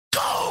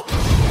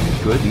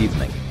Good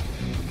evening.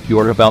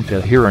 You're about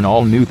to hear an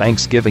all-new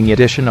Thanksgiving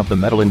edition of the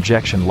Metal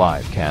Injection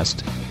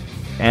Livecast.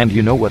 And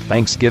you know what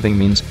Thanksgiving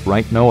means,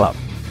 right, Noah?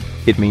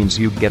 It means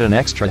you get an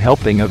extra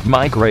helping of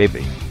my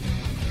gravy.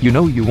 You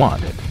know you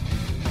want it.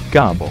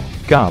 Gobble,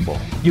 gobble,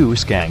 you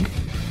skank.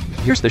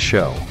 Here's the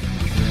show.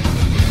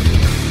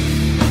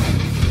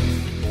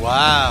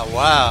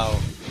 Wow.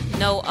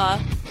 Noah.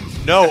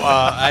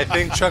 I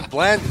think Chuck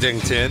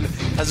Blandington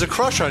has a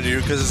crush on you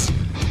because,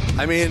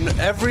 I mean,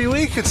 every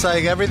week it's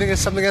like everything is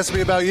something has to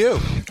be about you.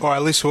 Or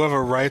at least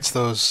whoever writes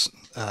those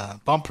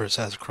bumpers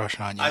has a crush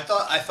on you. I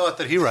thought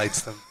that he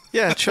writes them.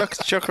 Yeah,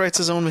 Chuck writes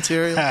his own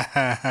material.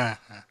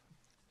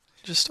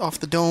 Just off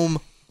the dome.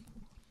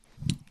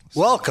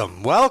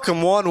 Welcome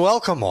one,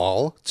 welcome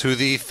all to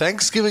the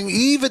Thanksgiving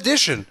Eve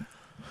edition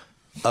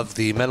of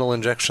the Metal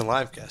Injection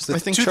Livecast. I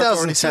think Chuck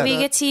already said Do we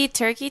that. get to eat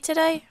turkey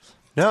today?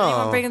 No.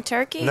 Anyone bring a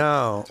turkey?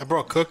 No. I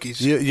brought cookies.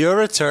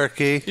 You're a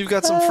turkey. You've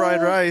got some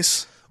fried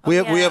rice. We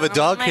have a on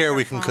dog the here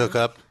we can microphone. cook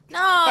up.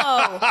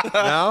 No.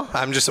 No?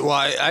 I'm just,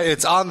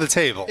 it's on the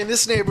table. In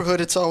this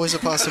neighborhood, it's always a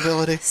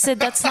possibility. Sid,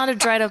 that's not a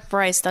dried up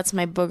rice. That's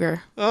my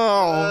booger.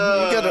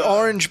 Oh, you got an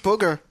orange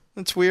booger.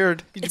 That's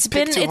weird. You It's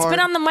picked been too hard.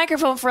 on the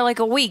microphone for like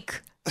a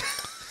week.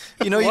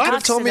 You know, you could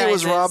have told me it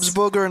was Oxidizes. Rob's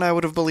booger, and I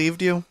would have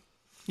believed you.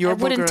 Your I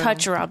wouldn't booger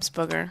touch Rob's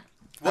booger.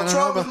 What's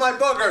wrong with my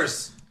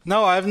boogers?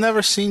 No, I've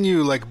never seen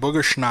you like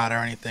booger schnot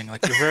or anything.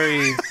 Like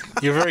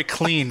you're very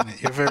clean.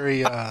 You're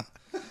very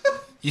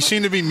you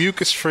seem to be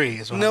mucus free.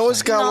 Is what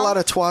Noah's I'm got saying. a lot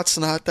of twats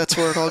not. That's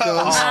where it all goes.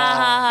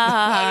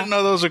 I didn't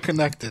know those are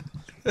connected.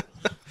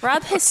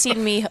 Rob has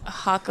seen me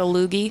hock a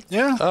loogie.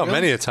 Yeah. Oh, really?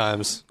 many a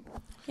times.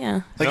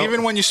 Yeah. Like No.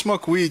 even when you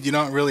smoke weed, you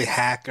don't really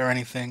hack or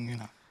anything. You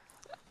know.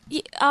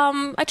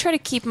 I try to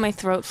keep my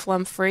throat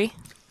phlegm free.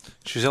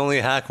 She's only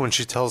a hack when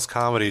she tells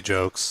comedy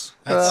jokes.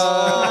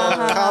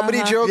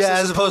 Comedy jokes. Yeah,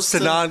 as opposed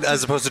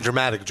to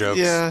dramatic jokes.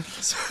 Yeah,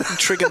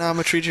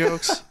 trigonometry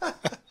jokes.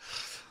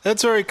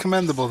 That's very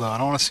commendable, though. I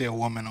don't want to see a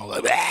woman all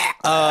like.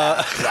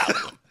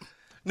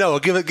 No,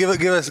 give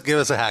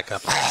us a hack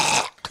up.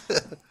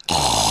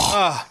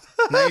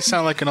 Now you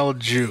sound like an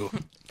old Jew.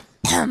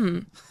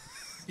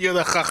 You're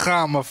the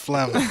chacham of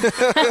phlegm.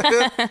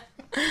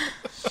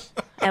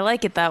 I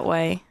like it that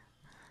way.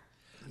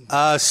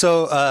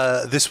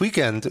 So this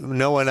weekend,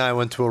 Noah and I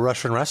went to a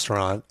Russian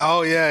restaurant,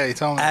 Oh yeah, you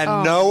told me.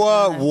 and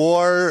Noah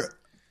wore.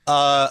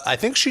 I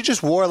think she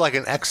just wore like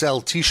an XL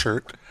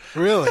T-shirt.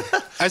 Really,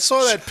 I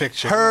saw that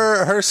picture.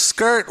 Her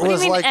skirt What do you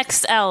was mean like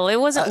XL? It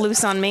wasn't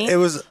loose on me. it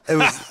was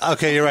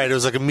okay. You're right. It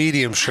was like a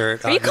medium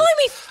shirt. Are you calling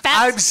me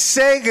fat? I'm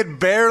saying it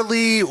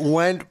barely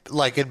went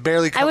like it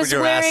barely covered I was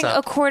your wearing ass a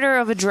up. quarter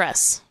of a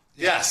dress.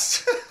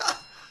 Yes.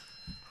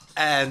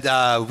 And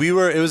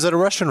it was at a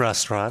Russian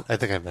restaurant. I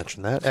think I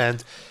mentioned that.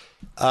 And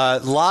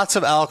lots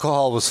of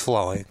alcohol was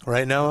flowing.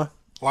 Right, Noah?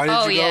 Why did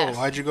Oh, you go? yeah.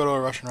 Why'd you go to a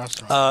Russian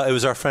restaurant? It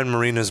was our friend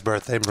Marina's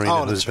birthday. Marina, Oh,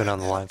 who's that's been on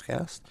the live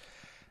cast.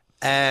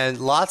 And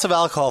lots of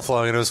alcohol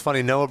flowing. And it was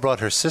funny. Noah brought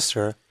her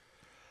sister.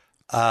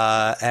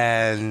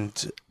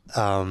 And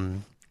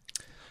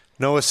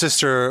Noah's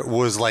sister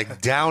was like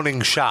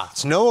downing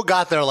shots. Noah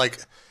got there like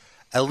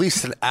at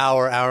least an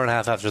hour and a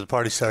half after the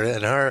party started.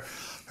 And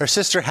her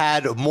sister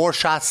had more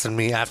shots than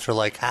me after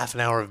like half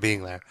an hour of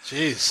being there.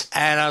 Jeez.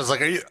 And I was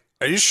like,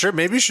 are you sure?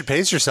 Maybe you should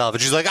pace yourself.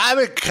 And she's like, I'm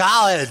in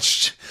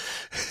college.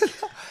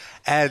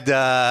 and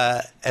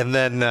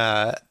then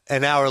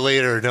an hour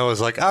later,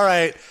 Noah's like, all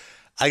right,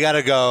 I got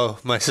to go.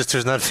 My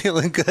sister's not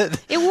feeling good.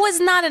 It was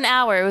not an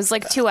hour. It was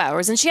like 2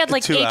 hours. And she had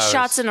like 2 8 hours.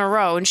 shots in a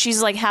row. And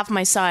she's like half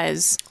my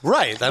size.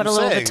 Right. But a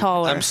little bit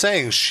taller. I'm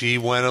saying she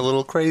went a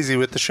little crazy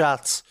with the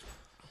shots.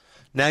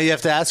 Now you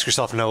have to ask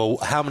yourself,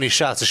 Noah, how many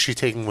shots is she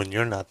taking when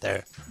you're not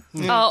there?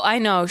 Oh, I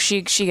know.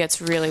 She gets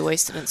really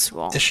wasted in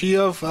school. Is she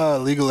of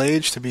legal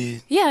age to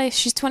be? Yeah,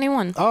 she's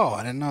 21. Oh,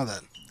 I didn't know that.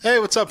 Hey,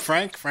 what's up,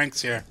 Frank?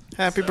 Frank's here.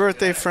 Happy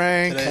birthday,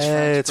 Frank. Today's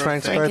Hey, it's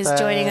Frank's birthday. Frank is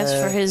joining us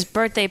for his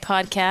birthday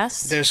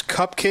podcast. There's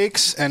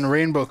cupcakes and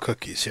rainbow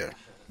cookies here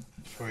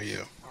for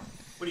you.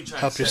 What are you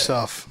trying Help to say?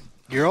 yourself.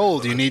 You're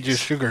old. You need your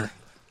sugar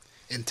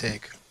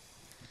intake.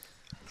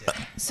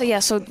 So yeah,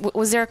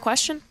 was there a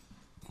question?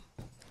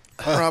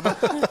 Robin.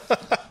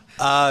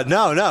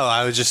 No.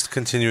 I was just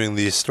continuing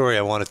the story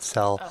I wanted to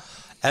tell. Oh.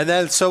 And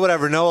then, so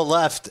whatever, Noah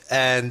left.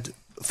 And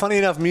funny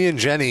enough, me and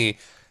Jenny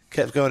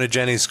kept going to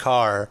Jenny's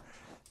car.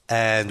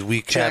 And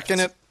we kept... Jacking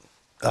it.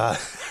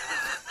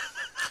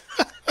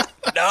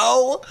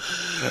 No!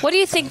 What do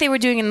you think they were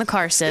doing in the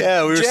car, Sid?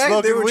 Yeah, we were They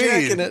smoking were weed.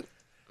 jacking it.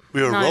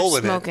 We were Not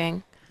rolling it.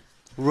 smoking.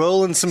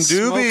 Rolling some doobies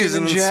Smoking and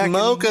and jacking.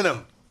 smoking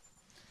them.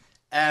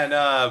 And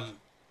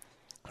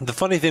the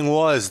funny thing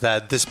was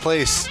that this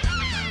place...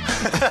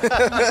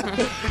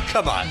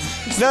 Come on.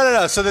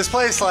 No. So this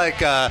place, like...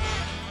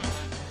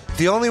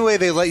 the only way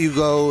they let you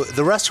go...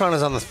 The restaurant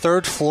is on the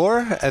 3rd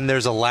floor, and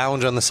there's a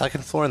lounge on the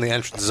 2nd floor, and the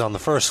entrance is on the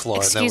 1st floor.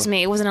 Excuse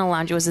me, it wasn't a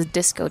lounge, it was a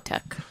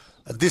discotheque.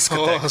 A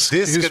discotheque. Oh,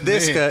 excuse me.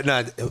 Disco. No,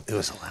 it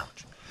was a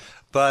lounge.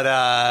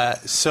 But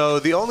so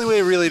the only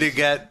way really to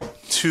get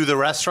to the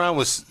restaurant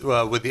was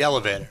with the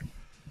elevator.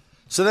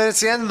 So then it's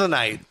the end of the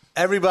night,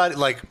 everybody,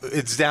 like,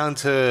 it's down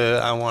to,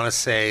 I want to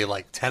say,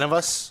 like 10 of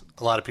us.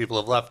 A lot of people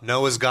have left.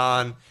 Noah's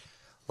gone.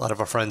 A lot of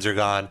our friends are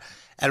gone.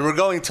 And we're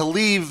going to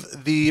leave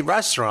the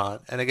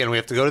restaurant. And again, we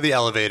have to go to the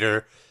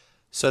elevator.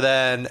 So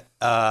then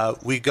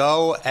we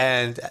go,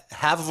 and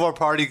half of our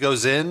party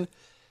goes in,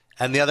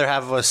 and the other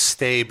half of us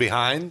stay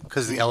behind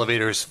because the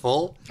elevator is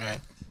full. Right.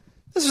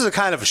 This was a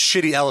kind of a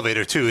shitty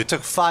elevator, too. It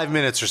took 5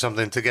 minutes or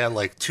something to get,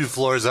 like, 2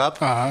 floors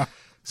up. Uh-huh.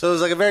 So it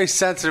was, like, a very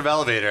sensitive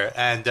elevator.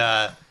 And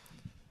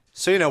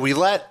so, you know, we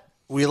let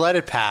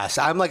it pass.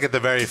 I'm, like, at the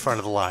very front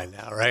of the line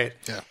now, right?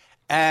 Yeah.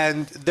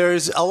 And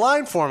there's a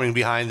line forming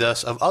behind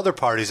us of other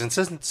parties. And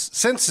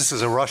since this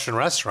is a Russian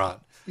restaurant,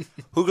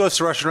 who goes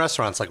to Russian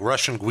restaurants? Like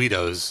Russian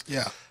Guidos.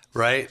 Yeah.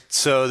 Right?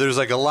 So there's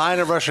like a line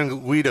of Russian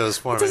Guidos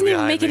forming It doesn't even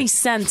behind make me. any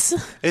sense.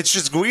 It's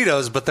just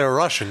Guidos, but they're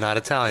Russian, not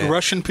Italian.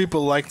 Russian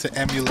people like to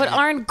emulate. But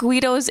aren't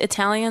Guidos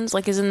Italians?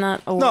 Like, isn't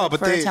that a No, word but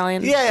for they-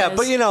 Italian? Yeah, guys?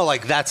 but you know,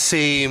 like that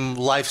same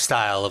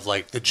lifestyle of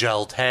like the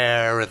gelled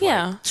hair and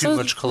Yeah, like too so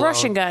much cologne.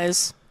 Russian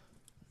guys.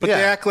 But Yeah.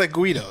 they act like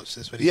Guidos,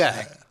 is what he's Yeah,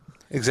 saying.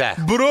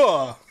 exactly.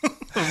 Bro,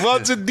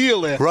 what's the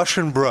deal there?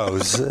 Russian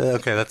bros.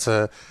 Okay, that's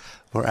a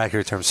more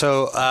accurate term.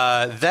 So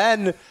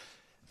then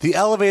the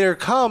elevator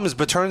comes,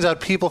 but turns out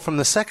people from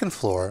the second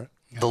floor,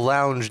 the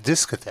lounge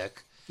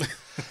discotheque,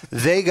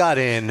 they got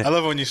in. I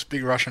love when you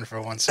speak Russian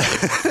for 1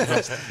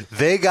 second.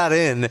 They got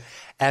in,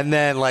 and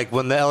then like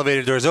when the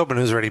elevator doors open,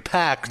 it was already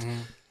packed,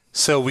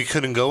 so we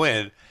couldn't go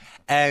in.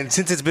 And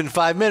since it's been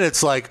 5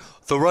 minutes, like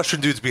the Russian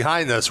dudes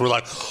behind us were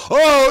like,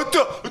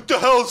 "Oh, what the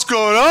hell's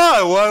going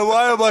on?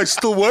 Why am I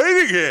still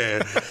waiting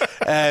here?"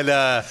 And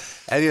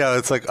you know,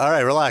 it's like, all right,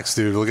 relax,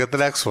 dude. We'll get the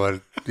next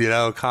one. You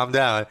know, calm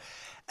down.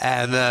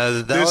 And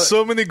There's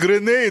so many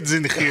grenades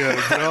in here,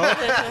 bro.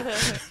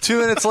 2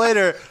 minutes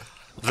later,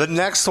 the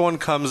next one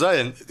comes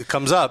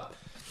up,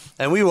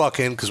 and we walk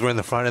in because we're in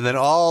the front, and then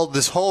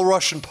this whole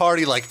Russian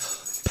party like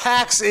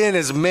packs in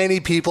as many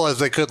people as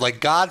they could. Like,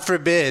 God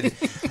forbid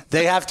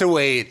they have to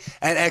wait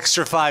an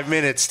extra 5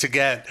 minutes to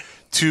get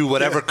to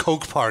whatever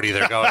Coke party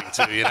they're going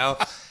to, you know?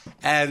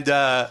 And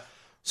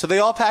so they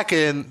all pack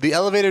in. The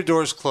elevator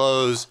doors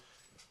close.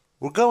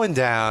 We're going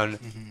down.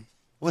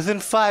 Within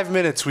 5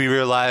 minutes, we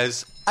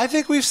realize, I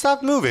think we've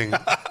stopped moving.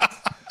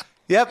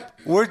 Yep,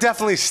 we're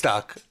definitely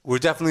stuck.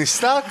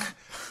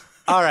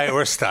 All right,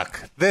 we're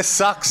stuck. This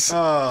sucks.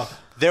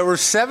 There were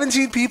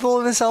 17 people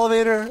in this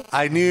elevator.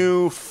 I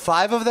knew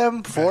 4 of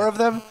them.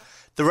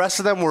 The rest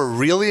of them were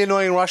really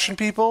annoying Russian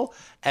people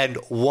and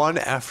one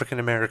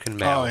African-American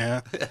male. Oh,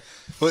 yeah.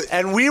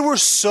 And we were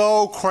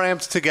so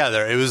cramped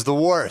together. It was the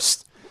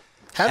worst.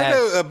 How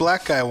did a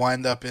black guy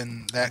wind up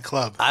in that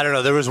club? I don't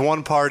know. There was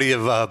one party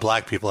of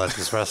black people at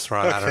this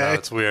restaurant. I don't know. Okay.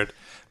 It's weird.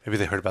 Maybe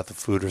they heard about the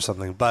food or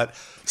something. But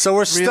so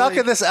we're stuck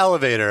in this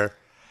elevator,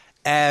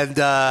 and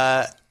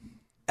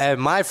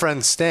my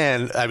friend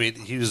Stan, I mean,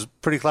 he was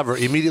pretty clever.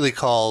 He immediately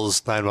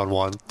calls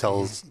 911,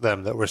 tells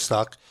them that we're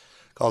stuck,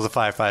 calls the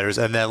firefighters,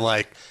 and then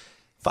like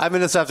 5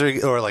 minutes after,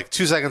 or like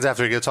 2 seconds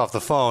after he gets off the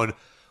phone,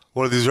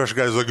 one of these Russian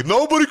guys is like,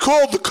 "Nobody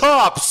called the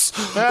cops."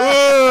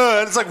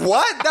 And it's like,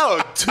 what?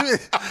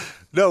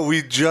 No,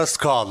 we just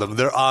called them.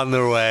 They're on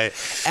their way.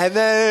 And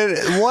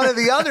then one of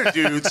the other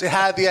dudes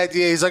had the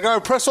idea. He's like, all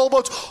right, press all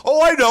buttons.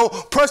 Oh, I know.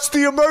 Press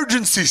the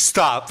emergency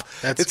stop.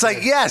 It's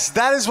like, yes,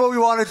 that is what we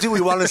want to do. We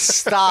want to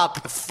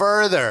stop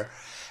further.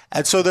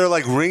 And so they're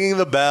like ringing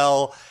the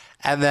bell.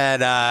 And then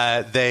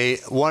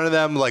one of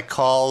them like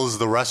calls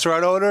the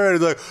restaurant owner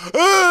and he's like,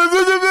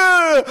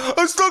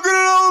 I'm stuck in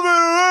an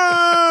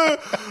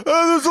elevator.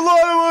 There's a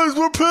lot of us.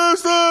 We're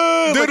pissed.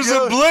 There's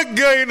a black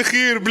guy in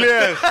here,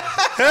 bleh.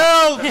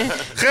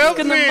 Help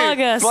Gonna me. mug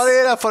us. Funny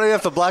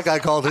enough, the black guy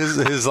called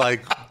his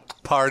like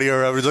party or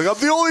whatever. He's like, I'm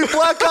the only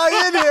black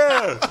guy in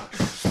here.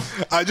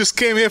 I just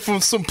came here from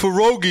some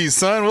pierogies,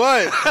 son.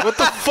 What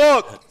the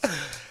fuck?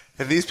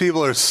 And these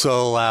people are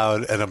so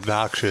loud and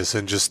obnoxious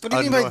and just What do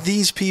you mean by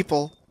these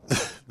people?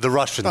 the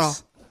Russians, Oh.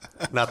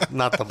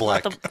 not the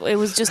black. It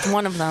was just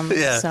one of them.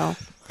 Yeah. So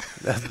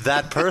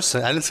That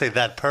person. I didn't say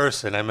that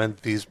person. I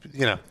meant these.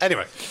 You know.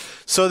 Anyway,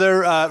 so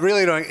they're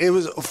really annoying. It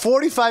was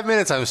 45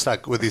 minutes I was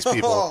stuck with these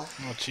people, Oh,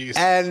 jeez.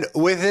 and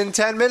within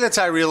 10 minutes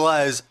I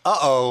realized,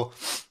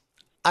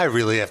 I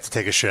really have to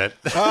take a shit.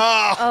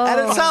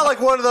 And it's not like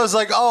one of those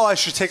like, I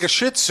should take a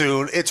shit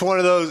soon. It's one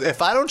of those,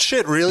 if I don't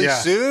shit really Yeah.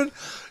 soon,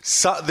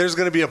 there's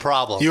going to be a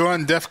problem. You're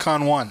on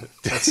DEFCON 1.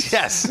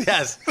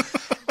 Yes.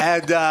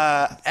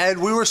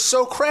 And we were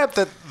so cramped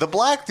that the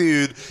black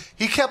dude,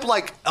 he kept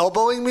like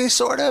elbowing me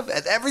sort of.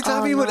 And every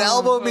time he would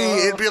elbow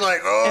me, it'd be like,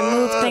 and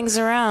move things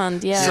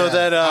around. Yeah. So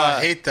that,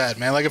 I hate that,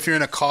 man. Like if you're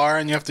in a car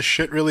and you have to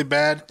shit really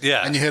bad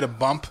Yeah. and you hit a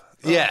bump.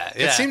 yeah.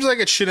 It seems like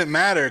it shouldn't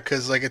matter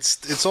because like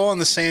it's all in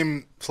the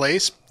same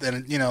place.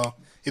 Then, you know,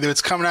 Either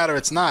it's coming out or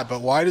it's not. But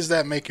why does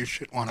that make your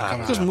shit want to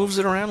come out? Just moves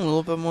it around a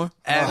little bit more.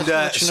 And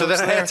so then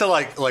I had to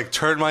like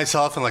turn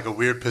myself in like a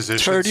weird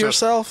position. Turd So-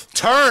 yourself?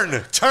 Turn,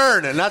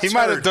 and not He turd.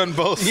 might have done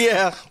both.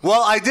 Yeah.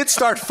 Well, I did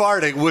start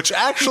farting, which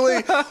actually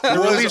It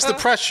relieves the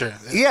pressure.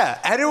 yeah,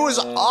 and it was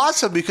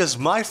awesome because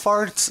my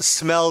farts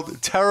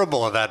smelled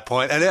terrible at that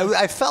point, and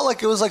I felt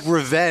like it was like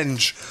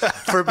revenge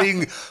for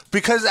being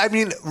because I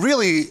mean,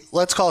 really,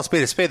 let's call a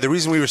spade a spade. The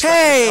reason we were stuck in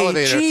the Hey,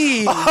 elevator.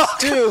 jeez,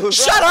 dude.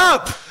 Shut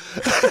up!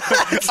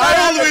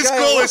 I always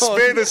call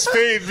a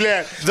spade,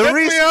 man. Get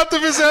me out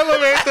of his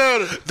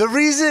elevator. The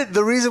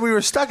reason we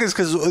were stuck is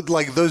because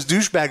like those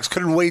douchebags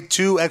couldn't wait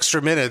 2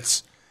 extra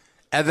minutes,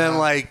 and then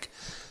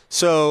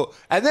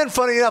and then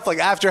funny enough, like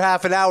after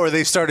half an hour,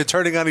 they started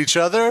turning on each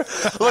other,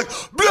 like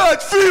Blood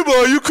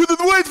FEMA, you couldn't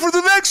wait for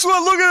the next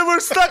one. Look at it, we're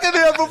stuck in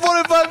here for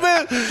 45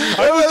 minutes.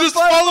 I was just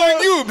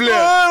following you, Blair.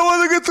 I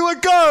want to get to a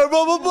car,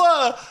 blah blah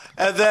blah.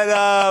 And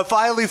then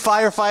finally,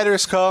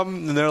 firefighters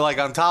come, and they're like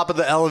on top of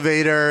the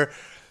elevator.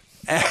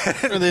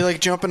 Are they like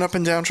jumping up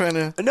and down trying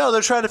to? No,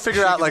 they're trying to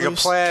figure out like a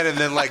loose. plan, and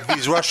then like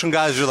these Russian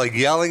guys are like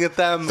yelling at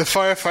them. The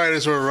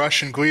firefighters were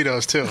Russian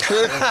Guidos, too.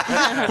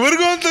 We're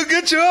going to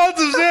get you out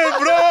of there,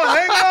 bro.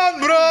 Hang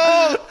on,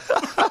 bro.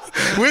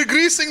 We're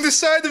greasing the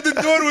side of the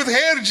door with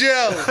hair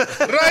gel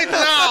right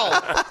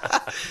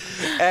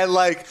now. And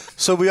like,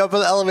 so we open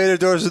the elevator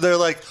doors, and they're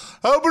like,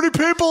 "How many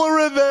people are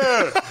in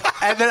there?"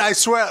 And then I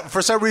swear,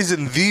 for some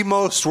reason, the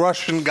most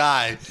Russian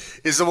guy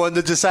is the one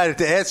that decided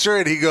to answer,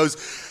 and he goes,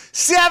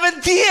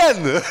 17.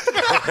 And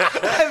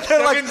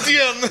they're like,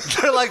 17.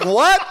 they're like,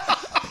 what?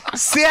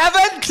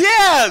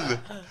 17.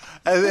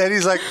 And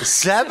he's like,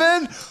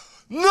 7?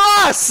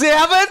 No,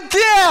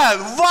 17.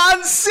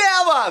 1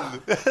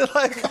 7.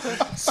 Like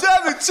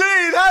 17.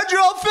 How'd you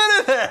all fit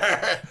in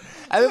there?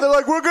 And then they're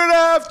like, we're gonna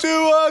have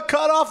to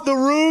cut off the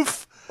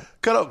roof.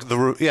 Cut off the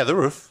roof. Yeah, the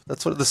roof.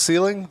 That's what the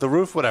ceiling, the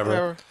roof,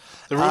 whatever.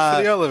 The roof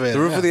of the elevator. The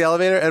roof of the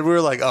elevator, and we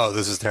were like, "Oh,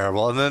 this is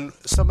terrible." And then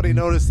somebody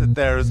noticed that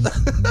there's,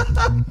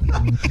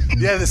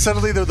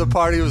 suddenly the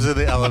party was in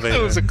the elevator.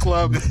 It was a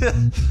club.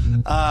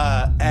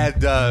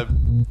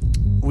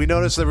 We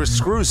noticed there were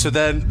screws. So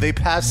then they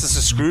passed us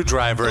a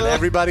screwdriver, and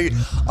everybody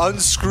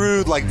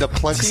unscrewed like the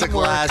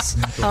plexiglass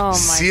Oh my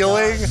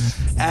ceiling,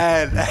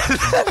 and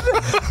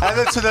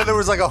then there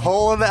was like a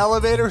hole in the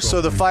elevator.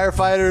 So the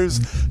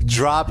firefighters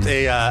dropped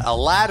a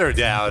ladder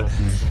down.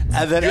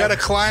 And then You had to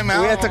climb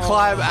out? We had to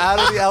climb out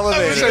of the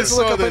elevator. You guys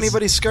look saw up this.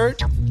 anybody's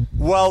skirt?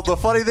 Well, the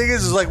funny thing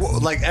is like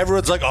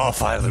everyone's like, "Oh,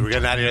 finally, we're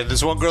getting out of here." And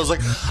this one girl's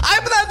like,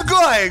 "I'm not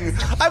going.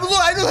 I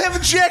don't have a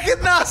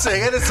jacket,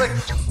 nothing." And it's like,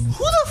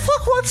 who the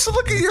fuck wants to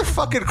look at your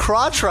fucking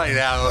crotch right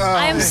now?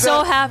 I am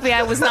so happy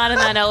I was not in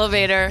that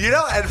elevator. You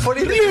know, and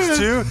funny thing is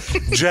too,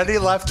 Jenny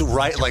left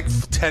right like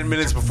 10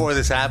 minutes before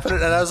this happened,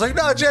 and I was like,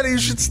 "No, Jenny, you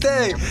should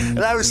stay." And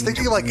I was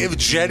thinking like, if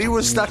Jenny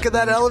was stuck in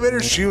that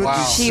elevator, she would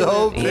be She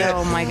so would- pissed.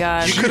 oh my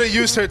god. You could have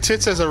used her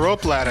tits as a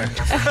rope ladder.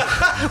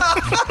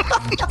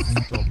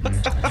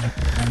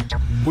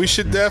 We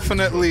should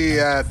definitely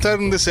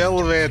turn this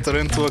elevator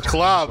into a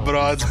club,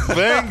 bro. It's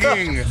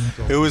banging.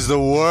 It was the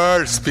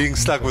worst being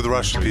stuck with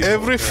Russian people.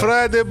 Every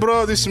Friday,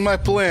 bro, this is my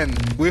plan.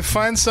 We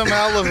find some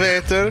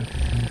elevator,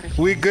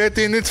 we get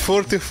in it,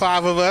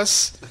 45 of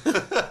us,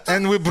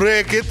 and we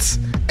break it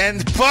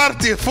and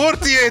party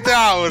 48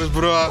 hours,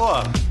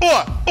 bro.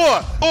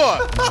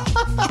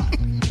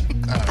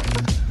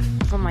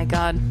 Oh my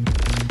god.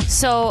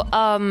 So,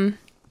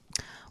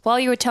 while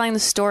you were telling the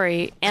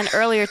story, and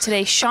earlier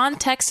today, Sean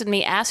texted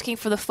me asking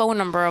for the phone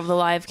number of the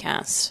live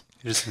cast.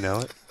 You just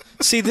know it.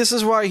 See, this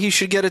is why he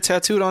should get it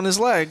tattooed on his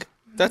leg.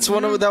 That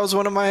was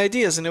one of my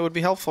ideas, and it would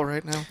be helpful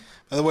right now.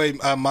 By the way,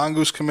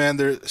 Mongoose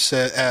Commander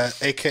said,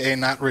 a.k.a.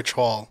 not Rich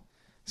Hall,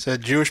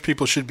 said Jewish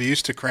people should be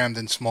used to crammed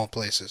in small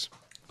places.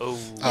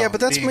 Yeah, but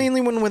that's being-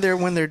 mainly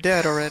when they're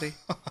dead already.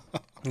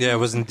 Yeah, it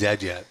wasn't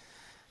dead yet.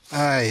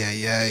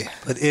 Ay.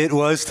 But it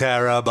was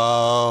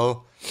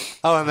terrible.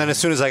 Oh, and then as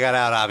soon as I got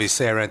out,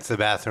 obviously, I ran to the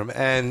bathroom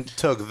and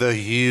took the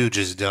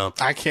hugest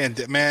dump. I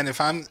can't, man, if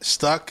I'm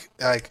stuck,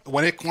 like,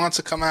 when it wants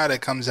to come out,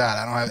 it comes out.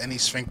 I don't have any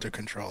sphincter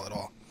control at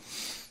all.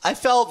 I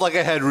felt like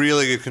I had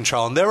really good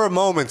control. And there were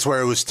moments where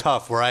it was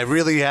tough, where I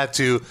really had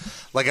to,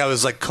 like, I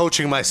was, like,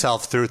 coaching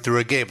myself through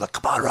a game. Like,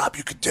 come on, Rob,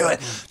 you can do it.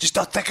 Just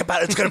don't think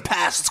about it. It's going to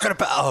pass. It's going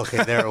to pass. Oh,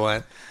 okay, there it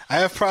went. I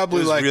have It probably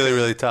was like really,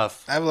 really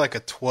tough. I have like a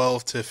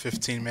 12 to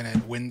 15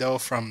 minute window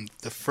from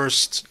the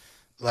first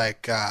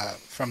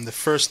from the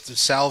first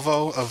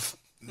salvo of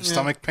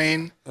stomach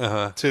pain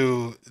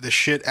to the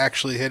shit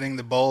actually hitting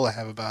the bowl. I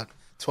have about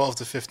 12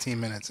 to 15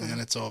 minutes, and then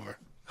it's over.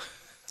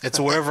 It's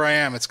wherever I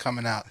am, it's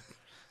coming out.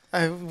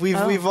 I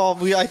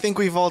think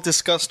we've all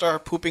discussed our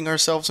pooping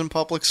ourselves in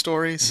public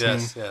stories.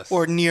 Yes.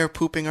 Or near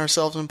pooping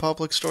ourselves in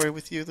public story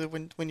with you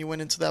when you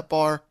went into that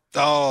bar.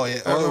 Oh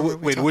yeah. remember we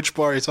Wait, talked- which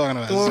bar are you talking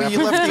about? The one where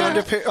you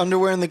left the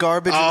underwear in the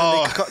garbage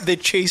and then they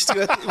chased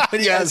you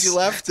as you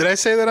left. Did I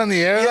say that on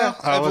the air? Yeah,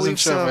 though? I wasn't believe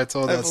sure so. if I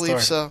told that I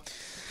believe story.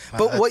 so.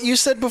 But what you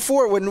said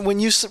before, when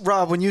you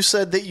Rob, when you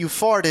said that you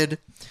farted,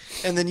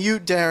 and then you,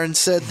 Darren,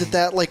 said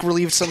that like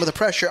relieved some of the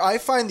pressure, I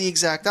find the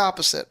exact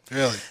opposite.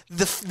 Really?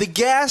 The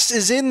gas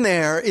is in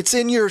there. It's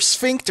in your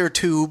sphincter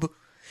tube,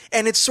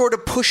 and it's sort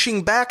of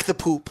pushing back the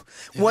poop.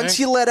 Once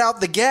you let out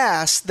the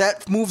gas,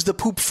 that moves the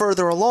poop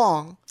further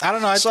along. I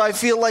don't know. So I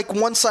feel like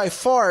once I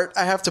fart,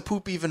 I have to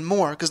poop even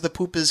more because the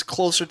poop is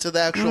closer to the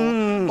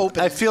actual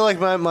opening. I feel like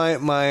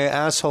my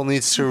asshole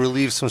needs to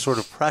relieve some sort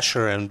of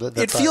pressure, and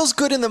It feels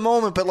good in the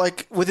moment, but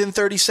like within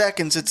 30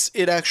 seconds,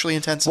 it actually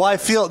intensifies. Well,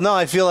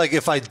 I feel like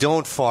if I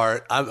don't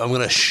fart, I'm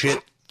gonna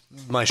shit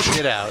my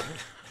shit out.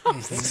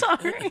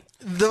 Sorry.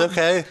 It's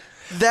okay.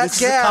 That This is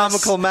gas, a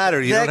comical matter.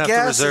 You that don't have to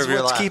gas reserve is your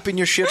what's life. keeping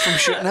your shit from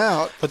shitting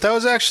out. But that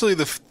was actually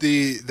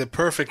the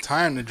perfect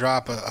time to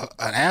drop an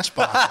ass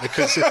bomb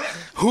because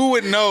who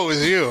would know it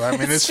was you? I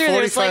mean, it's true,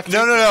 there's 45.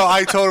 No.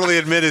 I totally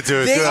admitted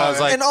to it. They- too. I was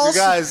like, and also-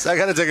 you guys, I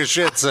gotta take a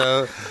shit,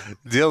 so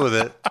deal with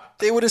it.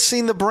 They would have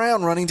seen the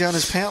brown running down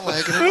his pant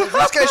leg. And like,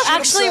 this guy shit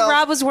Actually, himself.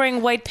 Rob was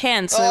wearing white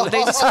pants, so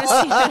they just would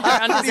have seen it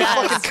around his You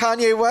fucking ass.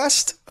 Kanye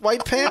West,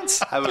 white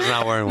pants. I was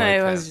not wearing No, white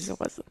it pants.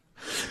 wasn't.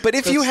 But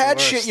if you That's the had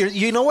worst. shit,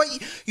 you know what?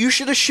 You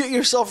should have shit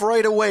yourself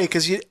right away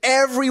because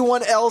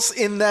everyone else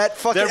in that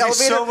fucking There'd be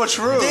elevator. so much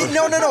room.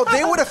 No.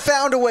 They would have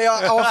found a way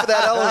off of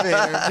that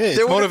elevator. it's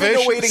There would have been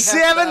a motivation. waiting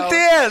half an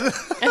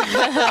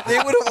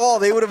 7th hour.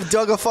 They would have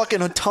dug a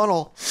fucking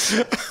tunnel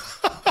to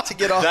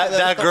get off. That of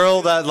that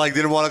girl that like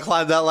didn't want to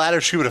climb that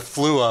ladder, she would have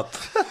flew up.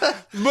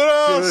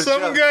 Bro,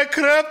 some jump. guy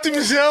crapped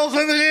himself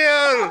in the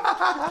air.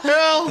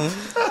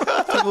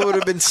 Help! People would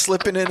have been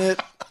slipping in it.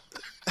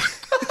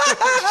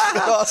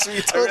 Awesome. You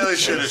I totally really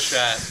should have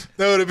shat.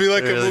 No, it'd be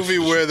like Really a movie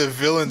where the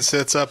villain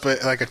sets up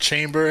like a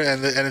chamber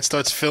and it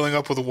starts filling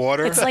up with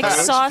water. It's like That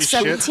would Saw just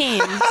be shit.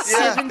 17.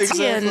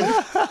 17.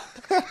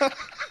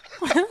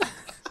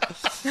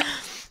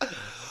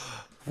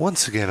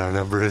 Once again, our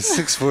number is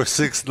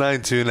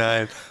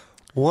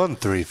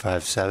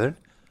 646-929-1357.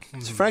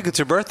 So Frank, it's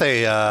your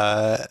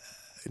birthday.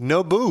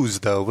 No booze,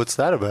 though. What's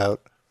that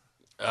about?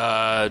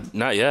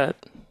 Not yet.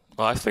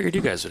 Well, I figured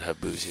you guys would have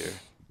booze here.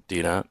 Do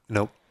you not?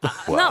 Nope.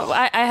 No,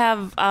 I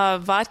have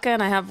vodka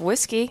and I have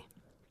whiskey.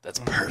 That's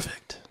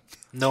perfect.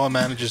 Noah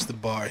manages the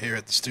bar here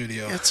at the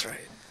studio. That's right.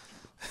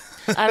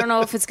 I don't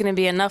know if it's going to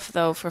be enough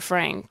though for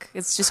Frank.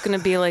 It's just going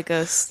to be like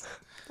a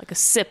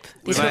sip.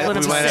 The equivalent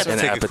of we might a have sip. to An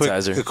take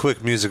appetizer. a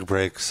quick music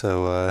break.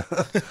 So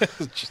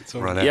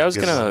run out. Yeah, I was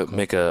Get gonna some-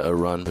 make a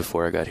run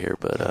before I got here,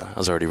 but I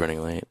was already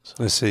running late. So.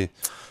 Let's see.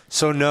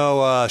 So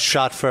no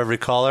shot for every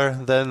caller.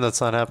 Then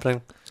that's not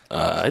happening.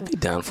 I'd be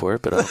down for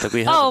it, but I don't think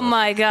we have. Oh enough.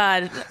 my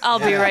God! I'll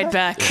be right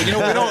back. You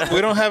know, we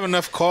don't have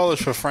enough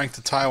callers for Frank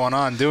to tie one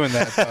on doing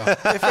that. Though.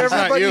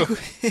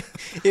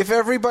 If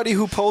everybody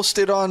who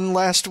posted on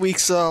last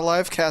week's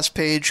live cast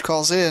page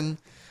calls in,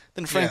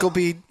 then Frank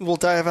Yeah. will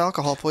die of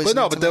alcohol poisoning. But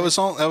no, but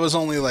tonight. that was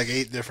only like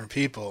 8 different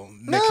people.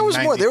 No, making it was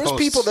 90 more. There was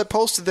posts. people that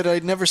posted that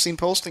I'd never seen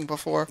posting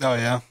before. Oh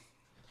yeah,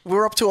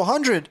 We're up to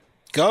 100.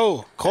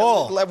 go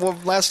call Well,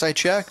 last I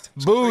checked.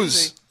 It's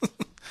booze. crazy.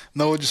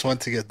 Noah just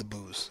went to get the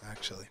booze.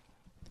 Actually.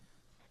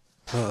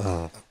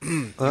 Do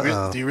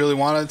you really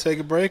want to take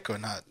a break or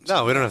not?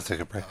 No, we don't have to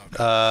take a break.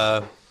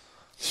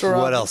 So,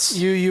 What Rob, else?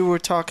 You were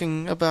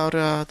talking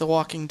about The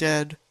Walking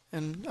Dead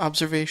and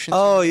observations.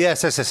 Oh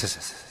yes.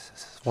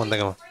 One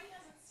thing.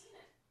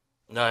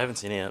 No, I haven't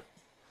seen it yet.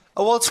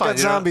 Oh well, it's It's fine. got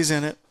you know. zombies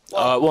in it.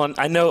 Well,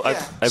 I know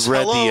I've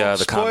read the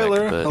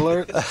Spoiler comic, but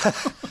alert.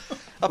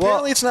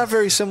 Apparently, it's not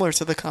very similar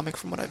to the comic,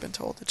 from what I've been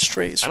told. It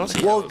strays I from don't it.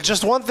 see. Well,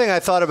 just one thing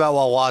I thought about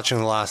while watching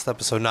the last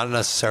episode, not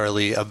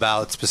necessarily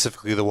about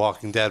specifically The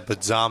Walking Dead,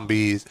 but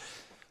zombies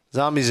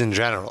in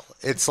general.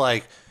 It's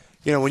like,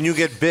 when you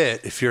get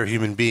bit, if you're a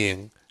human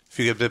being, if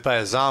you get bit by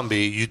a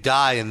zombie, you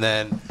die and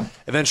then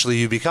eventually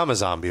you become a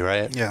zombie,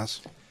 right? Yes.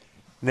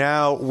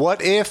 Now,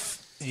 what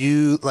if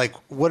you,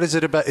 what is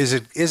it about? Is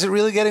it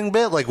really getting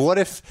bit? Like, what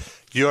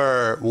if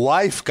your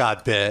wife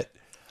got bit?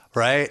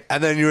 Right,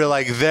 and then you're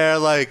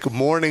there,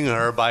 mourning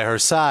her by her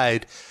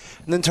side,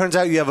 and then turns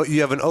out you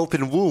have an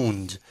open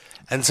wound,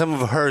 and some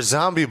of her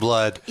zombie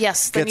blood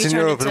Yes, then gets you in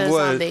your turn open into a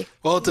wound. zombie.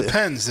 Well, it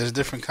depends. There's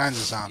different kinds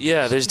of zombies.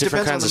 yeah, there's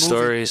different Depends kinds on of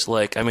the movie.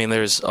 stories.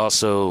 There's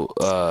also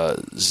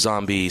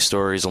zombie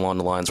stories along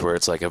the lines where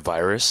it's like a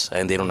virus,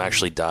 and they don't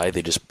actually die.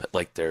 They just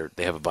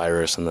they have a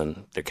virus, and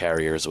then they're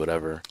carriers or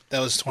whatever.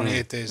 That was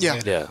 28 days Yeah.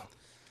 later. Yeah.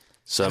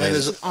 So I And mean,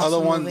 then there's Awesome other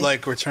one movie.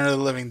 like Return of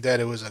the Living Dead.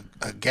 It was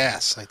a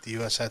gas. Like the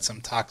U.S. had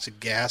some toxic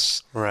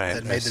gas Right,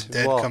 that I made the see.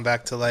 dead Well- come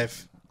back to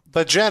life.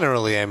 But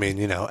generally, I mean,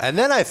 and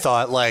then I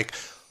thought,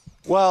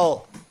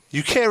 well,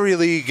 you can't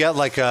really get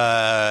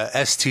a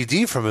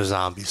STD from a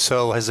zombie.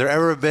 So has there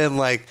ever been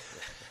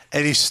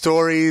any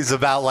stories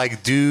about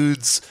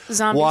dudes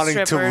Zombie wanting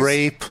to strippers.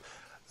 rape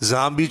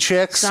zombie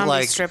chicks?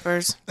 Zombie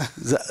strippers.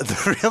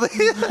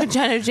 Really?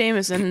 Jenna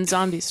Jameson and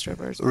zombie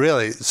strippers.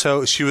 Really?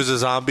 So she was a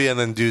zombie and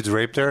then dudes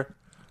raped her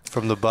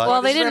from the butt?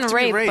 Well, they does it have didn't to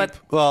be rape, rape?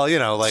 but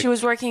Well, she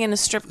was working in a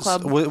strip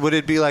club. would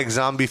it be like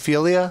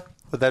zombiephilia?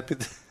 Would that be?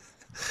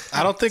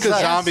 I don't think a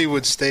zombie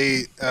would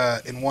stay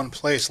in one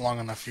place long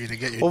enough for you to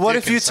get your. Well, what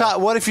dick if you inside.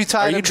 What if you Are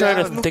tied you him trying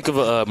down? to think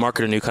of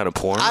market a new kind of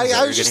porn? Is that I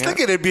what was you're just getting at?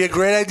 thinking it'd be a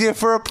great idea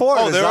for a porn.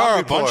 Oh, there are a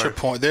zombie bunch porn. of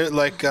porn. They're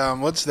like,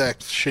 what's that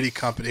shitty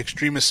company?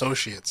 Extreme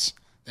Associates.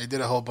 They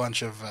did a whole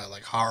bunch of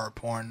like horror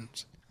porn,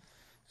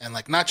 and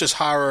like not just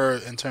horror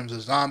in terms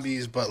of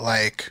zombies, but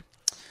like,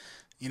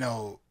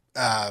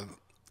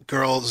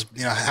 girls,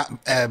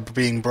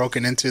 being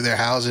broken into their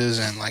houses,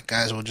 and like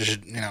guys will just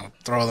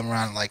throw them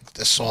around and like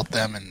assault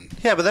them, and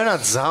Yeah, but they're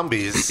not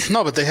zombies.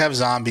 no, but they have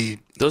zombie.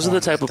 Those are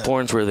the type of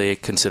porn. porns where they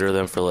consider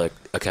them for like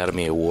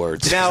Academy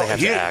Awards. 'cause Now, they have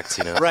here- to act,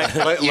 Right,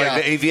 like Yeah.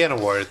 the AVN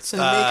Awards.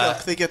 And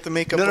makeup. They get the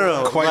makeup. No,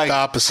 no, no. Quite like, the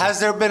opposite. Has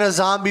there been a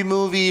zombie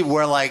movie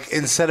where, like,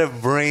 instead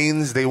of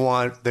brains, they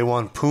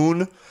want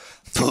poon?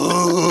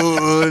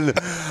 Poon.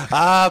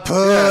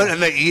 Poon.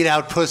 And they eat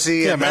out pussy.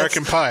 Yeah, and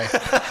American Pie.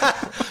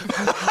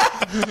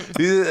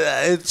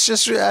 It's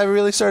just, I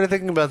really started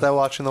thinking about that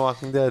watching The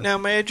Walking Dead. Now,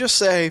 may I just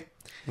say,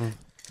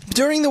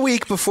 during the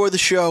week before the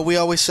show, we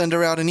always send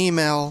out an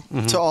email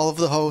to all of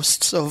the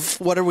hosts of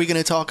what are we going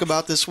to talk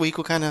about this week?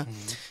 What kind of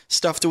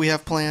stuff do we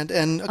have planned?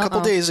 And a couple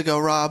days ago,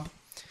 Rob,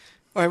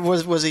 or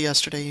was it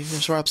yesterday?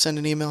 Rob sent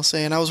an email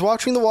saying, I was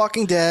watching The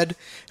Walking Dead,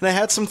 and I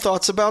had some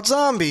thoughts about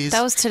zombies.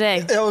 That was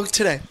today. Oh,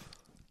 today.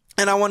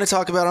 And I want to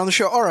talk about it on the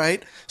show. All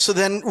right. So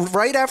then,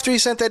 right after he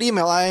sent that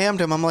email, I IM'd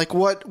him. I'm like,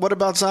 "What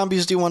about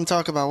zombies do you want to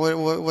talk about?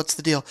 What's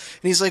the deal?"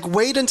 And he's like,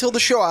 "Wait until the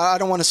show. I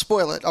don't want to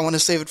spoil it. I want to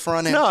save it for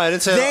on air." No, I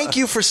didn't say Thank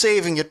you for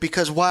saving it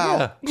because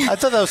wow, Yeah. I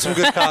thought that was some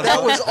good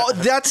content.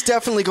 that's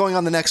definitely going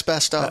on the next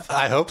best of.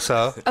 I hope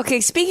so. Okay,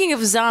 speaking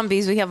of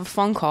zombies, we have a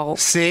phone call.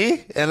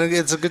 See? And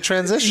it's a good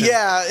transition.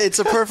 Yeah, it's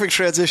a perfect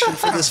transition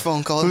for this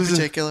phone call in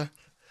particular.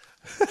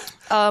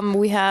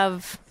 We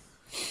have.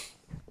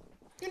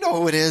 You know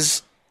who it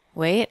is.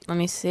 Wait, let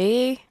me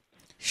see.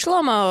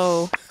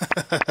 Shlomo.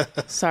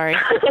 Sorry.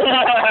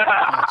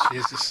 Oh,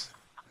 Jesus.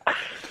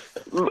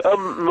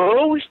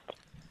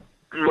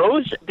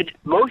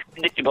 Most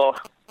predictable.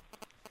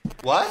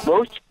 What?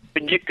 Most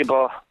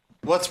predictable.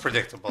 What's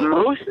predictable?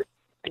 Most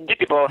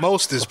predictable.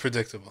 Most is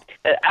predictable.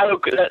 I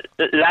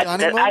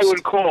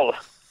would call.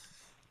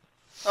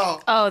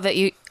 Oh, that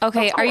you.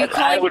 Okay, are you I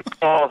calling? would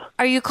call.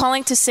 Are you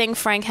calling to sing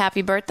Frank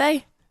happy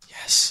birthday?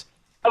 Yes.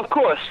 Of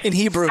course. In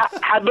Hebrew.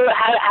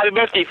 Happy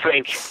birthday,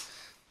 Frank.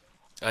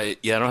 I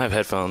don't have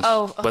headphones.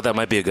 Oh, but that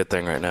might be a good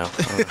thing right now.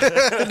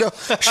 No,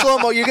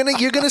 Shlomo,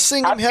 you're gonna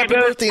sing him happy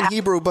birthday in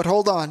Hebrew, but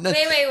hold on. Wait.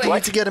 You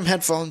need to get him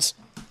headphones.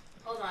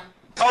 Hold on.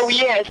 Oh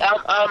yes.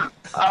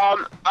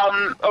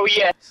 Oh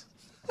yes.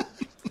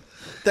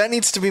 That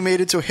needs to be made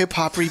into a hip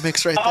hop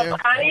remix right there.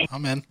 Honey.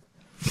 I'm in.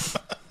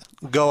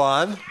 Go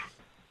on.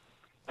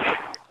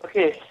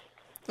 Okay.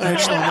 All right,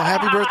 Shlomo,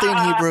 happy birthday in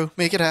Hebrew.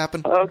 Make it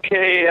happen.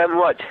 Okay.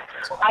 What?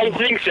 I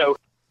think so.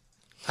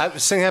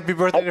 Sing happy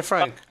birthday to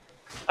Frank.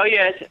 Oh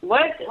yes.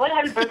 What?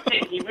 Happy birthday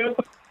in Hebrew?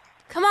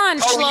 Come on,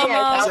 Oh Shlomo.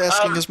 yes. He's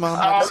asking his mom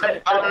how to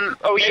say.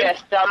 Oh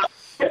yes.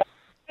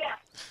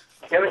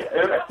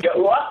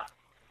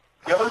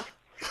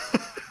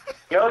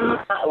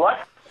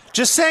 What?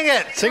 Just sing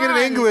it. Sing it in Come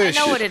on, English.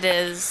 I know what it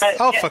is.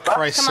 Oh, for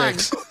Christ's Come on.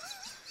 sakes.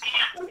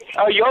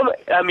 Oh, Yom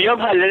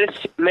Halelet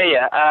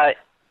Shmeya.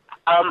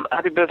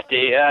 Happy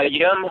birthday.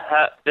 Yom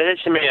Halelet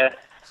Shmeya.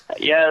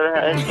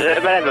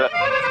 Whatever.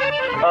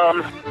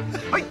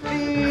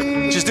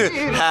 Just do it.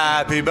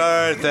 Happy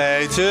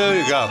birthday to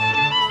you. Go.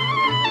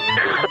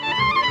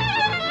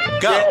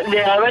 Go.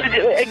 Yeah,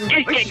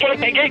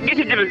 get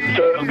a different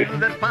song.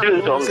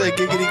 Different song. Say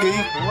giggity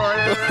giggy.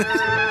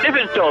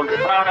 Different song.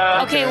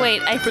 Okay,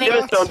 wait. I think.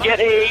 Different song. Get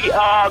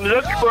a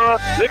look for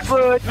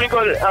what's it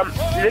called?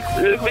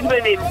 Look what's my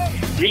name?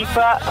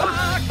 Lipa.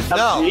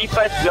 No.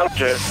 Lipa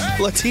Seltzer.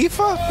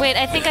 Latifa? Wait,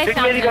 I think I Look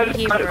found what it it's in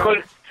Hebrew.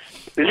 called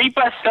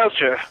Lipa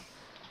Seltzer.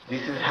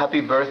 This is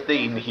happy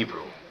birthday in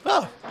Hebrew.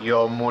 Oh.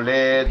 Yom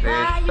Huledet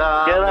Yom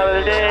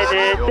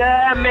Halelet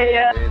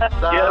Sameach.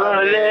 Yom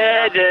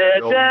Halelet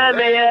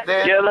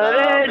Sameach. Yom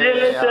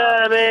Halelet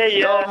Sameach.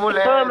 Yom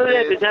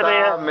Halelet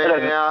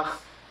Sameach.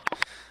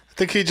 I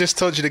think he just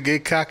told you to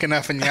get cock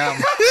enough and yum.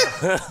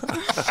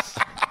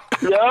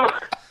 No.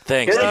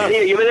 Thanks. Yom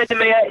Halelet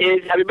Sameach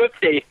is happy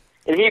birthday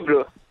in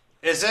Hebrew.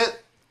 Is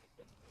it?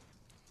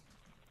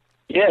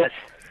 Yes.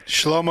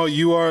 Shlomo,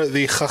 you are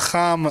the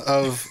chacham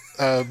of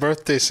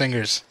birthday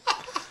singers.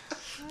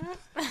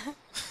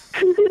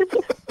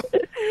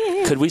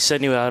 Could we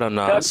send you out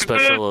on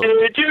special?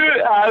 Happy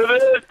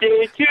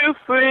birthday to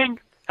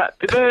Frank.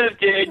 Happy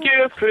birthday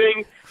to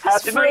Frank.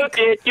 Happy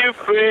birthday to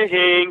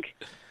Frank.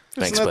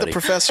 Thanks, Isn't that buddy. the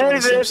professor in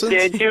Happy The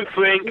birthday Simpsons? to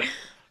Frank.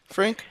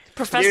 Frank?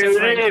 Professor You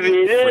Frank. live,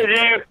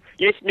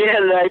 you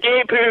smell like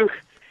a poo.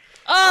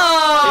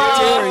 Oh,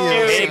 Dare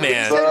you. Hey,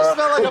 man. You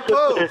smell like a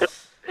poo.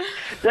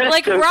 That's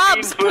Like so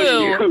Rob's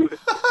clean for poo. you.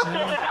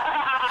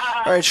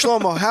 All right,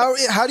 Shlomo,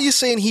 how do you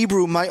say in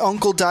Hebrew, my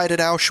uncle died at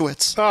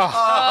Auschwitz?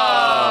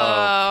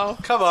 oh.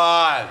 Come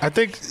on. I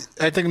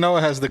think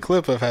Noah has the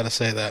clip of how to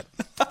say that.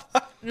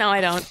 No,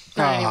 I don't.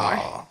 Not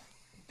anymore.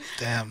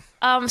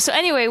 Damn. So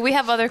anyway, we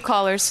have other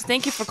callers.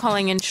 Thank you for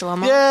calling in,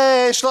 Shlomo.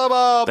 Yay,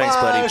 Shlomo! Thanks,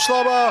 Bye, buddy.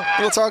 Shlomo!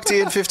 We'll talk to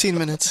you in 15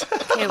 minutes.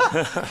 Okay,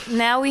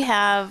 now we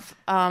have.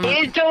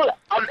 Angel,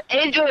 I'm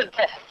Angel of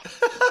Death.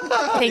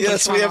 Thank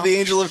Yes, you, we have Shlomo. the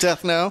Angel of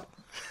Death now.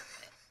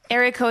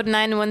 Area code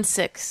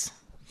 916.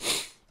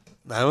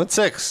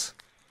 916.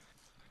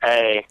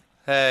 Hey.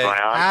 Hey. Am I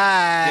on?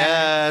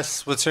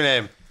 Yes. What's your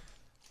name?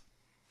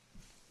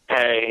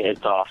 Hey,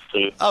 it's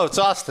Austin. Oh, it's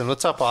Austin.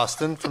 What's up,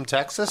 Austin? From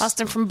Texas?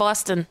 Austin from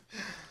Boston.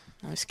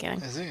 I was kidding.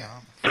 Is he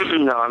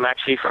on? No, I'm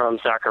actually from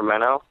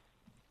Sacramento.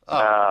 Oh,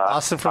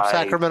 Austin from I-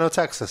 Sacramento,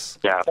 Texas.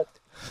 Yeah.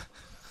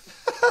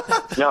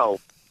 No,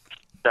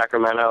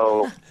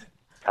 Sacramento,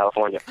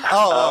 California.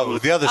 Oh,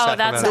 the other Oh,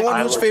 Sacramento. that's The one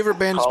I whose was favorite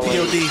band is calling-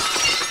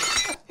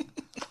 POD.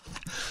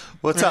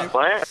 What's up?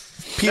 What?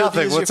 POD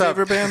Nothing. is What's your up?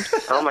 favorite band?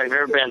 Oh, my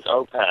favorite band's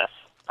Opeth.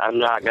 I'm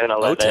not going to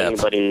let OTEP.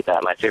 anybody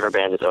that my favorite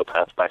band is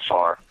Opeth by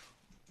far.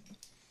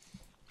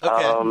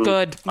 Okay.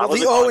 Good. I Well, the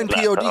wasn't O calling in that,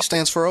 POD though.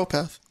 stands for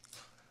Opeth.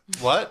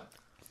 What?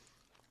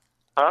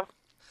 Huh?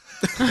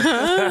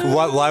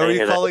 Why were you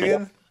hear that. calling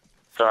in?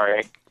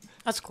 Sorry.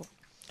 That's cool.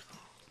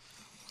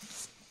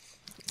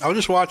 I was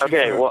just watching.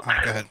 Okay, for, well, oh,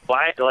 go ahead.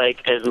 why,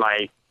 like, is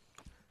my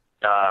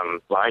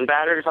line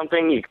bad or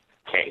something? You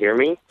can't hear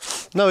me?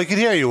 No, we can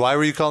hear you. Why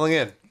were you calling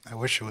in? I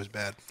wish it was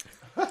bad.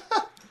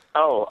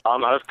 Oh, I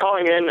was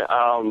calling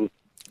in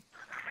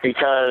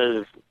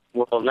because,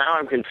 well, now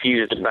I'm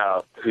confused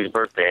about whose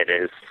birthday it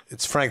is.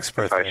 It's Frank's I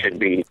birthday. should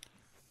be...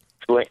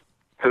 Wait,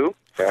 who?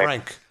 Sorry.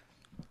 Frank.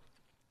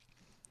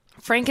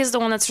 Frank is the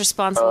one that's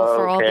responsible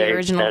for all the Okay,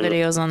 original then-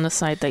 videos on the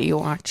site that you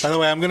watch. By the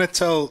way, I'm going to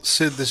tell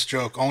Sid this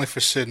joke, only for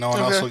Sid. No one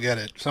Okay. else will get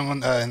it.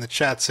 Someone in the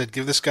chat said,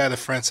 give this guy the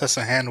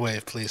Francesa hand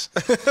wave, please.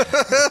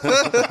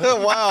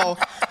 Wow.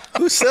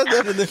 Who said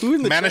that? Who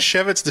in the chat?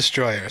 Manischewitz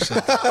Destroyer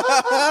said that.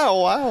 Oh,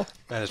 wow.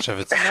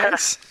 Manischewitz.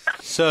 Nice.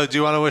 So, do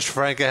you want to wish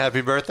Frank a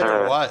happy birthday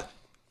or what?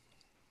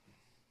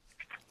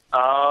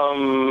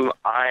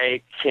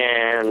 I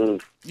can...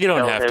 You don't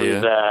tell have him to.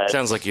 that-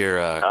 Sounds like you're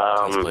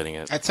contemplating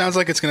it. It sounds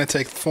like it's going to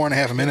take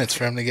 4.5 minutes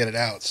for him to get it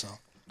out. So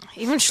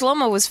Even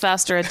Shlomo was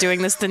faster at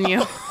doing this than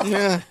you.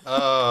 Yeah.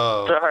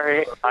 Oh.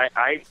 Sorry,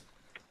 I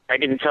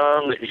can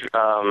tell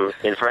him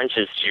in French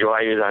it's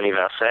Joyeux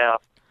anniversaire,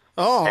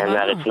 Oh, and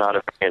that it's not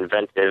a very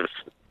inventive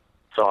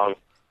song.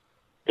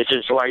 It's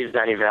just Joyeux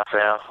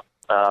anniversaire,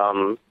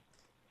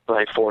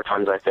 like 4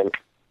 times, I think,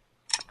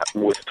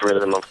 with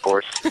rhythm, of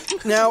course.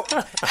 now,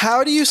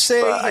 how do you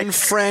say But in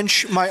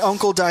French, my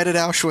uncle died at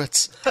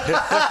Auschwitz?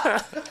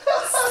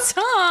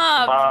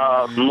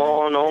 Stop.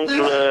 Mon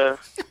oncle,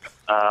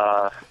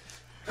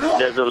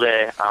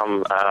 désolé,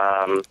 mon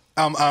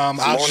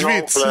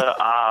Auschwitz.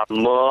 oncle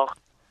mort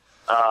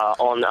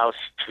on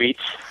Auschwitz.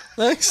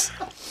 Nice.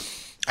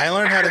 I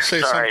learned how to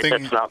say Sorry,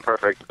 something. that's not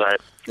perfect,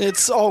 but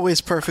It's always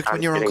perfect when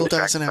I'm your getting uncle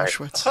dies in distracted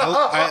by it.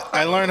 Auschwitz.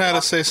 I learned how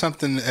to say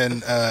something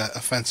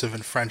offensive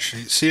in French.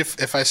 See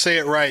if I say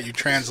it right, you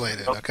translate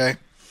it, okay?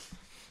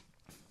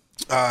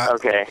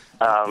 okay.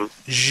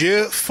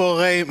 Je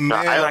ferai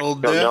I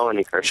don't know any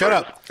merde. curse Shut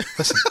words. up.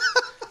 Listen.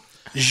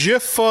 Je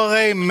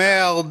ferai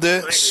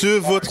merde sur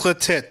votre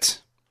tête.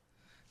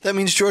 That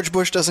means George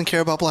Bush doesn't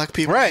care about black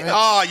people. Right.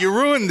 Oh, you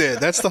ruined it.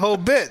 That's the whole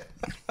bit.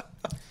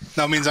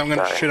 No, it means I'm going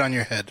to Sorry. shit on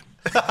your head.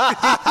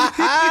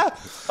 I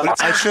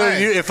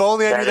should. If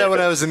only I knew that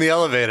when I was in the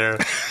elevator.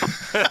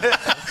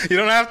 You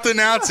don't have to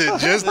announce it.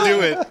 Just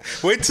do it.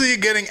 Wait till you're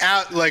getting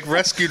out, like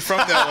rescued from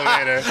the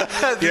elevator.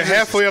 You're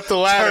halfway up the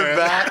ladder. Turn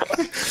back.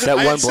 That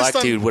I one insist black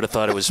on- dude would have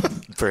thought it was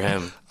for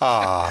him.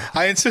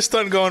 I insist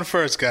on going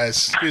first,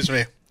 guys. Excuse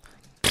me.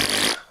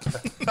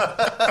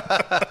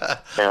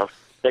 Yeah,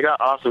 they got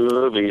awesome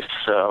movies,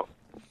 so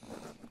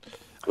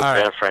I'm All a fan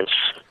right. of French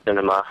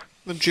cinema.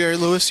 Jerry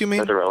Lewis, you mean?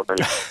 That's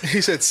irrelevant.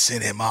 He said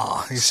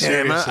cinema. He's All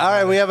serious.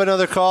 right, we have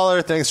another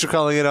caller. Thanks for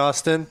calling in,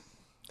 Austin.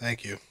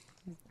 Thank you.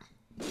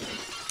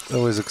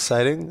 Always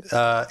exciting.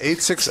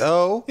 860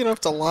 You don't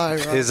have to lie,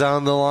 right? is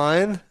on the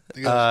line.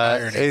 think it was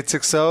irony.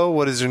 860,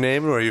 what is your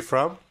name and where are you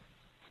from?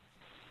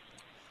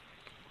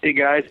 Hey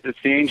guys, it's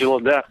the Angel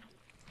of Death.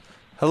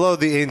 Hello,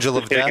 the Angel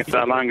of Taking Death.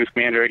 that Mongoose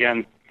Commander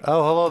again.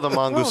 Oh, hello, the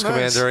Mongoose nice.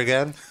 Commander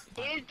again.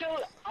 Angel,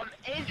 I'm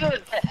Angel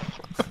of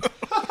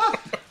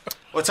Death.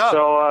 What's up?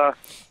 So,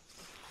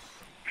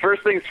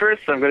 first things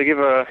first, I'm going to give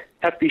a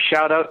hefty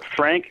shout out to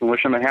Frank and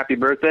wish him a happy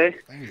birthday.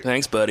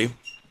 Thanks, buddy.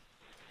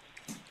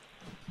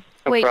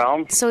 No Wait,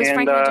 problem. so is and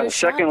Frank gonna do a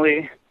shot?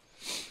 secondly,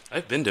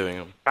 I've been doing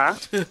them. huh?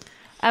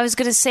 I was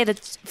going to say that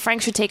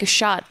Frank should take a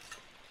shot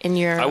in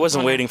your. I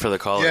wasn't waiting for the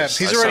callers. Yeah,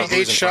 he's I saw already who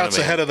was 8 in front shots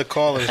me. ahead of the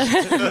callers.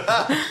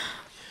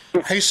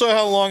 You saw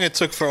how long it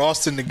took for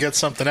Austin to get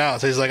something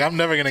out. So he's like, I'm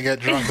never going to get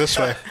drunk this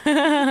way.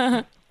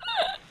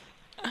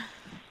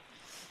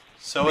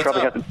 So what's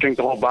Probably up? have to drink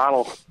the whole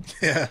bottle.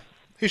 Yeah.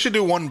 He should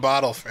do 1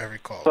 bottle for every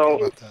call. So- How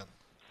about that?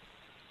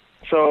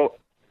 So,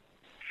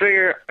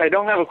 figure I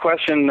don't have a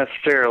question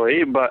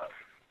necessarily, but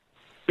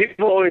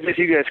people always ask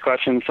you guys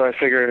questions, so I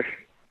figure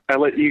I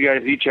let you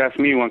guys each ask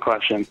me one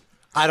question.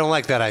 I don't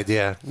like that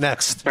idea.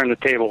 Next. Turn the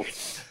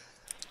tables.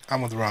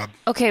 I'm with Rob.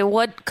 Okay,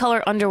 what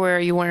color underwear are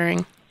you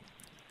wearing?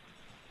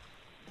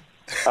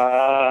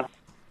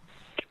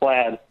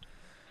 Plaid.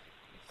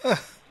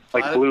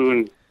 Like blue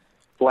and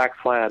black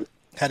plaid.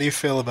 How do you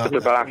feel about They're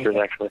that? boxers,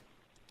 actually.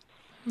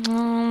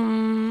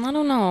 I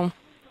don't know.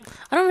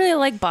 I don't really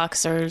like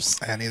boxers.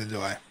 Yeah, neither do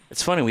I.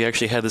 It's funny, we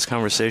actually had this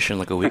conversation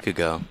like a week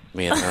ago,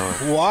 me and Noah.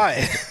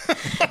 Why?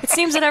 It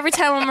seems that every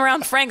time I'm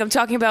around Frank, I'm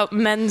talking about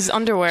men's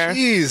underwear.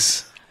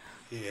 Jeez.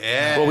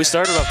 Yeah. Well, we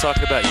started off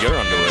talking about your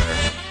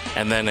underwear,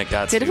 and then it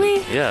got Did to...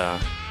 we? Yeah.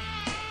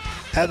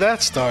 How'd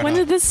that start? When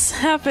did this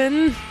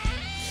happen?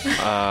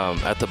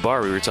 At the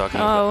bar, we were talking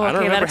about... Oh, I don't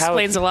okay, that remember how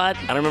explains a lot.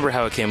 I don't remember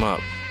how it came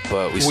up,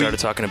 but we started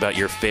talking about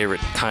your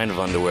favorite kind of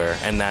underwear,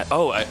 and that...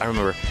 Oh, I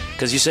remember,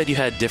 because you said you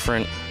had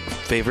different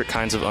favorite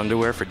kinds of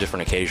underwear for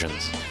different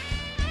occasions,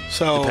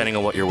 So, depending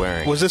on what you're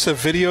wearing. was this a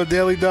video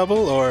daily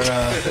double or?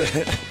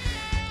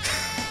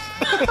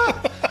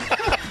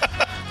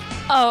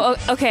 Oh,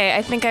 okay.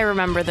 I think I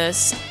remember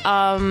this.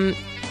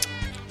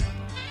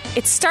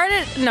 It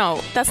started.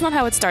 No, that's not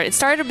how it started. It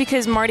started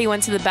because Marty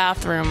went to the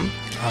bathroom,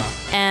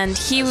 and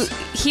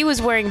he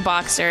was wearing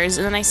boxers,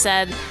 and then I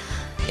said,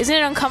 "Isn't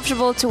it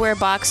uncomfortable to wear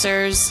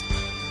boxers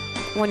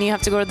when you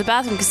have to go to the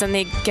bathroom? Because then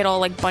they get all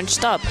like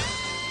bunched up."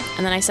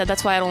 And then I said,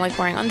 "That's why I don't like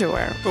wearing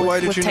underwear." But why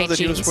did with you know tight that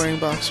he was jeans." wearing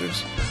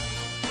boxers?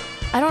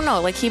 I don't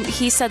know. Like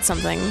he said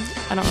something.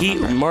 I don't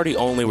remember. Marty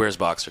only wears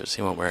boxers.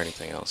 He won't wear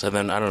anything else. And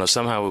then I don't know.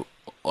 Somehow,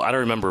 I don't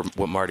remember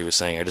what Marty was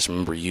saying. I just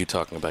remember you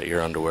talking about your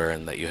underwear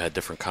and that you had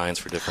different kinds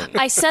for different.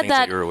 I said things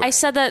that. you were wearing. I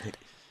said that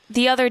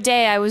the other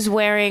day. I was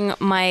wearing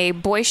my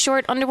boy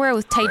short underwear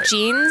with tight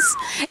jeans,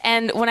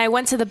 and when I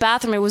went to the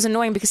bathroom, it was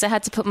annoying because I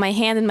had to put my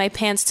hand in my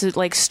pants to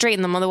like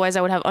straighten them. Otherwise,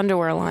 I would have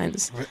underwear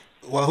lines.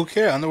 Well, who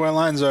cares? Underwear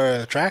lines are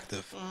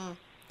attractive.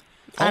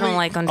 I don't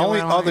like underwear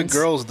Only other lines.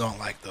 girls don't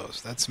like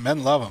those. That's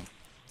men love them.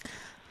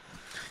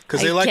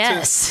 Because they I like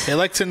guess.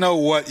 to know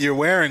what you're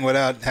wearing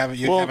without having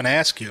to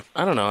ask you.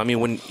 I don't know. I mean,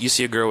 when you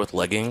see a girl with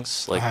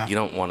leggings, like you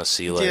don't want to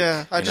see like.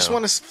 Yeah, I just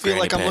want to feel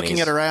like I'm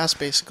looking at her ass,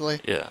 basically.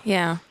 Yeah.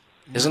 Yeah.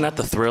 Isn't that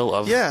the thrill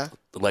of Yeah.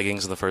 the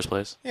leggings in the first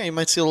place? Yeah, you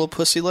might see a little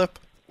pussy lip.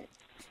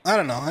 I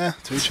don't know.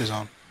 To each his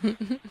own.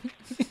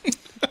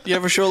 You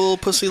ever show a little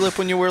pussy lip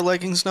when you wear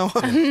leggings, Noah?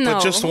 No.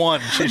 But just one.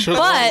 She shows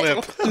one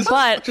lip.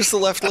 But Just the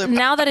left lip.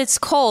 now that it's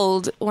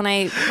cold, when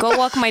I go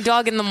walk my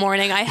dog in the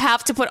morning, I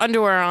have to put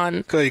underwear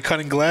on. Are you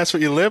cutting glass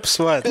with your lips?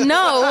 What?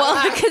 No,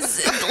 well,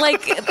 because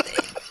like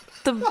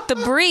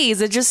the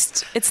breeze,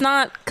 it's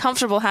not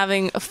comfortable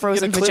having a Get a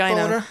frozen clip vagina.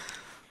 boner?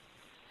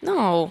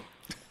 No.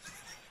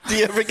 Do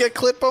you ever get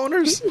clip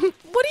boners?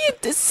 What do you?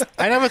 This,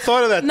 I never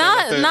thought of that.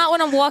 not when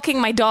I'm walking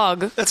my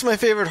dog. That's my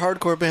favorite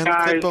hardcore band, the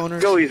Guys, clip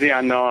boners. go easy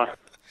on Noah.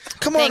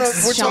 Come on,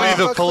 Thanks, we're Sean. talking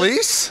The about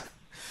police?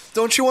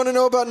 Don't you want to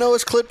know about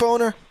Noah's clip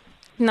boner?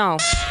 No.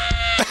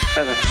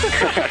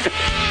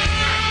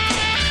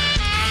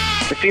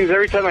 It seems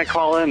every time I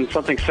call in,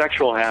 something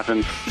sexual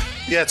happens.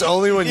 Yeah, it's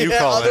only when you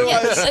call in.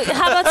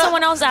 How about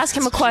someone else ask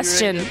him a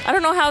question? I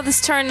don't know how this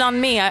turned on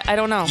me. I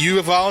don't know.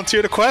 You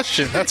volunteered a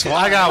question. That's why.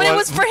 I got But one. it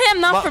was for him,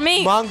 not for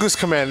me. Mongoose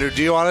Commander,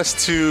 do you want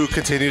us to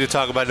continue to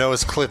talk about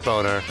Noah's clip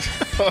owner?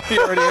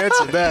 You already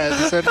answered that.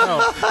 You said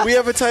no. We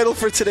have a title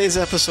for today's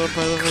episode,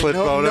 by the way. Clip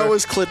boner?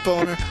 Noah's clip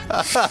boner.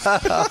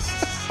 I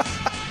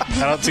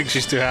don't think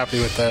she's too happy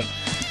with that.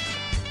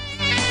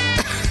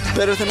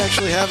 Better than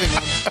actually having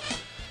one.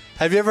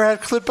 Have you ever had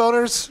clip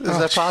owners? Is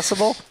that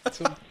possible?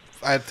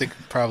 I think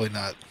probably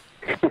not.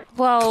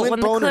 Well, Clip when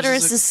the boners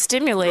clitoris is is, a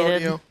stimulated,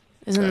 rodeo.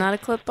 isn't that a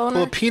clip boner?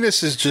 Well, a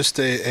penis is just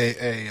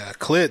a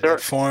clit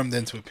that formed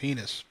into a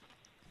penis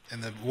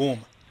in the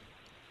womb.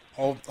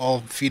 All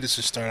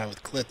fetuses start out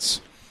with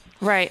clits.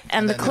 Right,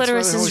 and the then that's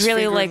clitoris why they're is always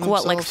really fingering like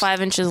what, like themselves.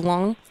 5 inches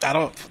long? I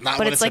don't. Not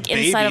But when it's a like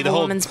baby, inside of the a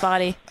whole- woman's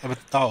body.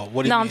 Oh,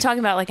 what do you No, mean? I'm talking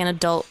about like an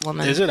adult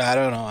woman. Is it? I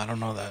don't know. I don't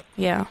know that.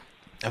 Yeah.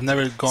 I've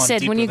never gone.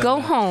 Sid, when deeper you than go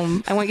that.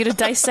 home, I want you to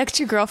dissect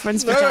your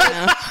girlfriend's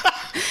vagina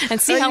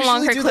and see I how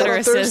long her usually do that on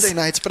clitoris Thursday is.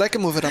 nights, but I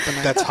can move it up a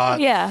night. That's hot.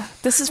 Yeah,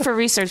 this is for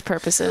research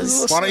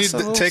purposes. Why don't It's a you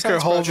little take her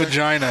science whole project.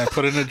 vagina and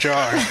put it in a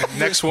jar?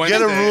 Next Wednesday.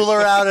 Get a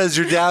ruler out as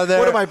you're down there.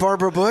 What am I,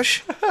 Barbara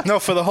Bush? No,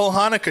 for the whole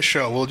Hanukkah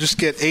show, we'll just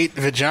get 8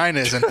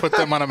 vaginas and put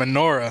them on a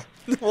menorah.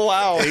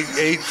 Wow.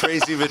 Eight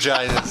crazy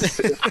vaginas.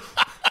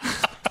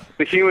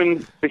 The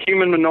human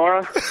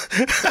menorah.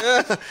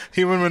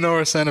 Human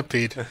menorah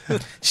centipede.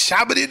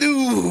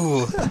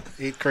 Shabba-dee-doo.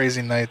 8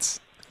 crazy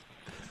nights.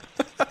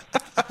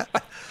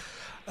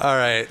 All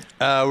right.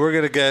 We're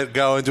going to get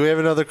going. Do we have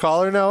another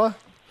caller, Noah?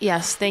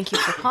 Yes, thank you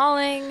for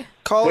calling.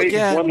 Call Wait,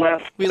 again. one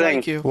last we thing.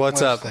 like you.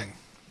 What's up? Thing.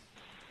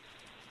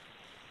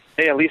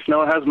 Hey, at least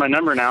Noah has my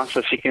number now,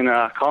 so she can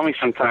call me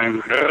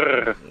sometime.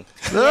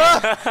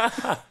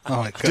 Oh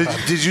my god.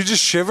 Did you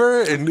just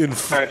shiver in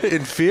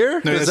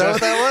fear? No, Is that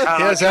what that was?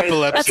 He has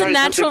epilepsy. That's a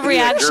natural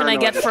reaction I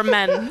get from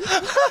men.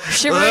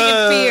 Shivering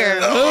in fear.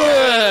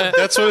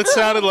 That's what it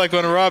sounded like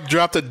when Rob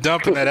dropped a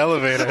dump in that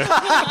elevator.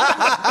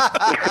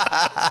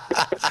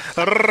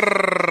 All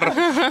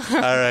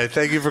right.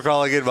 Thank you for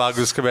calling in,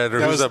 Mongoose Commander.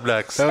 That Who's was- up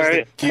next? that All was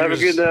right, the have a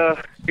Gears-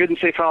 good and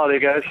safe holiday,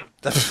 guys.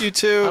 You I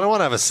too. don't want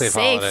to have a safe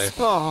holiday.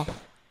 Oh.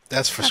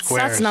 That's for That's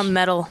squares. not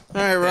metal.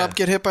 All right, Rob,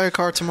 get hit by a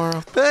car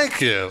tomorrow.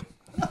 Thank you.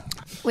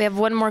 We have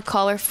one more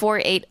caller,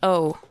 480.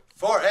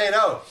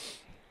 480.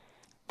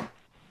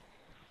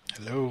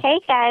 Hello. Hey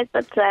guys,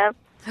 what's up?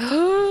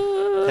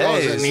 Oh,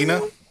 is that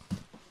Nina?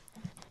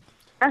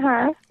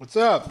 Uh-huh. What's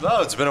up?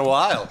 No, it's been a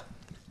while.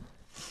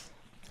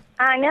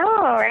 I know,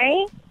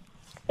 right?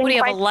 What, do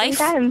you have a Quite life?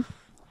 some time.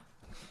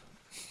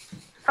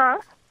 Huh?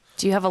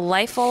 Do you have a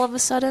life all of a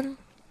sudden?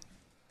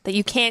 That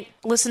you can't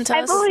listen to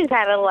I've us? always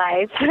had a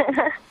life.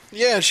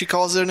 Yeah, she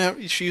calls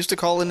in. She used to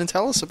call in and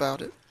tell us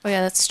about it. Oh,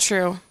 yeah, that's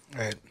true.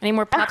 Right. Any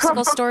more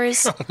popsicle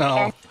stories?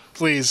 No,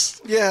 please.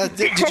 Yeah,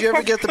 did you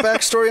ever get the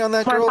backstory on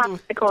that More girl?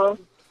 popsicles.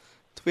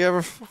 Do we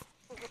ever?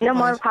 No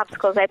more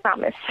popsicles, I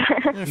promise.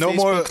 No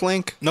more Facebook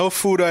link. No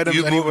food items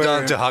You anywhere. moved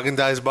on to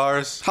Haagen-Dazs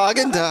bars?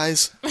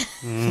 Haagen-Dazs.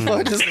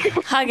 What is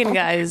Hugging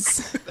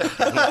guys.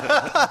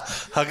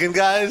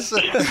 Haagen-Dazs?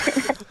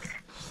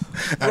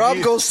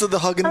 Rob goes to the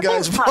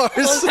Haagen-Dazs bars.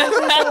 Those are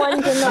the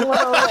ones in the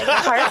little, like,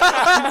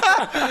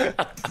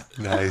 park.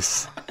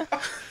 Nice.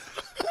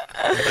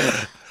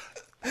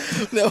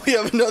 Now we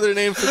have another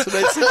name for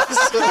tonight's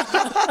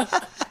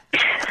episode.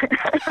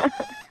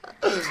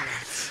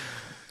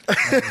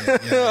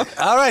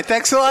 All right,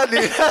 thanks a lot,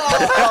 Nina.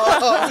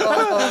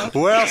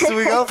 Where else do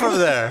we go from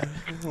there?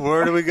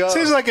 Where do we go?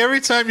 Seems like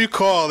every time you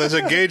call, there's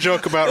a gay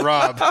joke about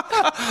Rob.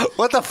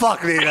 What the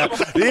fuck, Nina?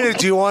 Nina,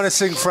 do you want to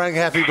sing Frank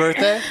Happy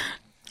Birthday?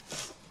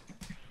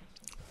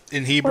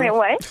 In Hebrew? Wait,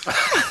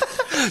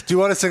 what? Do you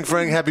want to sing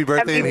Frank Happy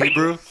Birthday in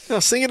Hebrew? No,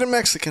 sing it in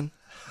Mexican.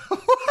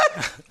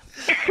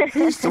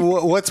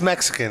 What's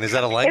Mexican? Is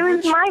that a It language?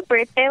 was my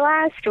birthday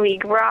last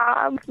week,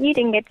 Rob. You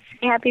didn't get to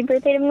say happy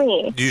birthday to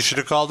me. You should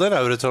have called in.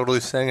 I would have totally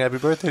sang Happy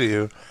Birthday to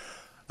you.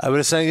 I would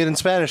have sang it in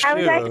Spanish, I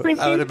was too. actually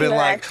I would have been thinking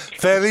like, that.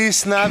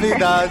 Feliz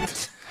Navidad.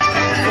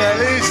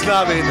 Feliz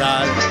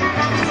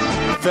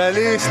Navidad.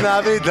 Feliz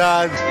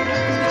Navidad.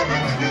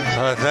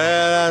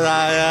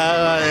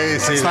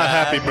 It's not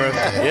happy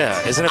birthday.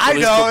 Yeah, isn't it I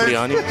Feliz know it.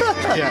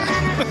 Cumpleaños?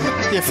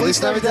 Yeah. Yeah,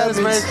 Feliz Navidad is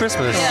Merry means-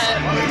 Christmas.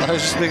 I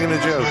was just making a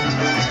joke.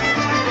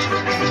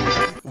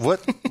 What?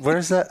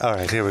 Where's that? All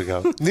right, here we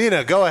go.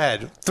 Nina, go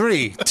ahead.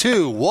 3,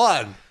 2,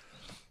 1.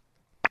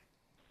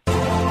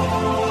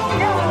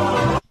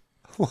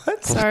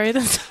 What? Sorry,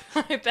 that's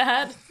my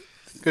bad.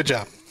 Good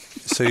job.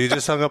 So you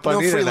just hung up on No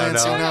Nina now,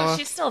 freelancing, no? Noah.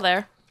 She's still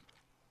there.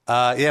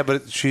 Yeah,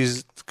 but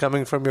she's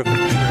coming from your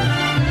computer.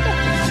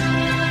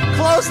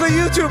 Close the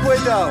YouTube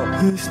window.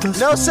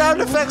 No sound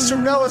effects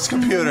from Noah's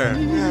computer.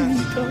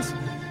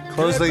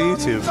 Close the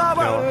YouTube.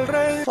 Noah.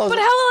 Close But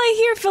it. how will I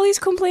hear Feliz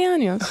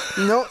Cumpleaños?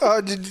 No,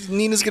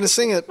 Nina's gonna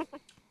sing it.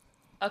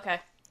 Okay.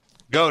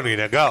 Go,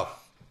 Nina, go.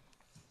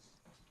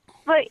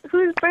 But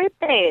whose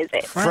birthday is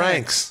it?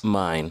 Frank's.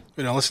 Mine.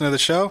 We don't listen to the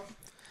show?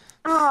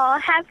 Oh,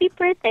 happy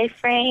birthday,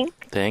 Frank.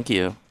 Thank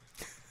you.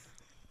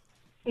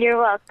 You're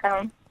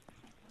welcome.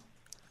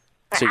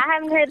 So- I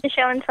haven't heard the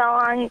show in so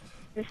long.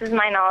 This is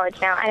my knowledge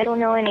now. I don't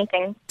know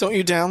anything. Don't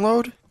you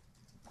download?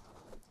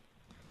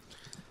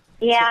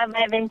 Yeah, but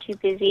I've been too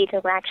busy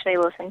to actually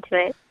listen to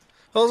it.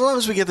 Well, as long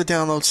as we get the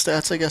download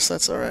stats, I guess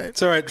that's all right.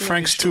 It's all right.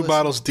 Frank's 2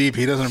 bottles deep.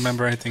 He doesn't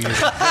remember anything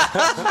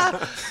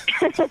either.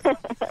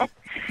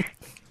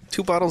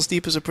 2 Bottles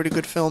Deep is a pretty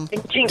good film.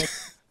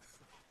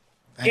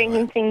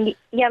 Drinking some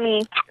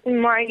yummy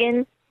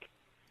Morgan.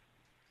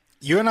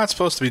 You're not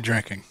supposed to be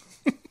drinking.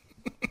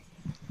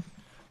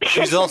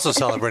 She's also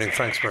celebrating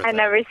Frank's birthday. I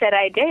never said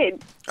I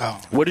did.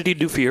 Oh. What did you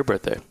do for your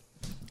birthday?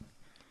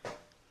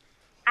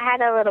 I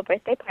had a little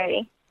birthday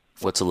party.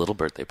 What's a little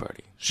birthday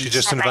party? She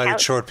just At my invited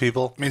house. short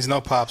people. Means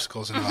no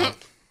popsicles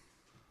involved.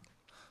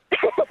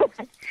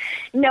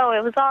 No,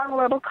 it was all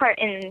little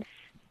cartons.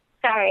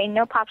 Sorry,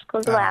 no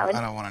popsicles allowed.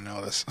 I don't want to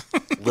know this.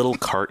 Little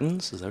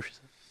cartons? Is that what she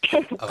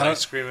said? Of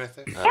ice cream, I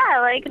think. Yeah,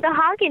 like the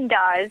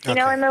Haagen-Dazs, you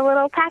know, Okay. in the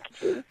little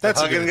packages. That's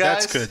Hugging good.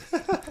 guys? That's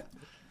good.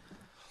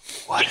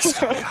 What is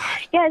going on?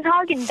 Yeah, it's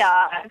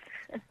Haagen-Dazs.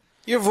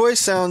 Your voice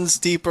sounds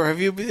deeper.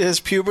 Has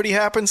puberty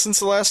happened since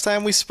the last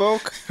time we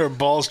spoke? Her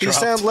balls You dropped.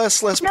 sound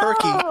less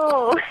perky.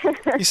 No,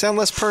 You sound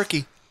less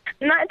perky.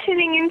 I'm not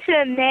turning into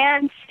a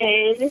man,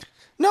 Sid.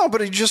 No,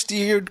 but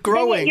you're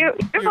growing. Your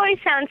voice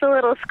sounds a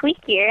little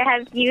squeakier.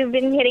 Have you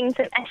been getting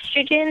some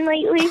estrogen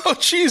lately? Oh,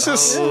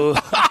 Jesus. Is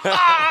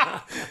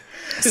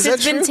that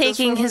Sid's been true?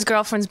 taking his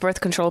girlfriend's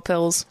birth control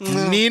pills.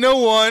 Nina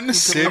won,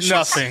 Sid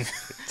nothing.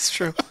 It's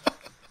true.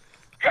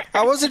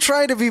 I wasn't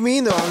trying to be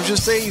mean, though. I was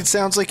just saying it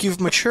sounds like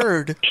you've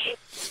matured.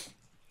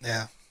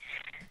 Yeah.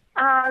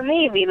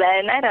 Maybe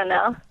then. I don't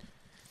know.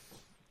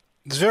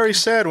 It's very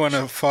sad when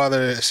a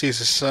father sees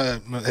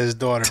his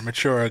daughter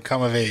mature and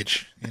come of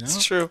age. You know?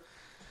 It's true.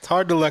 It's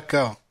hard to let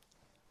go.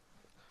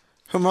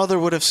 Her mother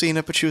would have seen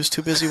it, but she was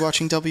too busy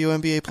watching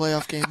WNBA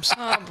playoff games.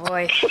 Oh,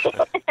 boy.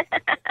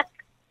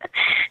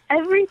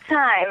 Every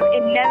time.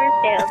 It never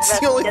fails. That's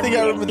the only thing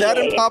I remember. That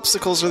and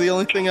popsicles are the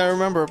only thing I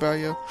remember about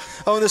you.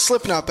 Oh, and the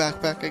Slipknot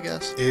backpack, I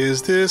guess.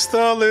 Is this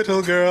the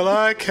little girl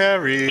I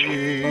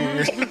carry?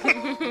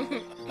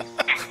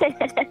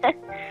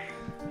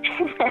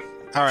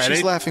 All right.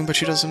 She's laughing, but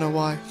she doesn't know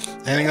why.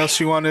 Anything else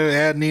you want to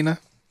add, Nina?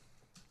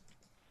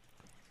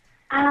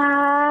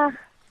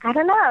 I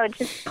don't know,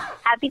 just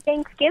happy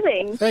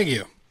Thanksgiving. Thank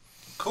you.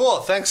 Cool.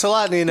 Thanks a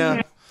lot,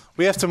 Nina.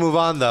 We have to move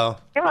on, though.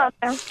 You're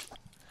welcome.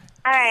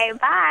 All right,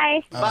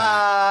 bye.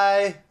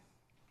 Bye.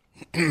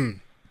 Who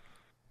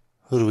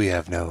do we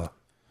have, Noah?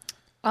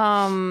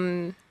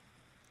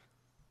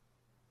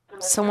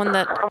 Someone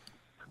that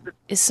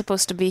is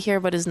supposed to be here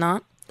but is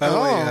not. By the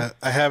way,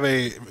 I have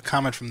a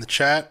comment from the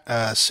chat.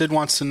 Sid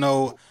wants to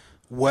know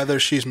whether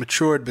she's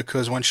matured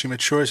because when she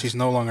matures, he's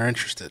no longer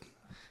interested.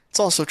 It's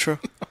also true.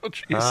 Oh,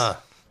 jeez.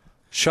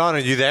 Sean, are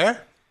you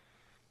there?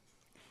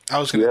 I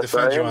was going to Yes,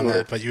 defend I you am on here.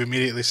 that, but you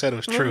immediately said it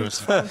was true.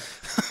 So.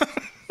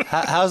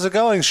 How's it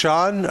going,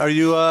 Sean? Are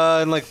you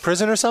in like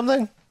prison or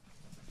something?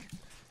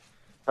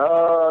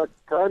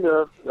 Kind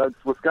of.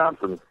 It's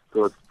Wisconsin,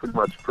 so it's pretty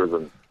much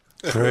prison.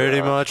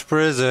 Pretty much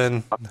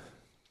prison.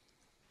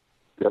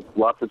 Yep,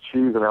 lots of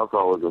cheese and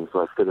alcoholism,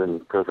 so I fit in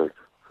perfect.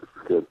 It's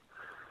good.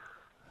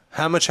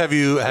 How much have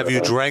you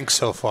drank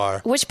so far?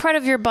 Which part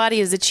of your body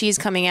is the cheese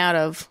coming out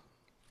of?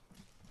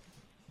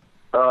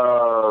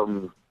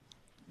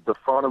 The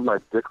front of my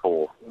dick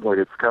hole. Like,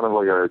 it's kind of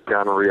like a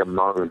gonorrhea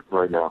mountain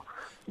right now.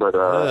 But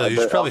you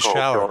should probably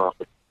shower.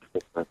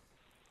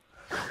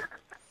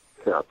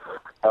 Yeah.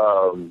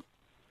 I'm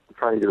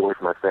trying to get away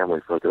from my family,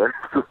 so today.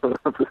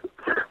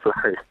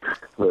 Sorry.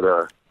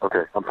 But,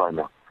 okay, I'm fine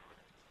now.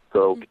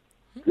 So,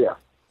 yeah.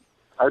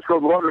 I just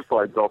rode water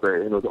slides all day,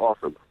 and it was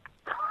awesome.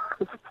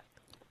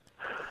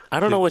 I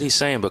don't know what he's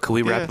saying, but could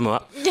we wrap him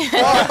up?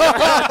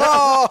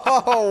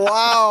 Oh,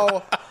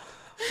 wow.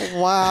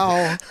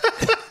 Wow.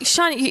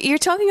 Sean, you're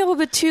talking a little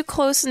bit too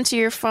close into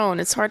your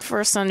phone. It's hard for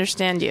us to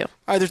understand you.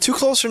 Either too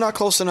close or not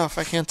close enough.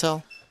 I can't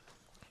tell.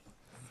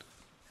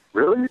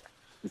 Really?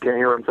 You can't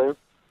hear what I'm saying?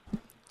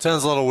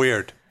 Sounds a little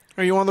weird.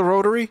 Are you on the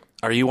rotary?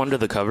 Are you under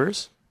the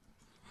covers?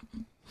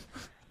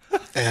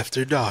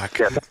 After dark.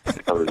 Yeah,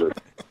 that was it.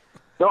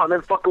 No, I'm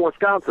in fucking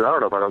Wisconsin. I don't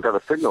know if I don't got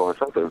a signal or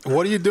something.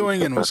 What are you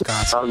doing in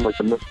Wisconsin? I'm like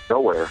the middle of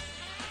nowhere.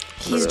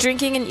 He's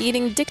drinking and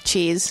eating dick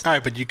cheese. All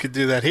right, but you could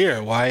do that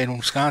here. Why in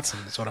Wisconsin?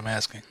 That's what I'm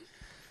asking.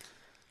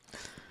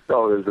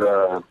 No,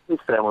 there's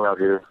family out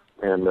here,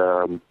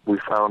 and we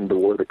found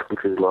the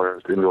country's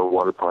largest indoor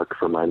water park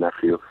for my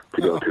nephew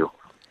to go to.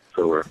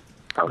 So we're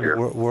out here.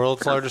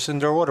 World's largest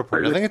indoor water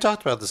park. I think I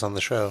talked about this on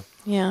the show.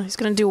 Yeah, he's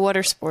going to do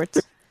water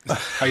sports.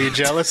 Are you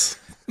jealous?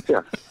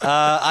 Yeah.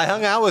 I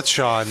hung out with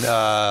Sean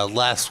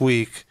last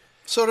week.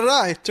 So did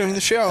I during the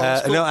show.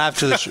 No,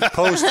 after the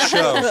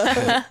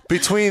post-show.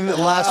 Between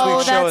last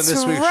week's show and that's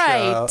this week's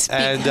right, show.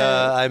 And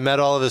I met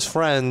all of his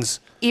friends.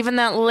 Even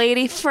that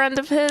lady friend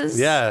of his?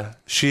 Yeah,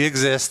 she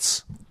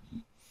exists.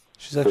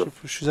 She's actually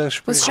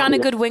Was pretty Sean a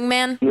cool. good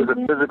wingman? He's a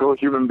physical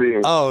human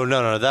being. Oh,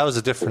 no, that was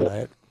a different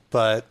night.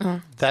 But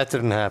that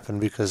didn't happen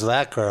because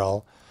that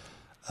girl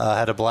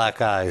had a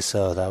black eye,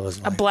 so that was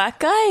A black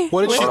guy?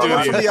 What did she do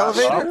to you? the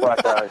elevator?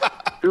 Black guy.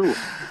 Two.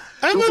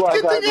 I'm not black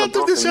getting eyes and a out of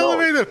this broken nose.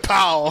 elevator,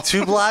 pal.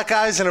 two black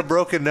eyes and a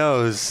broken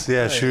nose.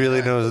 Yeah, she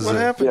really knows What it.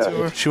 happened to Yeah.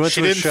 her? She went She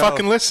to a didn't show.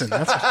 fucking listen.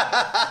 That's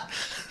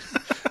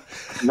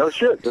No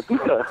shit.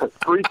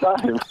 3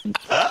 times.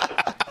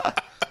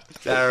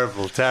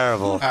 Terrible.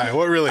 all right,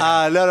 what really?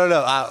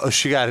 No.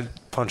 She got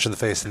punched in the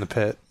face in the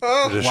pit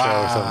at a show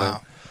or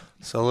something.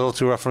 So a little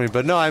too rough for me.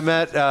 But no, I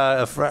met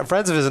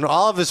friends of his, and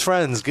all of his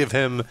friends give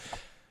him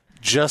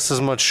just as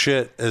much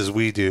shit as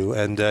we do.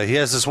 And he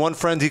has this one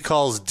friend he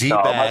calls No,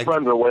 D-Bag. my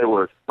friends are way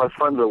worse. My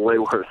friends are way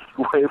worse.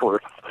 Way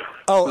worse.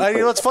 Oh, and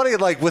you know what's funny?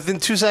 Like within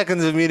 2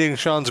 seconds of meeting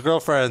Sean's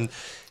girlfriend,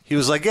 he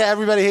was like, "Yeah,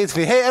 everybody hates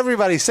me. Hey,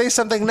 everybody, say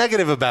something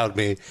negative about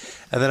me."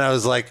 And then I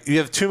was like, "You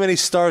have too many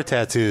star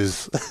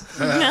tattoos.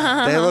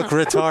 They look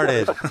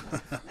retarded."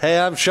 Hey,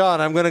 I'm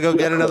Sean. I'm gonna go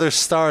get another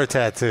star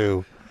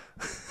tattoo.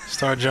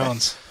 Star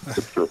Jones.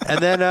 And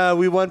then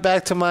we went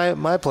back to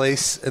my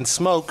place and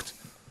smoked.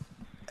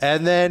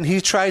 And then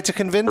he tried to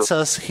convince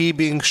us, he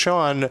being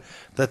Sean,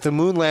 that the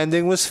moon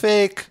landing was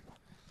fake.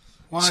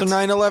 What? So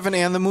 9/11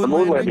 and the moon The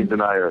moon landing landing.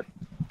 denier.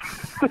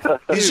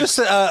 He's just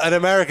an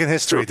American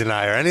history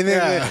denier. Anything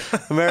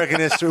American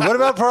history. What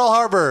about Pearl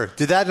Harbor?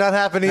 Did that not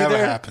happen either? Never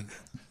happened.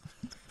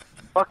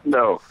 Fuck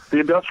no. The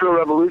Industrial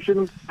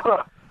Revolution?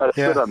 Huh, I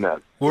spit on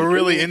that. We're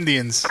really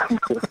Indians.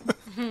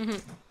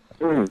 It's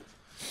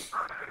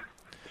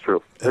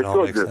true. They all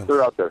still makes exist. sense.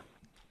 They're out there.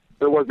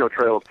 There was no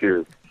Trail of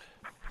Tears.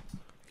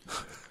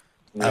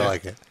 I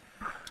like it.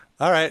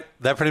 All right.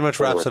 That pretty much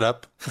wraps it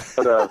up.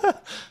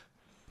 But,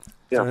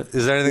 yeah.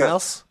 Is there anything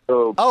else?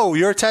 So, Oh,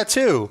 your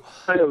tattoo.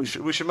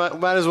 We should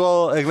might as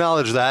well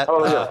acknowledge that.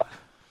 oh, yeah.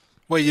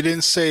 Wait, you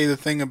didn't say the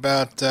thing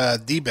about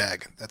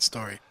D-Bag, that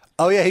story.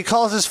 Oh, yeah. He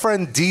calls his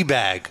friend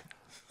D-Bag.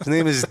 His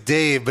name is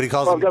Dave, but he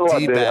calls I've got a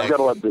lot him of I've got a D-Bag.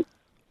 lot of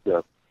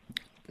yeah.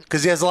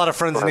 Because he has a lot of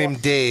friends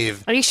named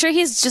Dave. Are you sure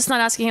he's just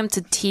not asking him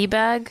to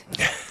teabag?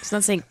 He's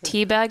not saying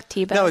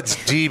teabag? No, it's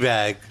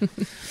D-Bag.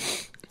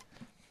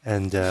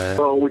 And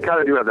Well, we kind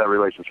of do have that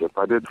relationship.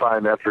 I did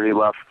find after he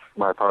left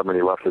my apartment,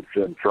 he left a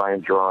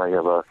giant drawing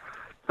of a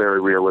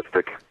very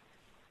realistic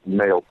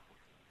male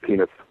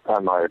penis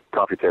on my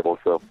coffee table.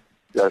 So,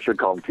 yeah, I should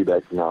call him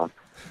Teabag from now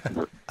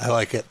on. I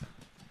like it.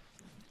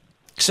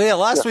 So yeah,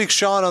 last week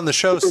Sean on the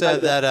show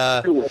said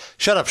that.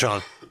 Shut up,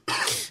 Sean.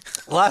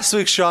 Last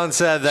week Sean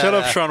said that. Shut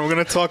up, Sean. We're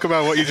going to talk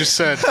about what you just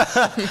said.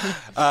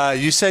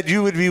 You said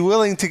you would be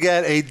willing to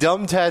get a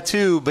dumb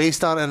tattoo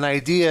based on an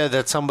idea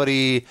that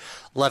somebody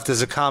left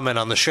as a comment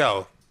on the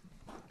show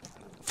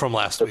from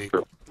last week.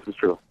 That's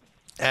true.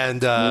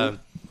 And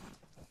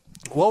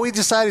what we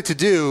decided to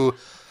do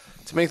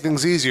to make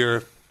things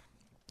easier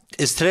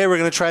is today we're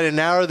going to try to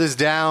narrow this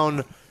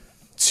down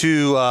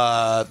to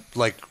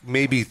like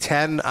maybe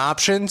 10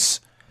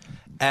 options.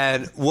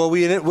 And what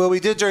we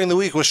did during the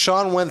week was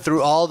Sean went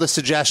through all the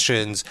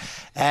suggestions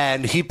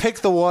and he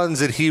picked the ones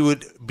that he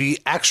would be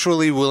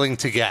actually willing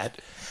to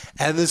get.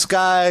 And this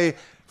guy,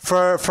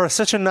 for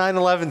such a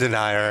 9/11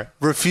 denier,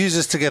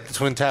 refuses to get the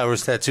Twin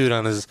Towers tattooed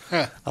on his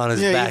back.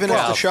 Even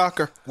calf. as a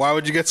shocker. Why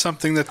would you get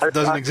something that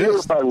doesn't I feel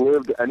exist? if I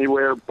lived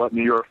anywhere but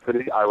New York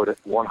City, I would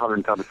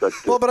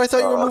 110%. Well, but I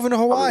thought you were moving to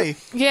Hawaii.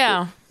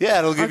 Yeah. Yeah,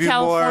 it'll give Or you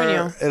California.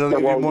 more. It'll give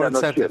you more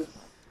incentive.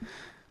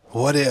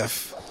 What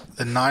if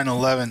the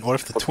 9/11? What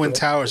if the Twin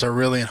Towers are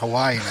really in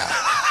Hawaii now?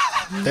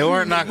 They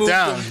weren't knocked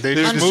down. They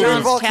just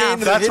moved.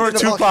 That's where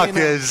Tupac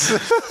is.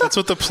 That's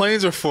what the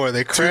planes are for.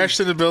 They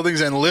crashed into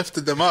buildings and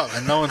lifted them up,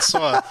 and no one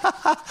saw it.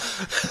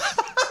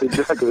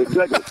 Exactly.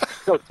 No,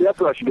 that's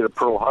what I should get a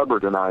Pearl Harbor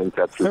denying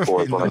tattoo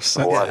for.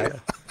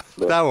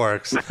 That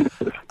works.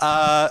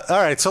 All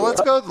right, so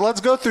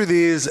let's go through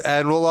these,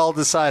 and we'll all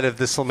decide if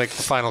this will make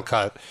the final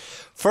cut.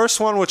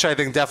 First one, which I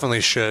think definitely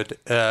should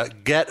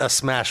get a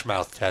Smash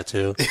Mouth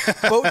tattoo.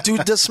 But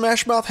does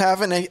Smash Mouth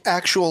have an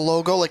actual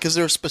logo? Like, is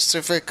there a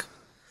specific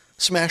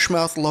Smash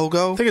Mouth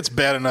logo? I think it's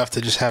bad enough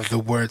to just have the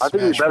word I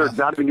think it's Smash better Mouth.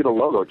 not even get a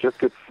logo. Just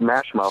get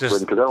Smash Mouth written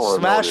because I don't want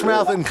to Smash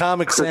Mouth and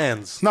Comic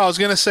Sans. No, I was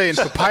going to say in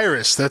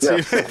Papyrus. That's Yeah.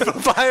 even.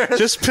 Papyrus.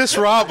 Just piss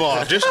Rob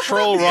off. Just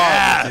troll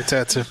Rob. Your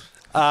tattoo.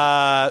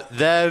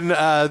 Then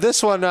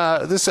this one,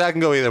 this I can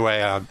go either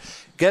way.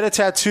 Get a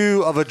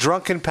tattoo of a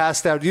drunken,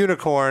 passed-out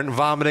unicorn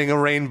vomiting a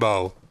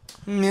rainbow.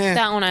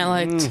 That one I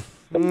liked.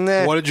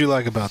 What did you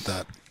like about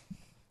that?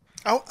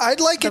 Oh, I'd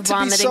like The it to be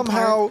vomiting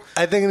somehow. part.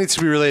 I think it needs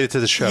to be related to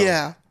the show.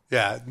 Yeah.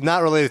 Yeah,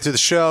 not related to the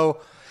show.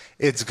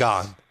 It's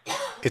gone.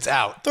 It's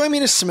out. Do I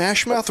mean is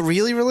Smash Mouth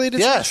really related?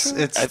 Yes, to the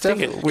show? it's I think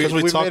definitely. because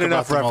we we talk made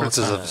enough about them all the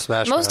references time. of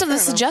Smash Mouth. Most of the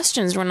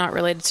suggestions were not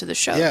related to the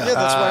show. Yeah. Yeah,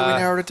 that's why we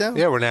narrowed it down.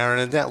 Yeah, we're narrowing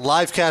it down.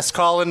 Livecast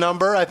call-in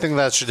number. I think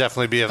that should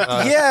definitely be a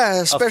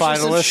Yeah, especially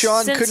since finalist.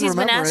 Sean Since couldn't he's been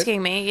remember it.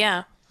 asking me,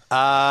 yeah.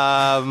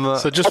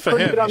 So just for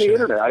put him. it on the you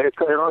should- internet. I just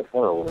cut it on.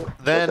 Oh,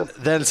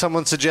 Then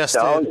someone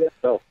suggested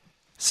no.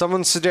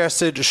 someone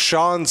suggested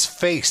Sean's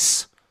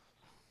face.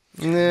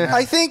 Nah.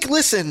 I think.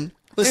 Listen,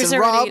 There's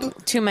Rob. already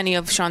too many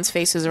of Sean's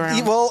faces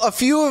around. Well, a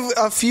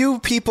few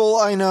people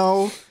I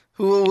know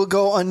who will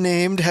go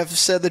unnamed have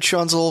said that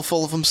Sean's a little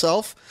full of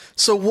himself.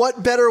 So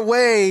what better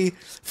way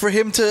for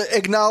him to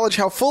acknowledge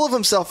how full of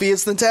himself he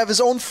is than to have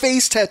his own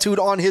face tattooed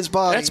on his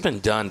body? That's been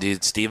done,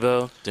 dude.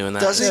 Steve-O doing that.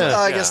 Does he? Yeah.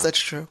 I guess that's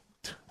true.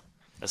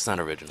 That's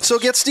not original. So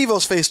get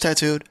Steve-O's face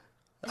tattooed.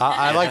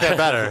 I like that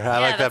better. I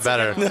like that that's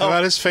better. good. How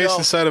about his face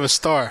inside of a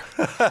star?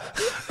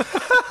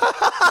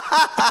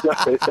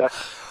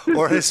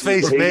 Or his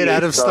face made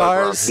out of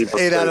stars,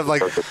 made out of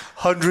like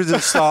hundreds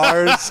of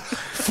stars.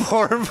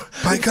 Form.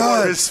 My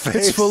God, his face.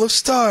 it's full of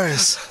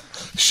stars.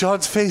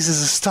 Sean's face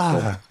is a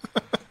star.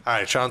 All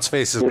right, Sean's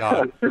face is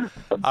gone.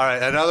 All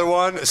right, another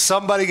one.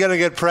 Somebody gonna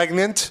get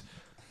pregnant.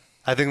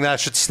 I think that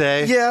should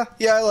stay. Yeah,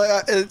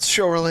 it's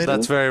show related.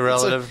 That's very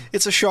relative.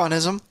 It's a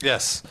Seanism.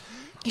 Yes.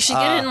 You should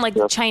get it in like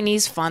the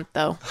Chinese font,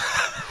 though.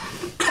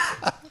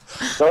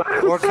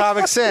 Or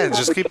Comic Sans.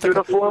 Just keep the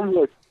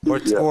uniform.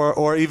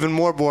 or even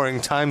more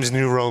boring, Times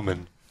New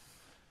Roman.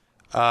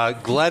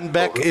 Glenn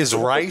Beck is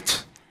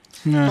right.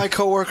 My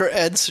coworker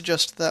Ed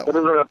suggested that That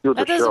one. doesn't have to do with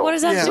the That does, show. what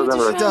does that Yeah. do with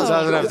the It does. show?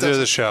 Doesn't have to do with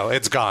the show.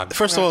 It's gone.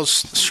 First of all,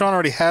 Sean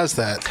already has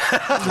that.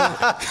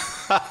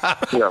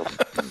 Yeah.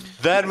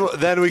 Then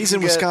we He's can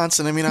in get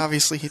Wisconsin. I mean,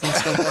 obviously he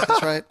thinks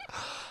that's right.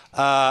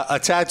 a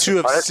tattoo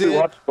of I actually Sid.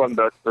 watched Glenn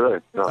Beck today.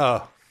 No.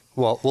 Oh,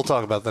 well, we'll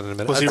talk about that in a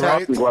minute. Was he A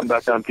right? I Glenn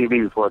Beck on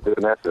TV before I did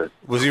an actor.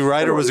 Was he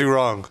right or was he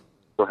wrong?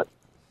 Go ahead.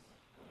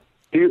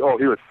 He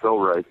was so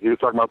right. He was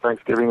talking about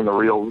Thanksgiving and the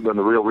real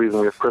reason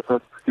we have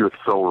Christmas. He was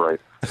so right.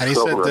 And he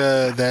so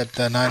said right.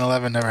 that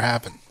 9/11 never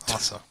happened.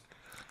 Also,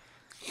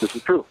 This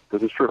is true.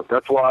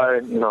 That's why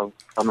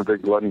I'm a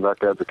big Glenn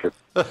Beck advocate.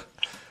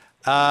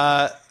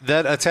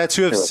 Then a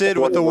tattoo of Sid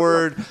with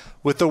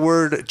the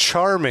word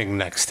charming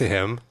next to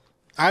him.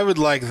 I would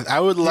like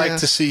Yeah.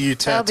 to see you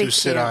That'll be tattoo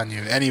Sid cute. on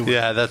you. Anyway,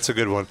 Yeah, that's a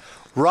good one.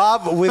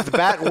 Rob with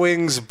bat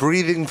wings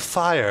breathing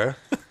fire.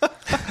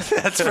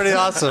 That's pretty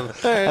awesome.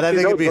 And I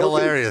think it'd be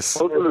hilarious.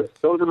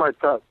 Those are my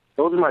top.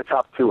 Those are my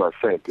top two. I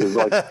think is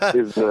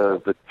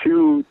the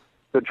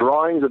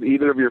drawings of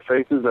either of your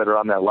faces that are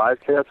on that live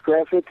cast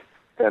graphic,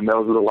 and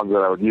those are the ones that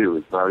I would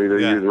use. I would either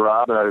use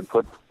Rob, and I would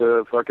put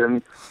the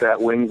fucking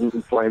bat wings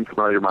and flames coming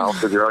out of your mouth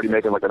because you're already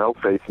making like an oak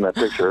face in that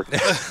picture,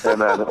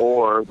 and then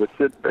or the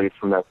Sid face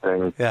from that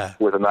thing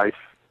with a nice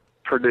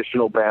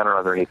traditional banner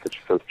underneath it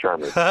says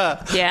charming.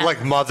 Yeah. Like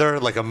a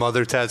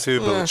mother tattoo,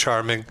 but with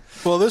charming.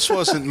 Well, this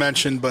wasn't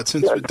mentioned, but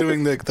since we're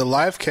doing the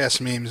live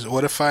cast memes,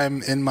 what if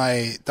I'm in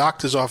my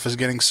doctor's office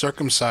getting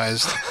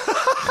circumcised,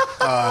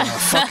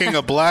 fucking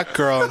a black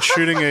girl and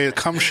shooting a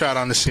cum shot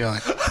on the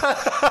ceiling?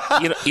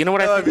 You know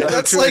what I think?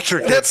 That's like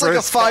a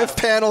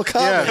 5-panel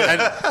comment.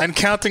 Yeah, and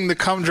counting the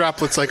cum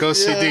droplets like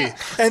OCD. Yeah.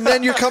 And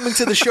then you're coming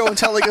to the show and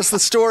telling us the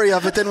story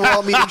of it. Then we're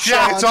all meeting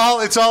Sean. Yeah,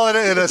 it's all in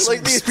a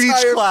like speech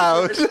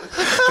cloud.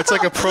 It's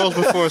like a pearls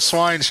before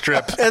swine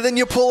strip. And then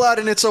you pull out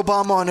and it's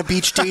Obama on a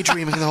beach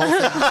daydreaming the whole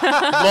thing.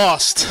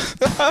 Lost.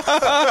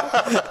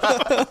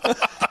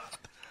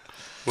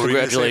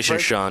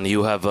 Congratulations, Sean.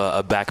 You have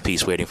a back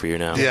piece waiting for you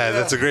now. Yeah,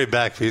 that's a great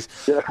back piece.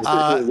 Yeah.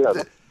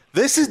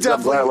 This is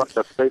I'm glad I definitely left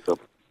that space up.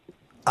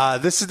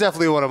 this is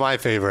definitely one of my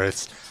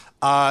favorites.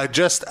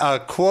 Just a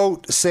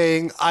quote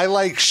saying, "I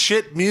like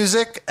shit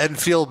music and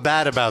feel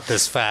bad about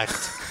this fact."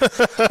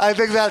 I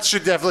think that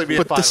should definitely be a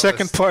But the finalist.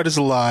 second part is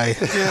a lie,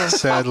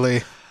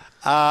 sadly.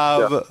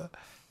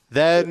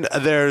 Then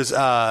there's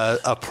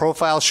a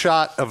profile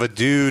shot of a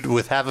dude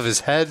with half of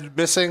his head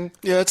missing.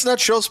 Yeah, it's not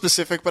show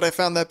specific, but I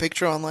found that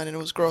picture online and it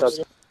was gross.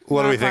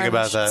 What do we think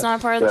about It's that?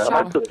 not part of the I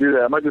might show. just do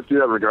that. I might just do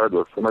that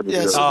regardless. I might just do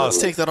that let's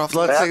regardless. take that off.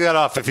 Let's take that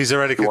off if he's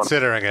already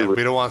considering it.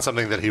 We don't want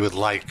something that he would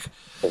like.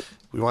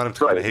 We want him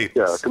to kind of hate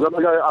Yeah, this. because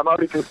I'm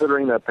already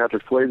considering that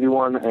Patrick Swayze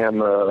one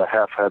and the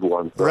half-head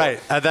one. So. Right.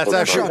 That's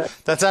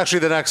actually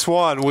the next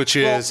one, which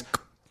is...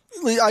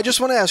 I just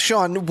want to ask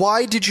Sean,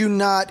 why did you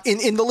not,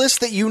 in the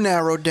list that you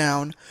narrowed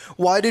down,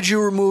 why did you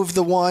remove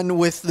the one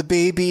with the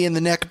baby and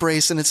the neck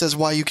brace and it says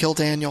why you killed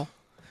Daniel?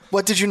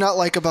 What did you not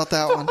like about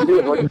that one?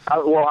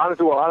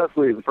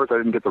 Honestly, at first I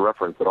didn't get the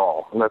reference at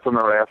all. And that's when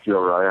I asked you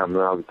where I am,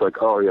 and I was like,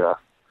 oh, yeah.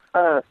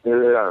 I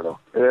don't know.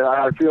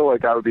 I feel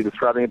like I would be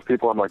describing it to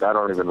people. I'm like, I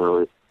don't even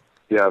really...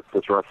 Yeah, it's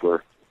this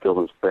wrestler killed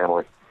his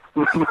family.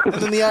 And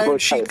then the Iron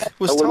Sheik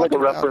was talking like a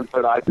about. reference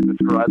that I could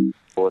describe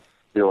people. I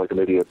feel like an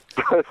idiot.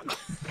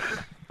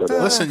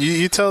 Listen,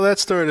 you tell that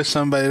story to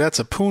somebody, that's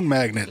a poon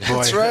magnet, boy.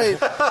 That's right.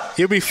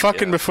 You'll be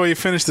fucking before you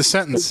finish the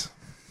sentence.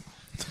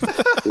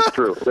 It's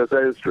true. That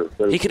is true.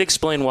 He could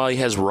explain why he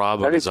has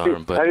Rob on his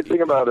arm, but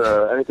anything about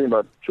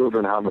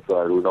children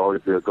homicide would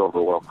always be a go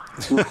over well.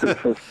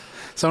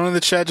 Someone in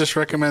the chat just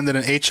recommended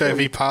an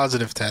HIV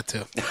positive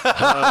tattoo.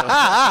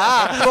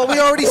 Well, we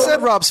already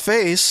said Rob's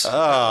face.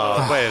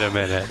 Oh, wait a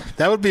minute.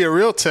 That would be a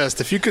real test.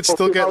 If you could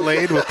still get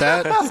laid with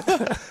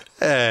that.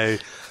 Hey.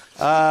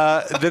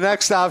 The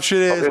next option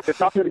is...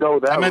 If I'm going to go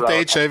with that I meant the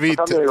route, HIV if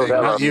I'm gonna go thing,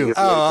 that not route, you.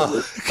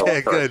 Oh,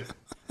 okay, sorry. good.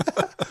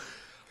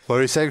 What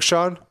were you saying,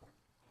 Sean?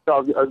 I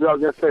was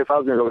going to say, if I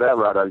was going to go that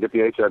route, I'd get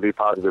the HIV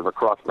positive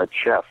across my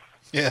chest.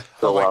 Yeah.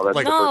 So, that's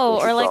the No,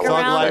 first or like thing.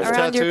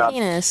 around your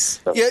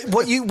penis. Yeah,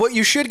 what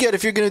you should get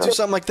if you're going to do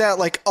something like that,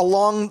 like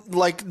along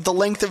like the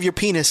length of your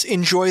penis,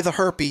 enjoy the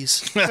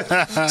herpes.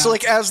 So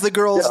like as the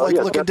girl's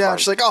looking that's down, fine.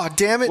 she's like, oh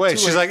damn it. Wait, too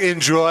she's late. like,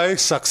 enjoy,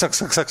 suck, suck,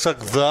 suck, suck, suck,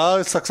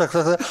 the, suck, suck,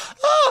 suck, suck.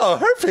 Oh,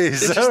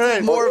 herpes. It's All just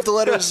right. more of the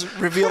letters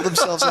reveal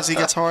themselves as he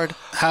gets hard.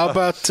 How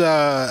about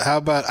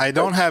I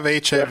don't have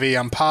HIV,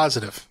 I'm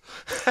positive.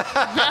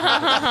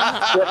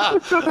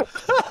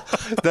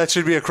 That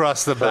should be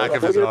across the back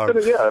of his arm.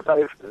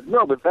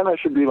 No, but then I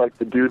should be like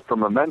the dude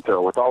from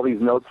Memento with all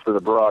these notes for the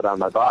broad on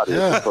my body.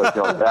 Yeah. It's like,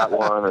 that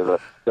one, or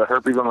the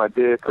herpes on my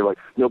dick, or like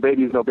no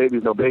babies, no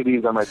babies, no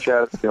babies on my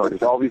chest.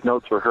 There's all these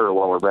notes for her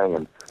while we're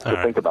banging. So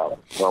think about it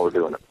while we're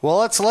doing it. Well,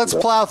 let's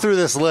plow through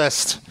this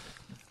list.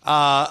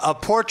 A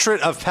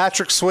portrait of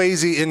Patrick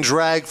Swayze in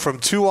drag from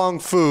Tu Wong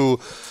Fu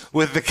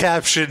with the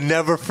caption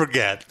 "Never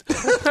Forget."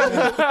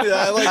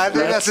 I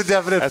think that's a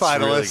definite that's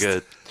finalist. really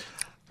good.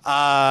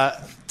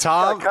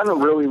 Tom, I kind of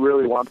really,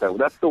 really want that.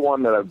 That's the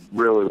one that I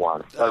really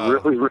want. I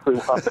really, really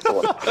want that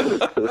one.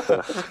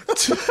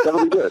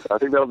 That'll be good. I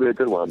think that'll be a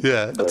good one.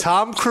 yeah,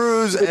 Tom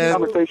Cruise and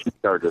conversation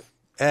started.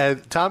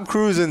 Tom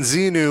Cruise and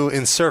Xenu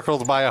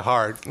encircled by a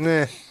heart.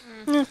 Nah.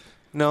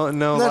 No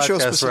Not show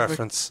podcast specific.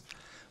 reference.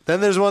 Then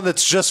there's one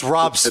that's just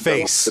Rob's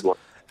face. Good one.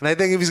 And I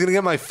think if he's going to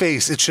get my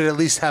face, it should at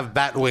least have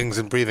bat wings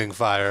and breathing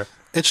fire.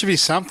 It should be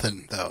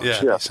something, though. Yeah. It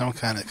should be some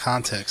kind of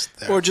context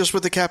there. Or just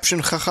with the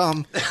caption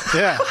 "Chacham."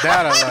 Yeah,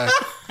 that I like.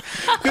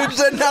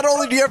 Then not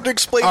only do you have to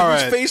explain All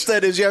whose right. face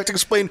that is, you have to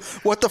explain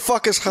what the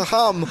fuck is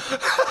Chacham.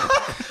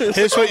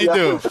 Here's what you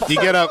do. You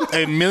get a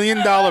 $1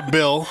 million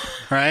bill,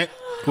 right,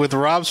 with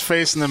Rob's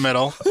face in the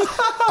middle.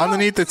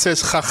 Underneath it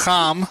says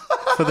Chacham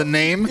for the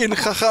name. In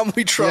Chacham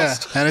we Yeah,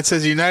 trust. and it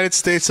says United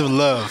States of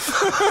Love.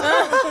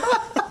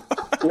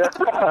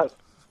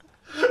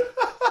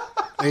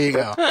 There you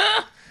go.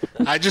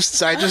 I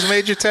just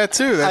made your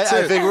tattoo. That's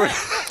I it. think we're...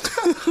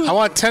 I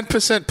want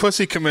 10%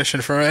 pussy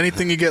commission for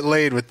anything you get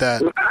laid with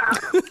that.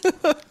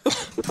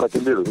 If I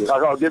can do.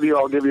 I'll give you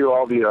all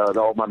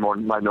all my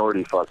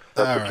minority fucks.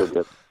 That's All what you'll right.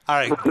 get. All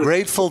right,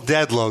 Grateful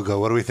Dead logo.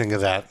 What do we think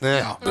of that?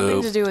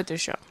 Nothing to do with the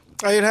show.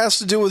 It has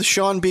to do with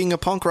Sean being a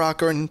punk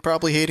rocker and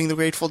probably hating the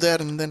Grateful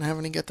Dead and then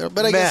having to get there.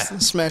 But I guess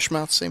Smash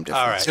Mouth, same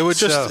difference. All right. It would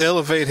just So-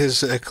 elevate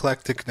his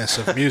eclecticness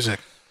of music.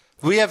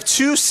 We have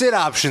two sit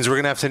options. We're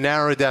going to have to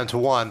narrow it down to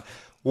one.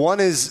 One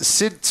is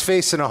Sid's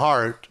face and a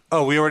heart.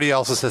 Oh, we already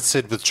also said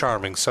Sid with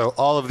charming. So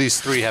all of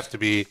these three have to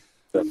be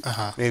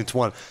made into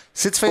one.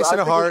 Sid's face and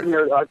a heart.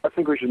 I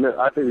think we should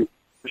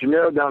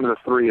narrow it down to the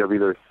three of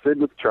either Sid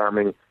with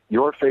charming,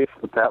 your face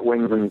with Pat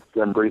Wings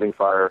and breathing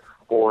fire,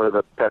 or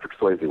the Patrick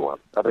Swayze one.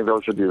 I think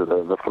those should be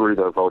the three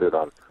that are voted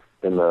on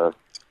in the.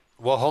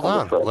 Well, hold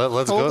on.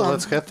 Let's go.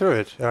 Let's get through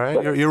it. All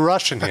right, you're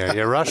rushing here.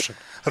 You're rushing.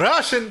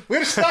 Russian.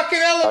 We're stuck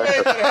in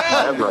elevator.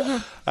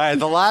 All right.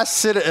 The last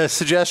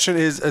suggestion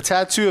is a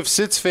tattoo of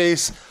Sid's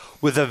face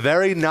with a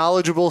very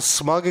knowledgeable,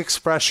 smug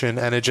expression,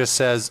 and it just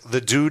says, "The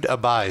dude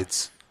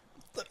abides."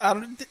 I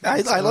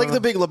like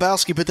the Big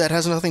Lebowski, but that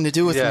has nothing to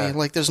do with me.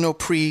 Like, there's no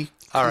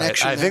All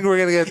right, I think we're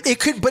gonna get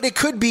it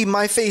could be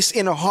my face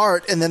in a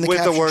heart, and then the with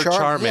the caption word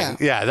charming.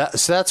 Yeah,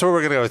 so that's where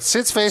we're gonna go. It's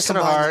Sid's face in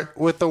a heart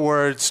with the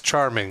words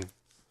charming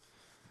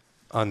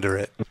under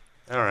it.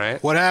 All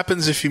right. What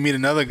happens if you meet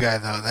another guy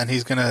though? Then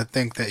he's gonna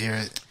think that you're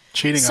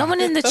cheating. Someone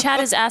on him. in the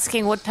chat is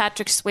asking what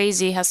Patrick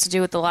Swayze has to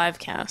do with the live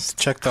cast.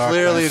 Check the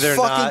Clearly, archives. they're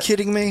Fucking not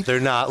kidding me. They're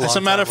not. As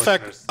a matter of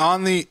long-time fact,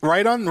 on the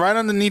right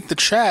underneath the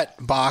chat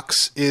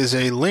box is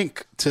a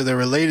link to the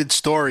related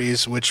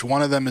stories, which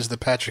one of them is the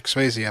Patrick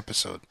Swayze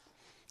episode,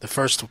 the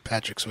first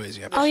Patrick Swayze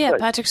episode. Oh yeah,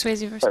 Patrick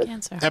Swayze versus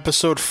cancer.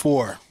 Episode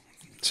 4.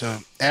 So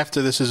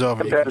after this is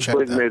over, you can Patrick check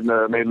Swayze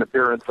that. made an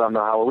appearance on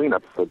the Halloween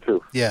episode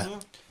too. Yeah.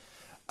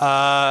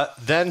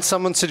 Then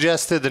someone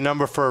suggested the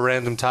number for a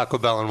random Taco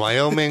Bell in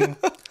Wyoming.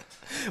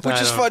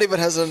 Which is funny, but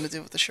has nothing to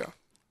do with the show.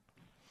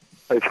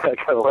 I kind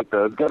of like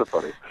that. It's kind of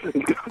funny.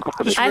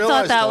 I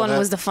thought that one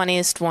was the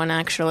funniest one,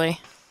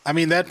 actually. I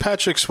mean, that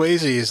Patrick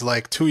Swayze is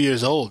like 2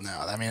 years old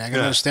now. I mean, I can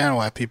understand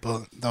why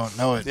people don't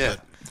know it. Yeah.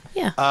 But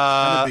Yeah.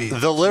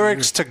 The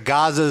lyrics to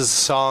Gaza's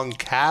song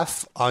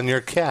 "Calf on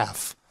Your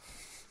Calf."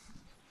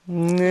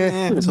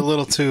 It's a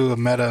little too a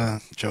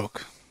meta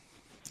joke,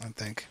 I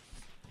think.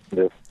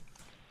 Yeah.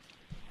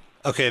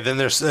 Okay, then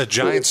there's a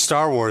giant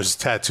Star Wars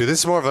tattoo. This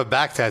is more of a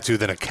back tattoo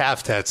than a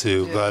calf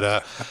tattoo.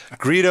 But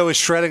Greedo is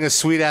shredding a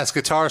sweet-ass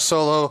guitar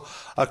solo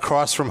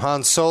across from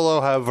Han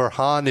Solo. However,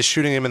 Han is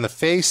shooting him in the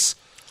face.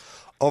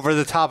 Over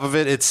the top of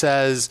it, it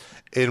says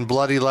in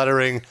bloody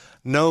lettering,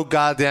 "No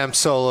goddamn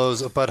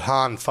solos, but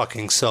Han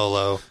fucking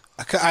Solo."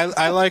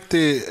 I like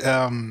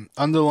the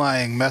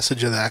underlying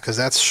message of that because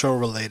that's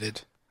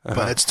show-related.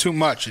 But it's too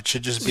much. It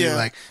should just be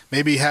like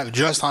maybe have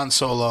just Han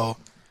Solo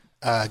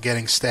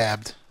getting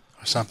stabbed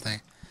or something,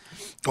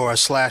 or a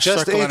slash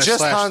circle and a just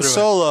slash Han through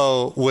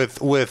Solo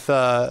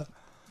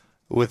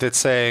with it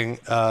saying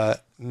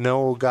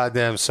no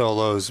goddamn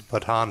solos,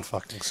 but Han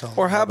fucking Solo.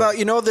 Or how about,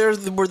 there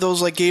were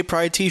those like gay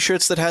pride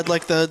T-shirts that had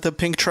like the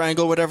pink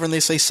triangle, whatever, and they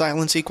say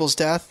silence equals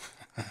death.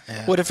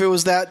 Yeah. What if it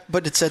was that,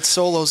 but it said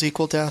solos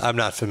equal death? I'm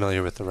not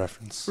familiar with the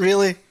reference.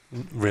 Really?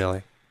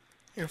 Really?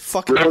 You're a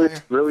fucking Really?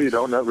 liar. Really? You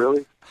don't know?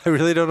 Really? I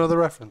really don't know the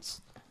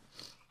reference.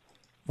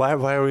 Why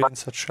are we in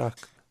such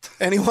shock?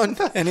 Anyone?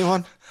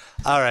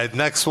 All right,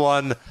 next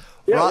one.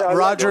 Yeah,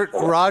 Roger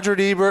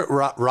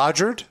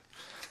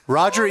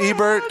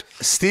Ebert,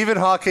 Stephen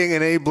Hawking,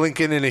 and Abe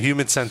Lincoln in A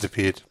Human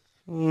Centipede.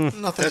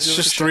 Nothing. That's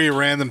just 3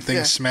 random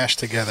things smashed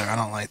together. I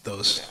don't like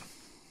those.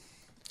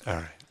 All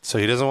right, so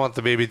he doesn't want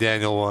the Baby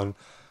Daniel one.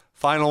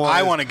 Final one.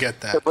 I want to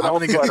get that. But I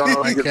want to also, get I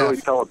don't know if you that. can really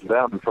tell it's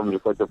them from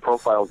just like their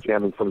profile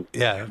jamming some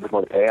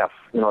like ass,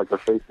 like their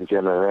face is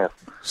jamming an ass.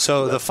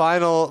 So the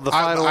final.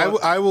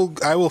 I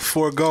will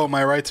forego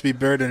my right to be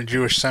buried in a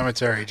Jewish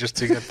cemetery just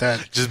to get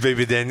that. Just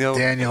Baby Daniel.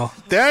 Daniel. All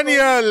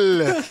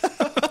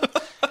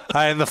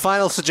right, and the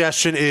final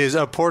suggestion is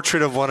a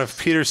portrait of one of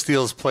Peter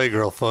Steele's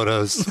Playgirl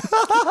photos.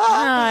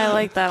 I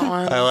like that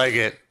one. I like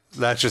it.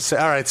 That's just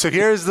all right. So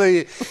here's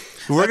the.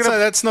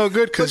 That's no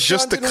good because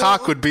just the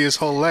cock would be his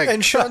whole leg.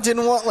 And Sean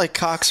didn't want like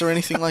cocks or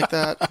anything like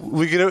that.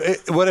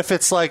 What if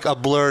it's like a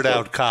blurred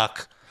out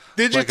cock?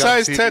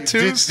 Digitized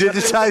tattoos?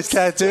 Digitized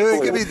tattoo.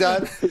 It can be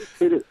done.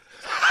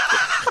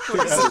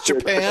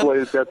 Japan.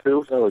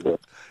 Tattoo.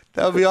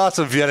 That would be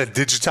awesome if you had a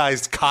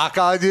digitized cock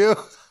on you.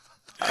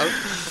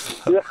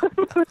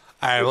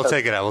 All right, we'll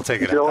take it out.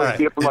 You can only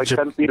see it from like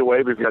 10 feet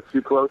away, but if you got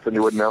too close, then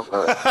you wouldn't know.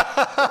 All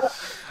right.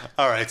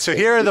 All right, so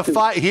here are the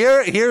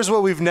here's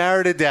what we've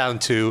narrowed it down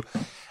to.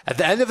 At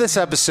the end of this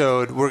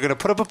episode, we're going to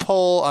put up a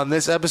poll on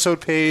this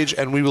episode page,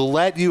 and we will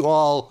let you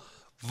all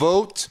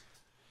vote.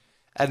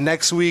 And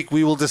next week,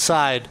 we will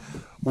decide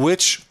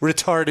which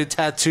retarded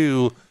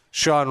tattoo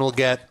Sean will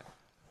get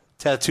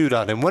tattooed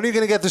on him. When are you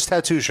going to get this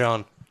tattoo,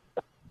 Sean?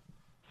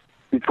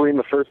 Between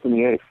the 1st and the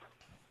 8th.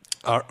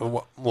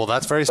 Well,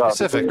 that's very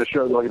specific.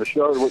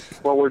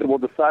 We'll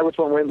decide which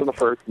one wins on the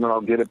 1st, and then I'll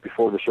get it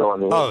before the show on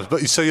the 8th. Oh,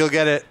 but so you'll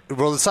get it.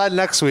 We'll decide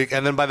next week,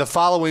 and then by the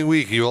following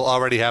week, you will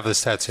already have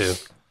this tattoo.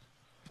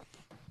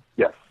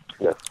 Yes.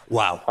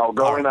 Wow. I'll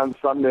go in on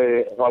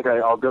Sunday.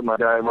 I'll get my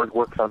guy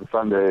works on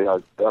Sunday. I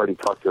already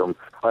talked to him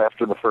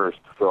after the 1st,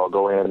 so I'll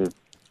go in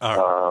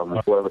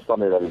whatever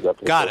Sunday that is.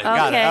 Got it.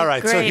 All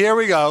right. Great. So here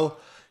we go.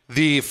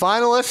 The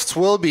finalists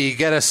will be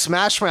get a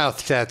Smash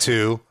Mouth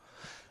tattoo,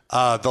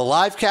 the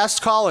live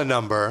cast call-in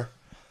number,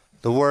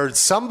 the word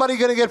 "somebody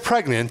gonna get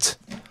pregnant,"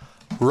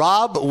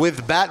 Rob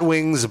with bat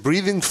wings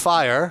breathing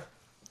fire,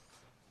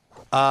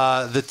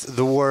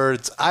 The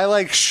words, I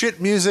like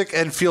shit music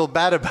and feel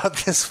bad about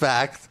this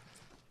fact.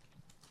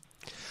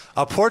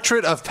 A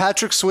portrait of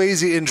Patrick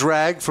Swayze in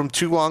drag from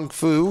Tu Wong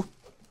Fu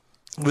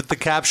with the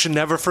caption,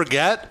 never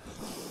forget.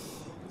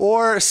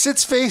 Or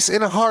Sid's face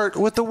in a heart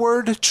with the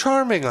word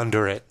charming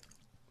under it.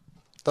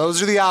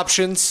 Those are the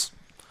options.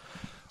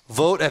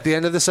 Vote at the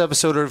end of this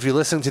episode, or if you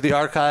listen to the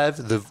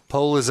archive, the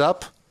poll is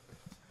up.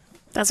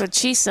 That's what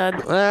she said.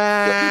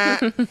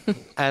 And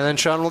then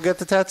Sean will get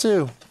the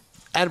tattoo.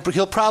 And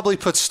he'll probably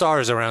put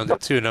stars around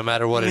it, too, no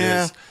matter what it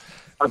is.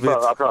 I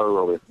probably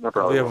will be.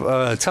 We have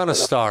a ton of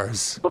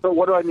stars. But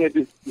what do I need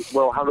to do?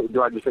 Well,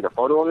 do I just take a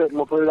photo of it and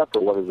we'll put it up,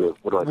 or what is it?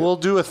 What do I do? We'll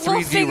do a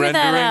 3D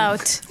rendering.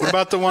 What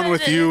about the one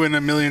with you and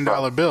 $1 million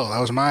bill? That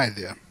was my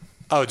idea.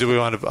 Oh, do we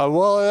want to?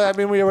 Well, I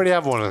mean, we already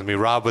have one with me.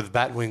 Rob with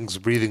bat wings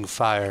breathing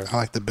fire. I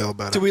like the bill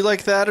better. Do we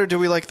like that, or do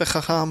we like the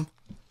chacham?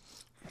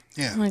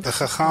 Yeah, the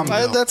chacham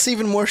bill. That's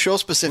even more show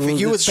specific.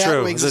 You with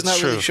bat wings is not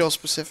really show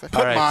specific.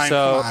 All right,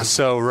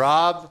 so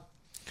Rob,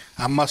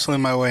 I'm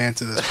muscling my way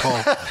into this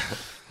poll.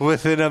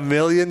 Within $1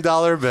 million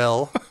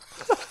bill.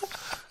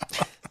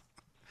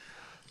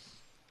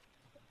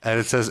 And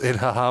it says, in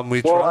Haham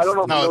we trust. Well, I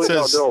don't know if the $1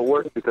 million bill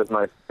works because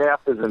my staff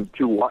isn't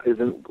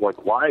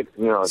wide.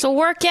 You know, So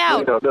work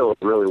out. The $1 million bill is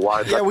really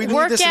wide. Yeah, we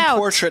need this in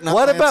portrait. Not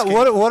What about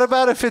landscape. what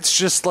about if it's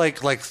just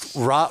like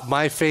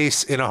my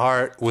face in a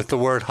heart with the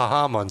word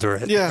Haham under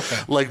it? Yeah.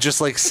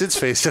 Just like Sid's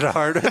face in a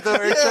heart with the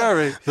word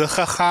charming. The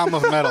chacham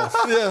of metal.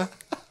 Yeah.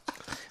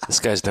 This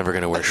guy's never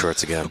going to wear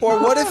shorts again. Or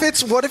what if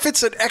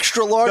it's an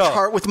extra large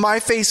heart with my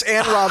face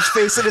and Rob's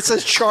face, and it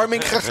says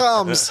charming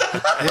chachams?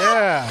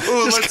 Yeah.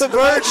 Ooh, let's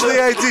converge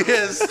the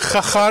ideas.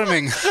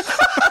 Chachaming.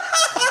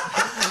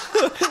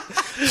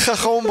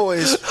 Chachom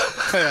boys.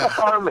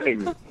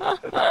 Charming.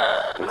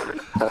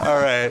 All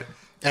right.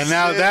 And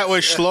now that way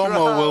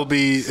Shlomo will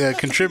be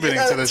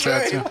contributing to the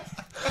chat too.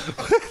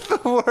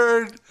 The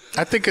word.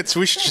 I think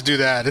we should just do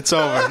that. It's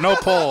over. No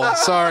poll.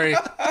 Sorry.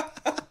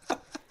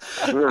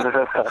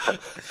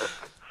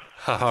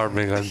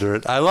 Harming under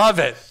it. I love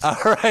it.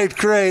 All right,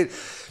 great.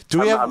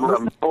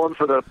 I'm pulling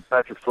for the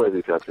Patrick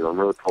Swayze tattoo. I'm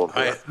really pulling for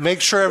that. Make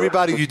sure,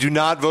 everybody, you do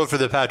not vote for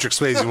the Patrick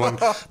Swayze one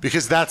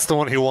because that's the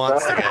one he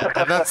wants to get.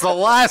 And that's the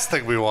last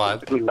thing we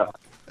want. All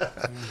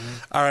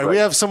right, we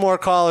have some more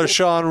callers.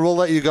 Sean, we'll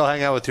let you go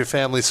hang out with your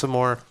family some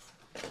more.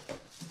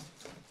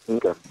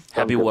 Okay.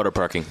 Happy water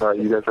parking. All right,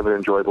 you guys have an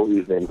enjoyable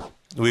evening.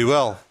 We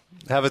will.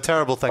 Have a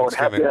terrible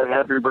Thanksgiving.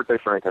 Happy birthday,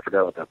 Frank. I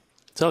forgot about that.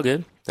 It's all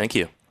good. Thank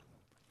you.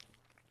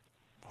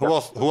 Who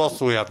else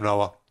do we have,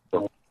 Noah?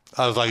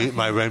 I was eating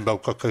my rainbow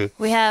cookie.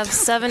 We have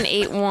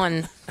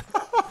 781.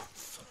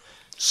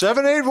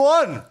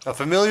 781, a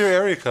familiar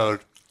area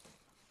code.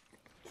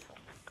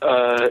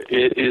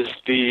 It is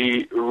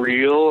the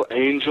real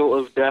Angel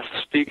of Death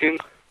speaking.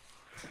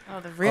 Oh,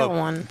 the real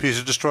one.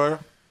 Pizza Destroyer?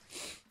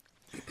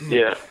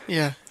 Yeah.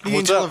 Yeah. The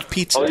What's angel up? of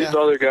pizza. All these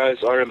other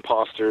guys are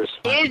imposters.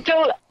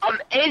 Angel of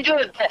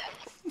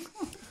Death.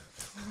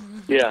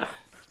 Yeah.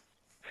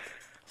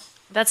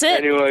 That's it.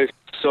 Anyway,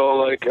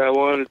 so I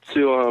wanted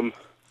to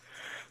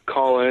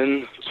call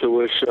in to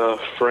wish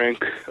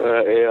Frank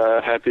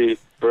a happy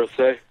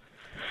birthday.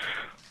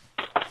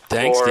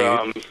 Thanks,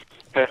 dude.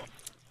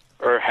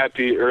 Or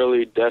happy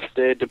early death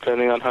day,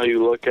 depending on how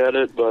you look at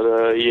it.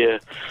 But yeah.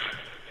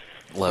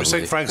 You're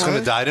saying Frank's going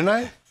to die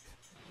tonight?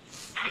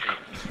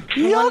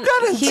 He's one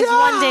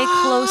day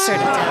closer to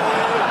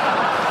death.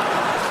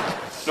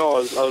 No,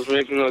 I was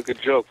making a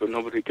joke, but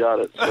nobody got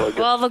it. So I guess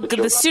Well,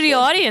 the studio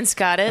audience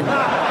got it.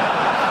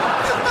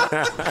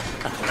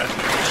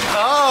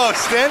 Oh,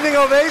 standing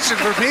ovation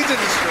for Pizza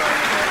Destroyer.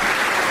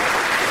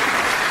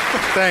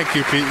 Thank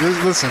you, Pete.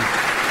 Listen,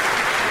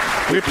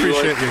 we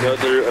appreciate you.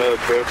 Another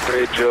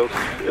birthday joke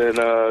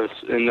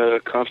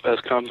as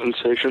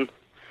compensation.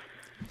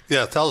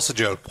 Yeah, tell us a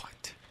joke.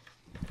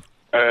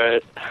 All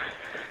right.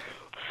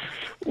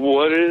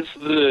 What is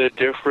the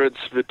difference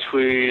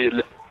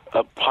between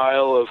a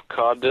pile of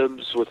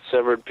condoms with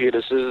severed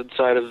penises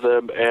inside of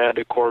them and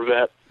a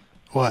Corvette?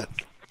 What?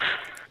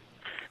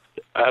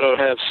 I don't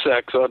have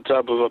sex on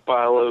top of a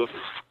pile of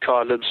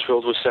condoms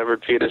filled with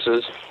severed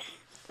penises.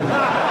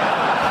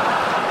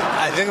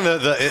 I think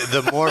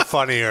the more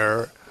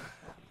funnier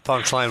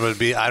punchline would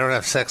be, I don't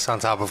have sex on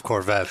top of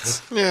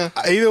Corvettes. Yeah.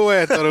 Either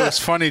way, I thought it was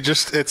funny.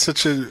 Just it's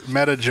such a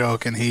meta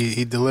joke, and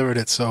he delivered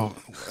it so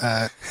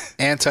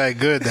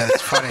anti-good that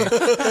it's funny.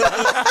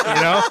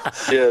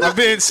 Yeah. I'm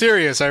being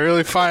serious. I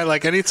really find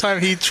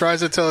anytime he tries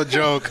to tell a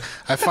joke,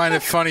 I find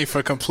it funny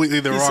for completely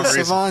the wrong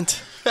reason.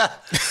 Savant.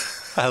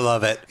 I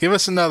love it. Give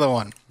us another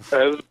one.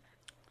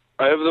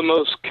 I have the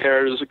most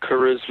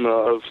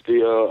charisma of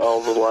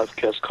all the live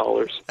cast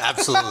callers.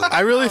 Absolutely.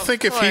 I really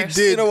think if he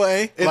did In a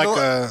way.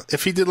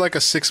 if he did a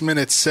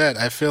 6-minute set,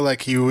 I feel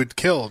like he would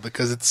kill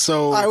because it's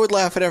so. I would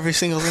laugh at every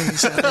single thing he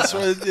said. That's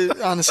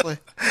what, honestly.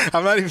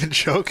 I'm not even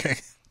joking.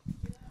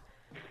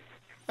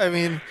 I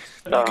mean,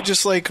 you could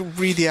just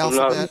read the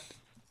alphabet,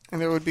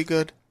 and it would be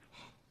good.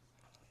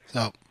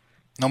 So,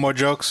 no more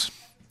jokes.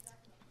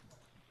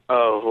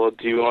 Oh well,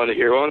 do you want to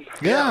hear one?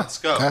 Yeah, let's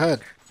go. Go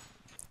ahead.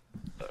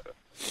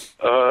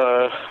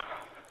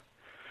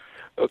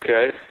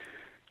 Okay.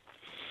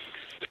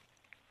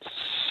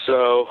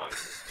 So.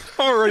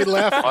 Already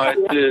laughing. I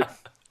did.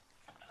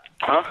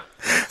 Huh?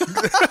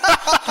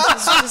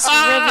 It's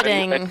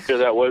riveting. I didn't hear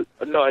that.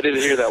 No, I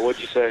didn't hear that.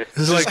 What'd you say?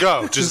 Just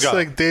go. Just go.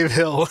 like Dave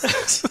Hill.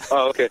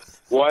 Oh, okay.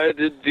 Why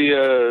did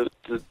the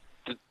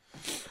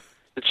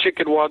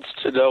chicken wants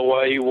to know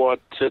why you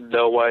want to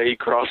know why he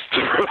crossed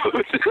the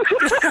road?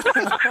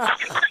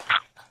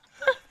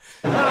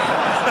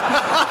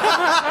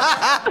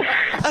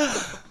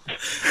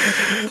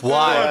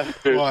 Why?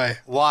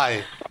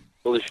 Why?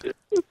 Holy shit.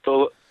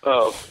 I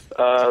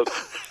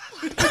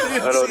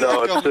don't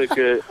know. It's like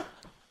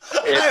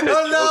I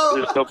don't know.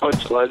 There's no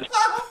punchline.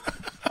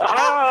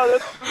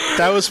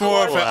 That was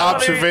more of an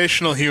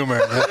observational humor.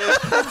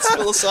 That's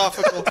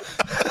philosophical.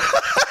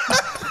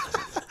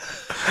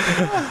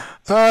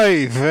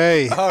 Hey,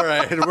 vey. All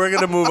right, we're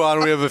going to move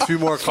on. We have a few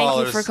more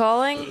callers. Thank you for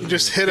calling.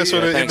 Just hit us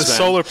in the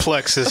solar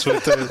plexus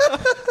with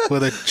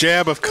a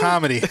jab of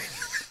comedy.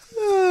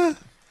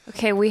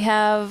 Okay, we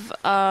have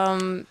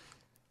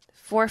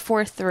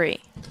 443.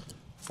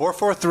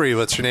 443,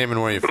 what's your name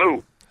and where are you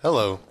from?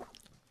 Hello.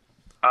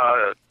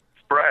 It's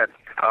Brad,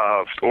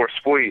 or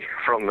Splee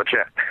from the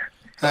chat.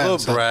 Hello,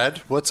 Brad.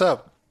 What's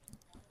up?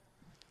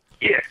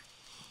 Yeah.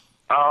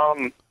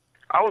 I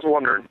was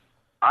wondering,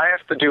 I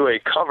have to do a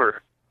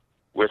cover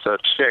with a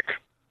chick.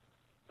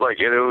 Like,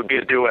 it would be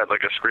a duet,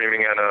 like a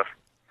screaming and a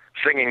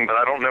singing, but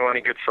I don't know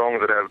any good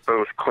songs that have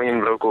both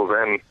clean vocals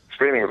and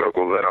screaming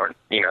vocals that aren't,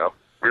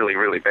 really,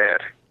 really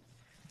bad.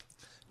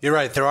 You're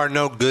right. There are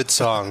no good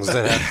songs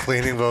that have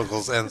cleaning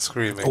vocals and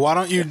screaming. Why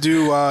don't you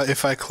do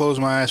If I Close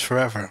My Eyes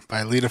Forever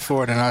by Lita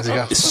Ford and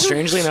Ozzy Osbourne?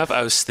 Strangely enough,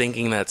 I was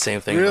thinking that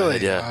same thing. Really?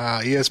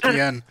 Yeah.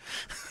 ESPN.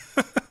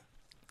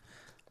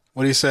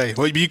 What do you say?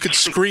 Well, you could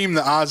scream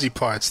the Ozzy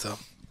parts, though.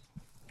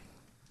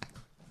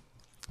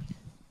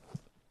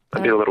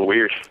 That'd be a little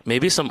weird.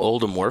 Maybe some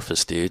old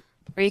Amorphous, dude.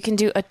 Or you can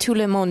do a Tout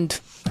le monde.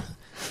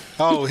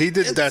 Oh, he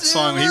did that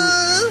song.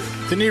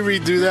 Didn't he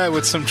redo that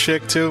with some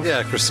chick, too?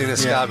 Yeah, Christina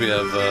Scabbia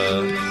of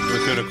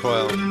Lacuna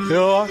Coil.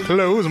 Till I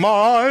close my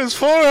eyes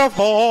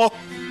forever.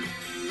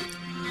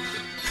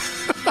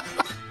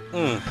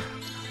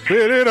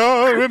 Did it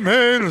all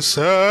remain the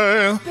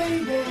same?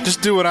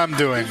 Just do what I'm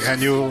doing,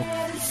 and you'll...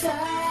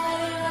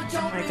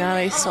 Oh my god,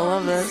 I still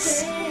love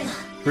this.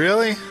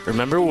 Really?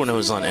 Remember when it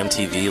was on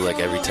MTV like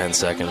every 10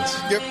 seconds?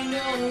 Yep.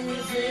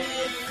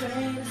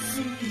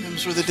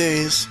 Those were the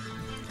days.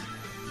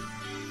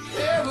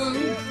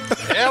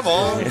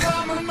 Heaven.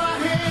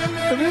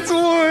 And it's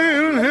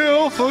waiting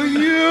here for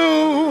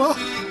you.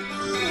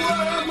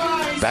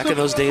 Back in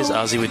those days,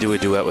 Ozzy would do a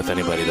duet with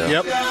anybody, though.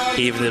 Yep.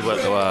 He even did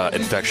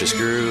Infectious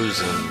Grooves.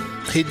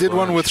 And he did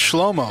one with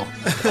Shlomo.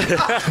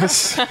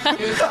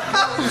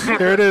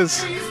 Here it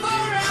is.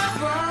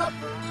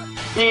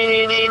 See,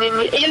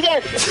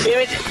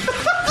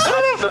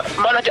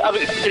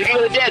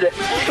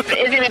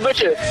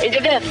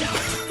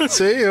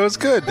 it was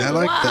good. I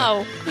like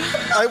that.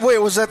 Wait,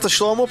 was that the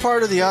Shlomo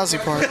part or the Ozzy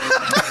part?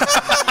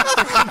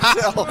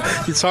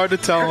 It's hard to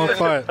tell them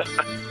apart.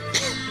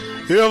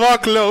 If I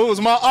close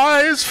my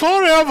eyes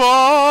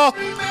forever.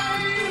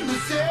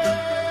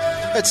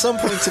 At some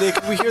point today,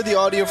 could we hear the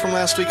audio from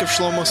last week of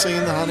Shlomo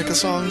singing the Hanukkah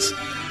songs?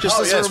 Just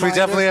as a yes, we reminder?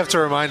 definitely have to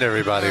remind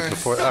everybody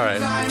before. All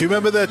right. Do you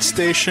remember that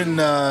station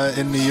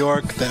in New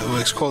York that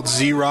was called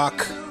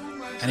Z-Rock?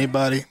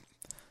 Anybody?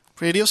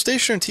 Radio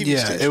station or TV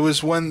station? Yeah, it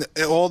was when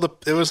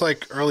it was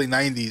like early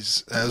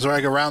 90s. It was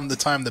like around the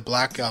time the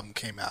Black Album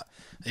came out.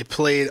 They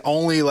played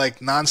only like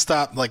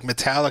nonstop, like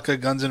Metallica,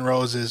 Guns N'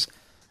 Roses.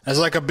 It was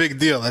like a big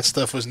deal. That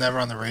stuff was never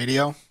on the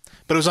radio,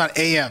 but it was on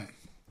AM.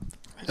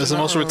 It was the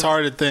most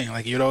retarded thing.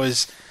 Like you'd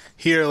always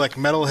hear like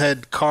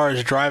metalhead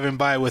cars driving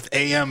by with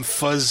AM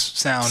fuzz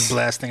sound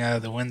blasting out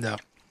of the window.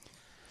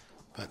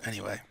 But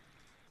anyway.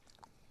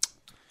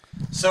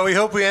 So we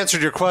hope we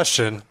answered your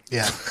question.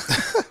 Yeah.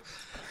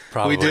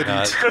 Probably we didn't.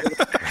 not.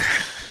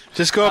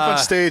 Just go up on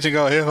stage and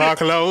go, if I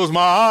close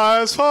my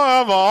eyes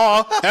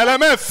forever,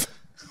 LMF.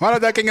 What are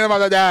they thinking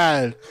about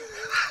that?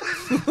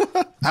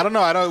 I don't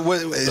know.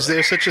 Is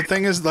there such a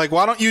thing as, like,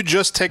 why don't you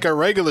just take a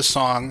regular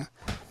song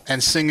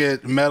and sing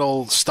it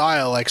metal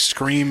style, like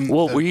Scream?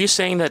 Well, were you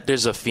saying that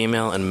there's a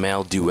female and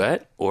male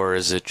duet, or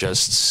is it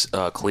just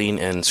clean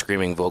and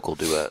screaming vocal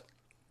duet?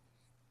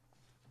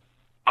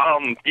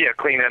 Yeah,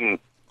 clean and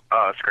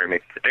screaming.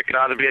 It could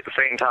either be at the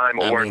same time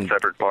or in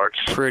separate parts.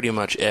 Pretty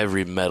much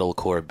every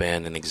metalcore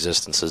band in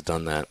existence has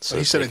done that. So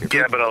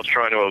Yeah, but I was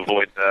trying to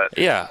avoid that.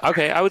 Yeah,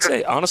 okay. I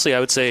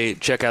would say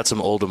check out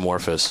some old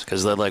Amorphous,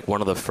 because they're like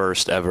one of the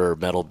first ever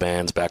metal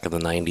bands back in the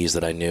 90s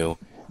that I knew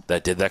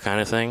that did that kind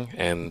of thing,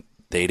 and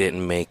they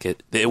didn't make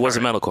it. It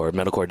wasn't metalcore.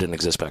 Metalcore didn't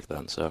exist back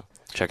then, so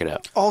check it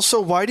out. Also,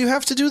 why do you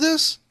have to do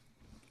this?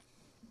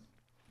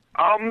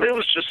 It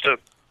was just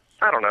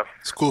I don't know.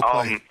 School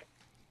play.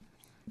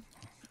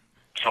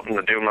 Something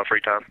to do in my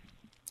free time.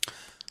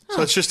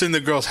 So it's just in the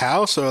girl's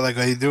house, or like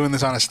are you doing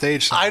this on a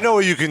stage? I know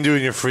what you can do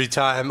in your free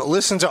time.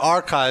 Listen to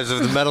archives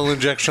of the Metal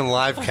Injection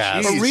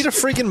livecast. Or read a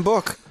freaking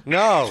book.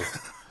 No.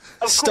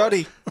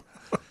 Study.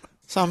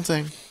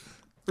 something.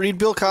 Read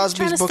Bill trying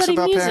Cosby's to books study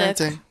about music.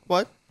 parenting.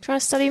 What? Trying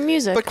to study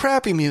music. But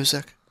crappy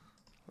music.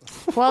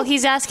 Well,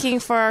 he's asking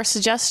for our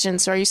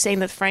suggestions. So are you saying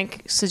that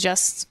Frank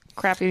suggests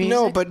crappy music?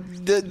 No,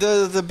 but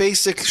the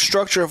basic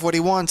structure of what he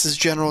wants is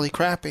generally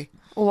crappy.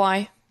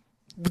 Why?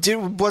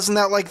 Wasn't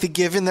that like the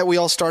given that we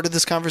all started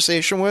this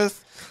conversation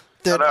with?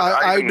 That No,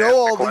 I even know asked the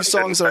all these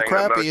question songs that are saying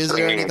crappy. most Is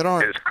there any singing that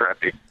aren't? Is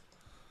crappy.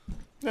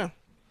 Yeah.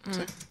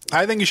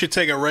 I think you should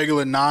take a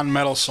regular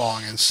non-metal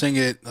song and sing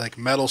it like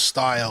metal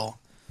style.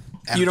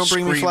 And You Don't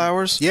Bring Me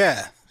Flowers?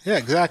 Yeah,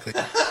 exactly.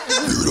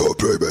 You don't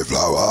bring me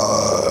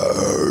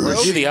flowers. Or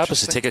do the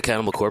opposite. Take a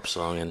Cannibal Corpse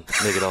song and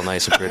make it all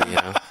nice and pretty, you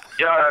know?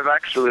 Yeah, I've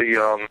actually,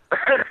 yeah,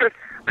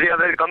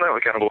 they've done that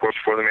with Cannibal Corpse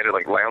before. They made it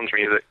like lounge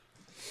music.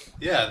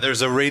 Yeah,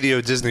 there's a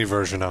Radio Disney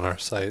version on our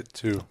site,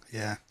 too.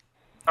 Yeah.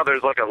 Oh,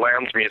 there's like a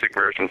lounge music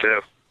version,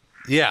 too.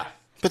 Yeah.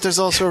 But there's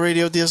also a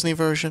Radio Disney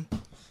version.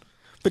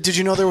 But did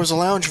you know there was a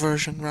lounge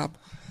version, Rob?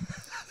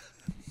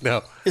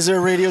 No. Is there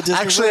a Radio Disney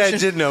Actually, version? I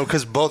did know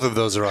because both of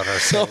those are on our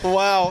site. Oh,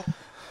 wow.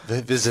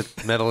 Visit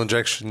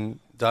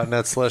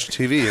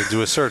metalinjection.net/TV and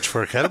do a search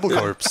for Cannibal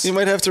Corpse. You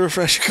might have to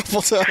refresh a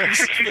couple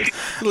times.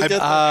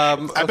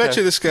 I bet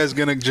you this guy's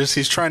gonna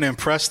he's trying to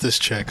impress this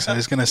chick, so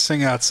he's gonna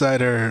sing outside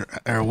her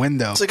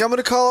window. It's like, I'm going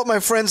to call up my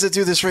friends that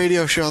do this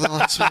radio show. They'll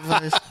have some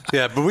advice.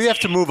 Yeah, but we have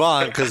to move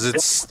on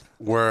because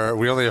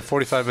we only have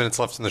 45 minutes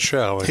left in the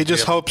show. He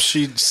just hopes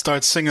she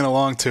starts singing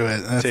along to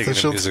it. Taking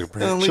a music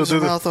break. And leaves her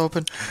mouth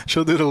open.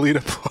 She'll do the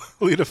Lita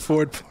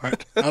Ford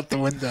part out the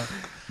window.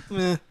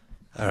 Yeah.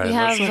 All right. We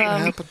have,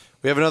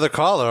 we have another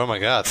caller. Oh, my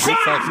God.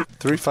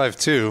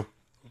 352.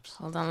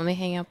 Hold on, let me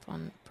hang up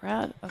on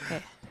Brad.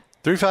 Okay.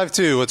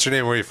 352. What's your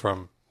name? Where are you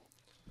from?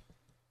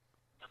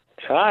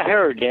 I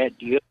heard that.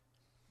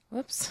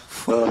 Whoops.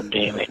 Oh,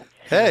 damn it.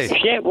 Hey. Is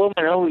that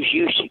woman always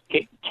used to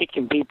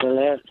kicking people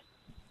out?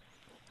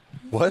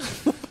 What?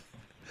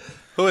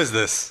 Who is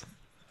this?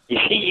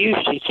 She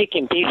used to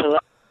kicking people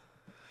out.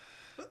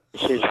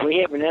 Says, we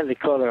have another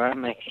caller.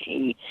 I'm going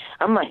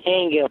to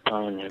hang up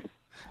on him.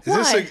 Is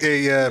this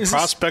a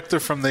prospector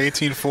from the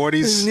 1840s?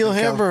 This is Neil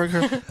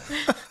Hamburger.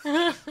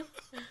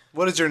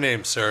 What is your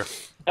name, sir?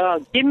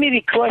 Give me the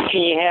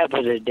question you have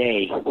of the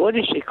day. What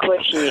is the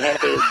question you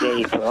have of the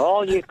day for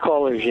all your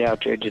callers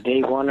out there that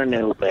they want to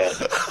know about?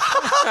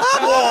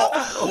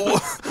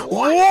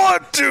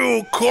 What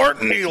do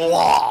Courtney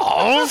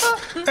Love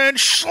and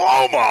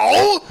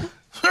Shlomo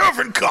have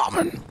in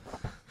common?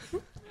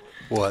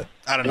 What?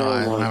 I don't know.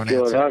 I don't have an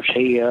God, answer. I'll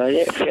say,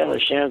 that fella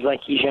sounds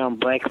like he's on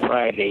Black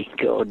Friday.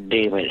 God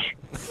damn it.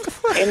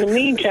 In the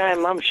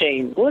meantime, I'm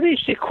saying, what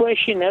is the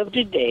question of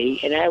the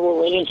day, and I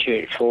will answer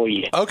it for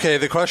you. Okay,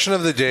 the question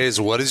of the day is,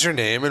 what is your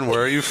name and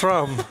where are you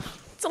from?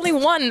 It's only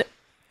one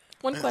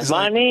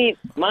question.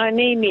 My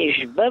name is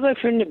Bubba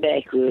from the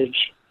Backwoods,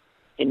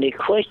 and the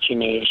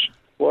question is,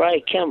 where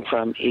I come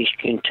from is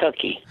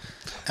Kentucky.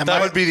 And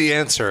that would be the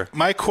answer.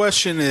 My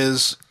question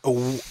is,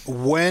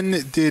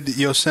 when did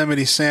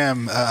Yosemite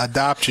Sam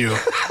adopt you?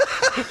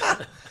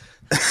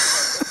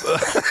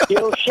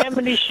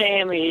 Yosemite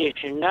Sam is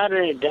not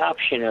an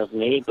adoption of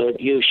me, but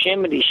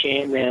Yosemite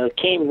Sam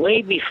came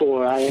way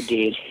before I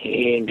did,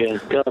 and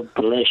God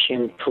bless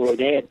him for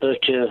that, but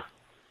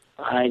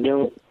I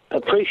don't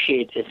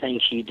appreciate the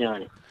things he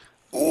done.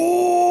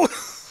 Ooh,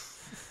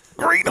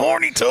 great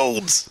horny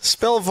toads.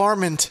 Spell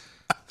varmint.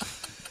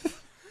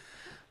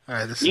 All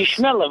right, You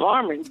smell of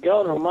varmint,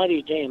 God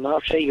almighty damn,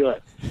 I'll tell you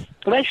what.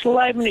 Let's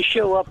liven the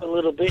show up a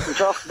little bit and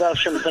talk about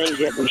some things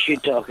that we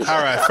should talk about.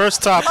 All right,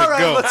 first topic, All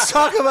right, go. let's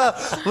talk about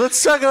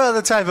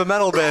the type of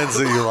metal bands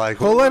that you like.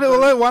 Well, why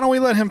don't we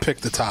let him pick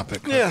the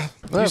topic? Yeah.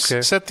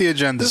 Okay. Set the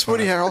agenda. This is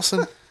Woody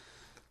Harrelson.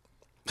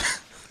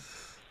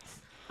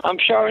 I'm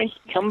sorry,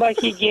 come back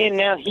again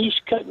now. He's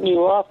cutting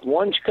you off.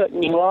 One's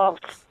cutting you off.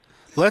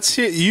 Let's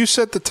hear. You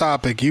set the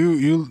topic.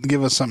 You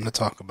give us something to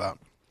talk about.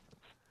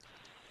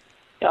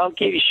 I'll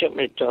give you something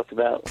to talk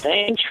about.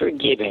 Thanks for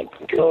giving.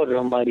 God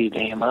almighty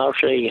damn, I'll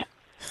show you.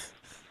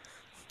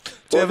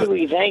 What are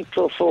we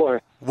thankful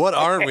for? What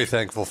aren't we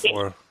thankful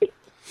for?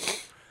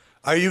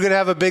 Are you going to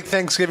have a big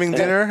Thanksgiving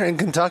dinner in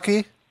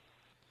Kentucky?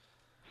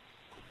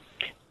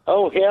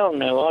 Oh, hell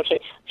no. I'll say,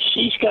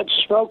 she's got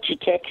smoke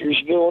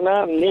detectors going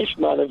on in this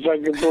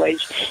motherfucking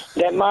place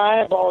that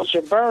my eyeballs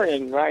are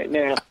burning right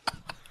now.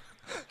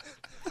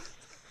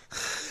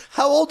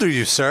 How old are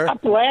you, sir? I'm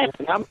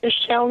laughing. I'm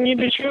just telling you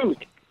the truth.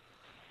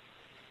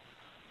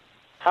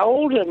 How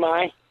old am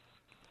I?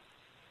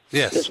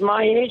 Yes. Does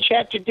my age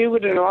have to do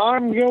with an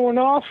alarm going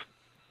off?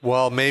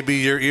 Well, maybe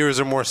your ears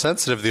are more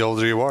sensitive the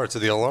older you are to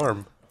the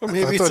alarm. Or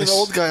maybe it's an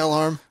old guy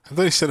alarm. I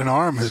thought he said an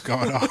arm is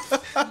going off.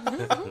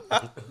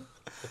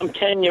 I'm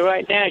telling you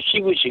right now,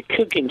 she was a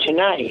cooking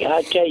tonight.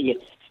 I tell you,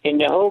 and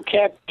the whole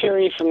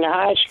cafeteria from the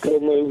high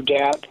school moved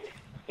out,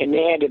 and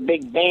they had a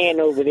big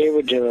band over there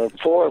with 4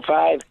 or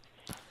 5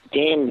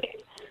 damn,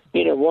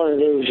 one of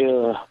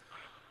those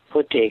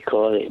what they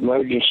call it,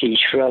 emergency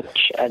trucks.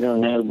 I don't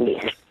know,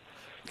 but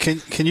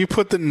Can you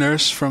put the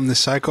nurse from the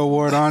psycho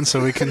ward on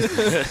so we can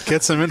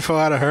get some info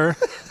out of her?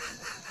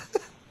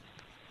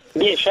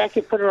 yes, I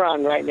can put her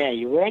on right now.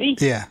 You ready?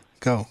 Yeah,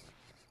 Go.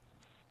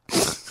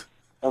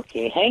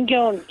 Okay, hang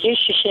on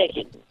just a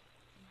second.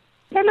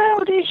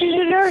 Hello, this is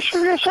a nurse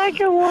from the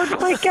psycho ward.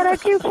 What can I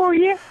do for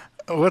you?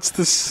 What's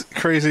this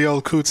crazy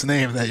old coot's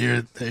name that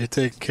you're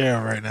taking care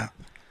of right now?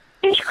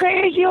 This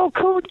crazy old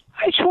coot,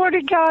 I swear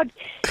to God,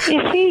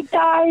 if he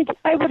died,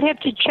 I would have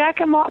to jack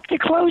him off to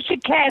close the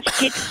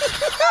casket.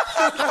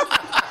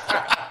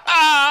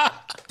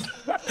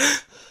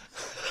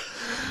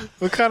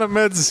 What kind of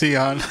meds is he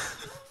on?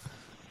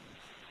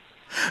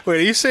 Wait,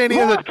 are you saying he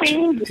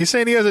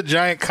has a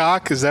giant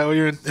cock? Is that what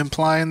you're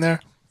implying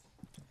there?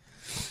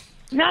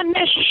 Not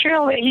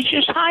necessarily. He's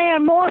just high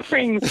on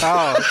morphine.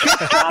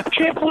 Oh. Drop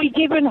triply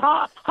given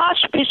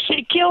hospice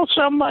to kill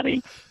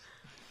somebody.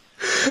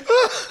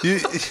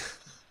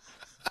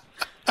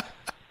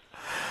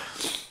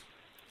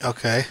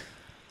 Okay.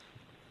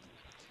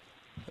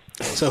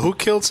 So who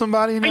killed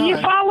somebody now? Are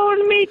you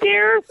following me,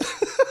 dear?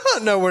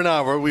 No, we're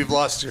not. We've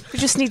lost you. We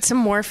just need some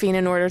morphine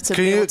in order to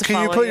be able to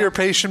Can you follow put your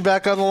patient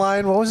back on the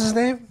line? What was his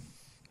name?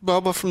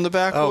 Bubba from the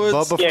backwoods.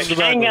 Oh, Bubba from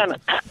the hang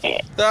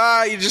backwoods.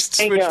 on. You just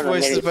Hang switched on a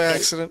voices minute. by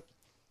accident.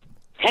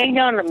 Hang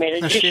on a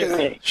minute. Just a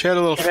minute. She had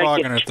a little Can I frog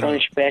get in her a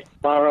throat. sponge bath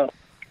tomorrow?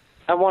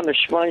 I want a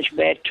sponge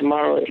bath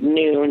tomorrow at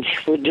noon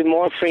with the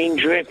morphine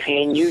drip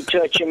and you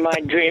touching my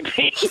drip.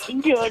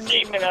 God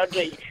damn it, I'll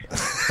tell you.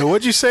 Now,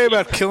 what'd you say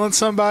about killing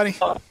somebody?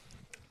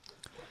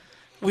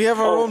 We have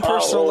our own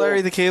personal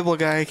Larry the Cable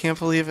Guy. I can't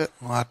believe it.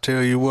 Well, I'll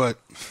tell you what.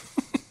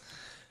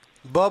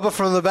 Bubba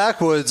from the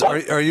backwoods.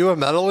 Are you a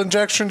metal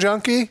injection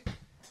junkie?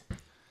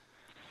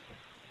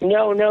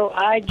 No,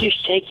 I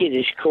just take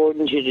it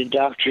according to the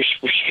doctor's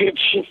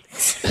prescription.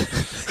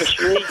 It's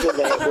legal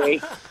that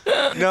way.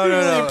 No.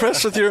 You're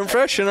impressed with your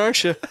impression,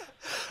 aren't you?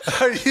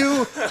 Are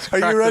you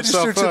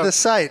registered to the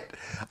site?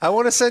 I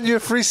want to send you a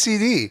free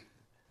CD.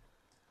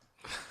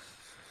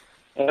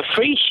 A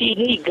free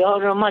CD,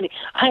 God almighty.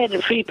 I had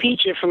a free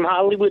pizza from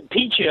Hollywood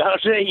Pizza, I'll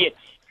tell you.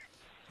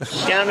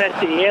 Down at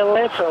the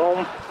LF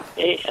home,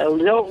 a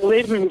adult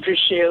living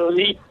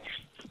facility.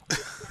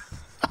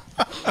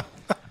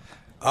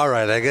 All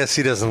right, I guess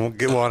he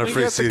doesn't want a We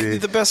free got CD.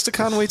 the best of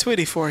Conway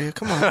Twitty for you.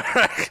 Come on.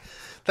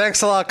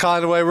 Thanks a lot,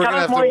 Conway. We're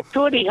gonna Conway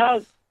Twitty,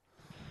 how?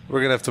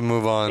 We're gonna have to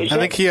move on. I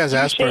think he has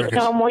Asperger's.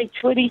 Conway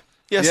Twitty?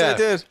 Yes, Yeah. I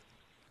did.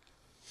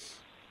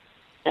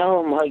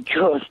 Oh, my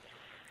God.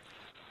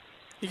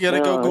 You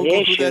gotta go Google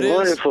yes, who that you're is.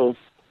 wonderful.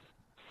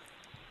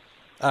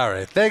 All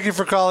right. Thank you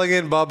for calling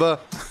in, Bubba.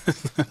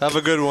 Have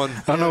a good one.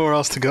 I don't know where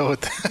else to go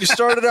with that. You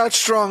started out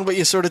strong, but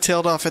you sort of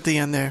tailed off at the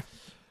end there.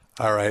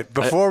 All right.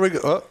 Before we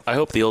go... I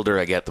hope the older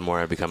I get, the more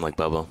I become like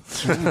Bubba.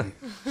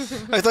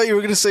 I thought you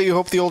were going to say you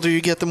hope the older you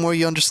get, the more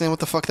you understand what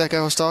the fuck that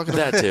guy was talking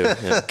about. That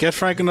too. Yeah. Get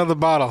Frank another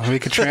bottle and we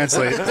can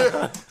translate.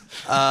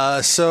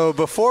 So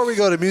before we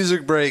go to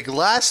music break,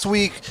 last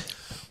week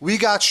we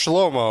got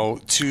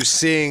Shlomo to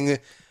sing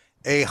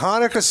a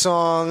Hanukkah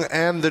song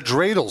and the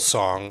dreidel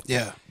song.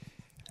 Yeah.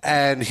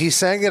 And he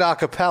sang it a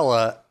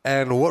cappella.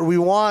 And what we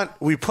want,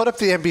 we put up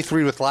the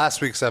MP3 with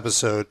last week's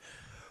episode.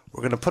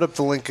 We're going to put up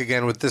the link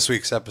again with this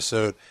week's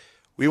episode.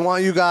 We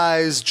want you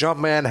guys,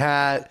 Jumpman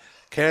Hat,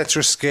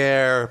 Cancer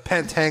Scare,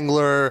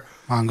 Pentangler,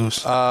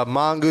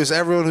 Mongoose,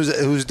 everyone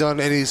who's done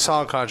any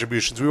song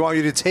contributions. We want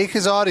you to take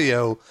his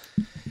audio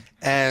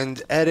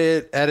and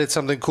edit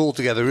something cool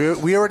together.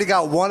 We already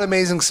got one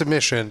amazing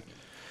submission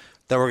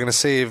that we're going to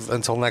save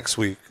until next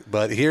week.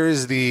 But here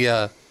is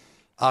the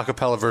a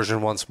cappella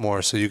version once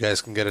more so you guys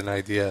can get an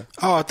idea.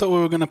 Oh, I thought we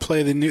were going to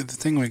play the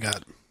thing we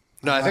got.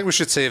 No, I think we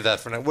should save that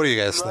for now. What do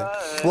you guys think?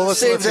 Well, let's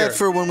Save hear that it.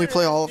 for when we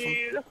play all of them. I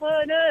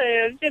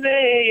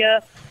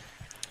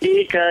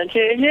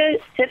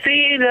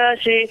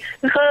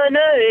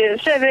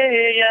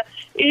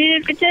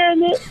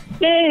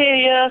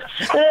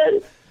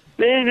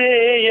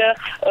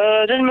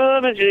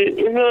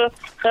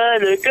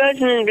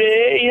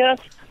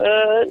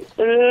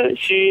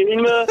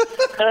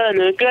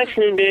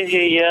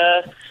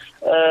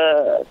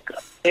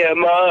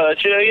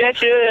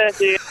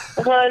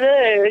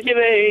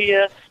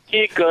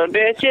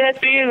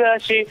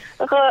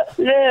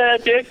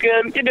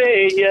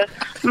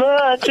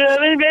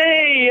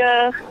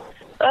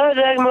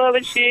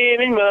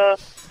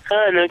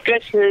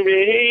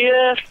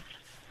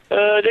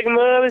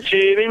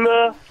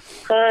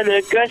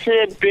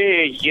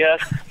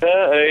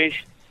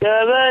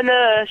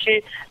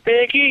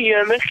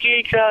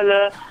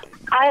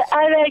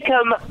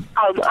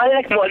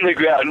like him on the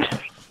ground.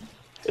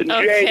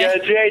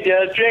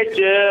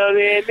 Dreidel,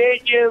 we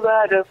made you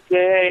out of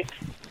clay.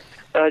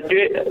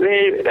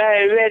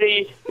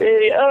 Ready,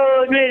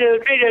 oh,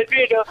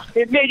 dreidel,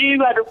 we made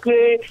you out of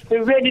clay.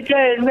 Ready,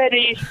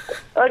 ready.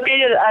 Oh,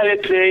 dreidel, I will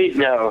play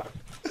now.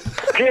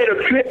 Dreidel,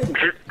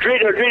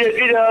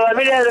 I'm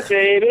in out of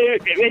clay.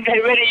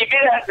 Ready,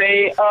 get out of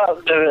clay.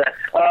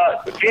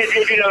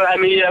 Dreidel,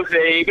 I'm in out of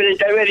clay.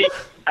 Ready,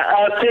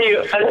 I'll play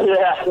you.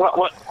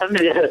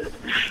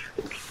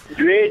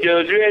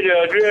 Dreidel,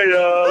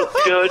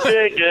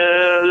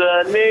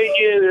 I made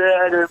you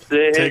out of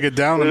play. Take it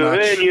down a notch.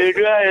 When you're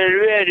dry and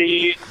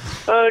ready,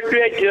 So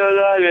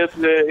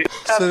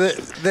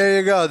there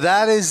you go.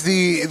 That is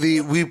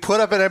the we put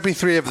up an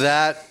MP3 of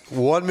that.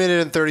 1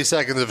 minute and 30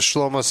 seconds of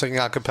Shlomo singing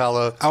a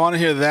cappella. I want to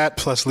hear that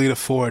plus Lita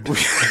Ford at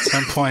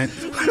some point.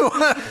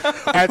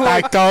 And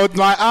I told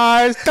my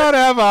eyes don't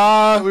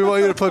ever. We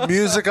want you to put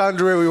music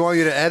under it. We want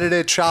you to edit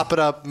it, chop it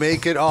up,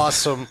 make it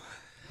awesome.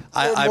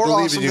 I More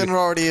believe awesome in you. than it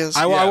already is.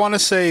 I want to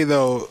say,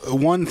 though,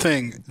 one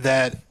thing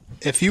that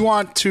if you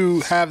want to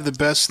have the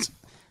best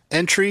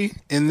entry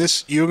in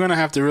this, you're going to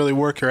have to really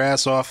work your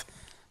ass off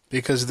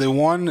because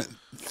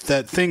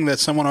that thing that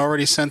someone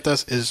already sent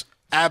us is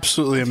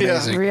absolutely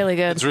amazing. Really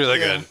good. It's really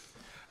good.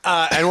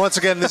 And once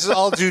again, this is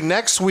all due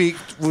next week,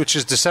 which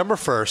is December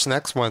 1st,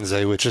 next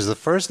Wednesday, which is the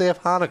first day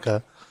of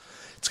Hanukkah.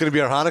 It's going to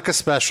be our Hanukkah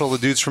special. The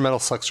dudes from Metal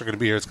Sucks are going to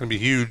be here. It's going to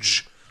be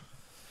huge.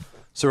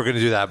 So we're going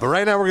to do that. But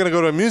right now we're going to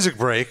go to a music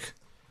break.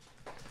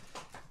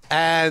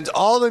 And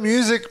all the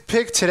music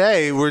picked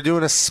today, we're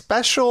doing a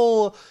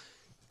special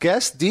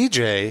guest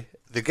DJ.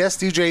 The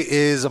guest DJ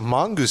is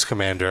Mongoose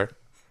Commander,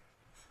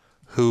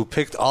 who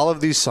picked all of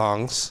these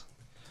songs.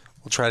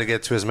 We'll try to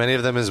get to as many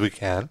of them as we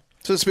can.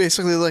 So it's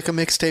basically like a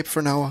mixtape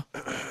for Noah.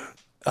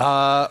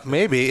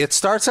 Maybe. It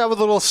starts out with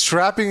a little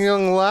strapping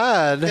young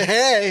lad.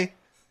 Hey!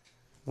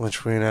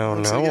 Which we now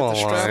Once know I get the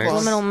strap on.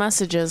 Subliminal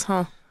messages,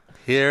 huh?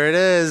 Here it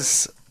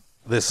is.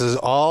 This is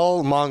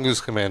all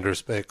Mongoose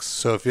Commander's picks.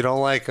 So if you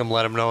don't like him,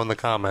 let him know in the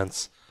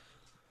comments.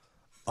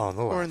 On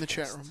the Or in the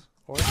chat room.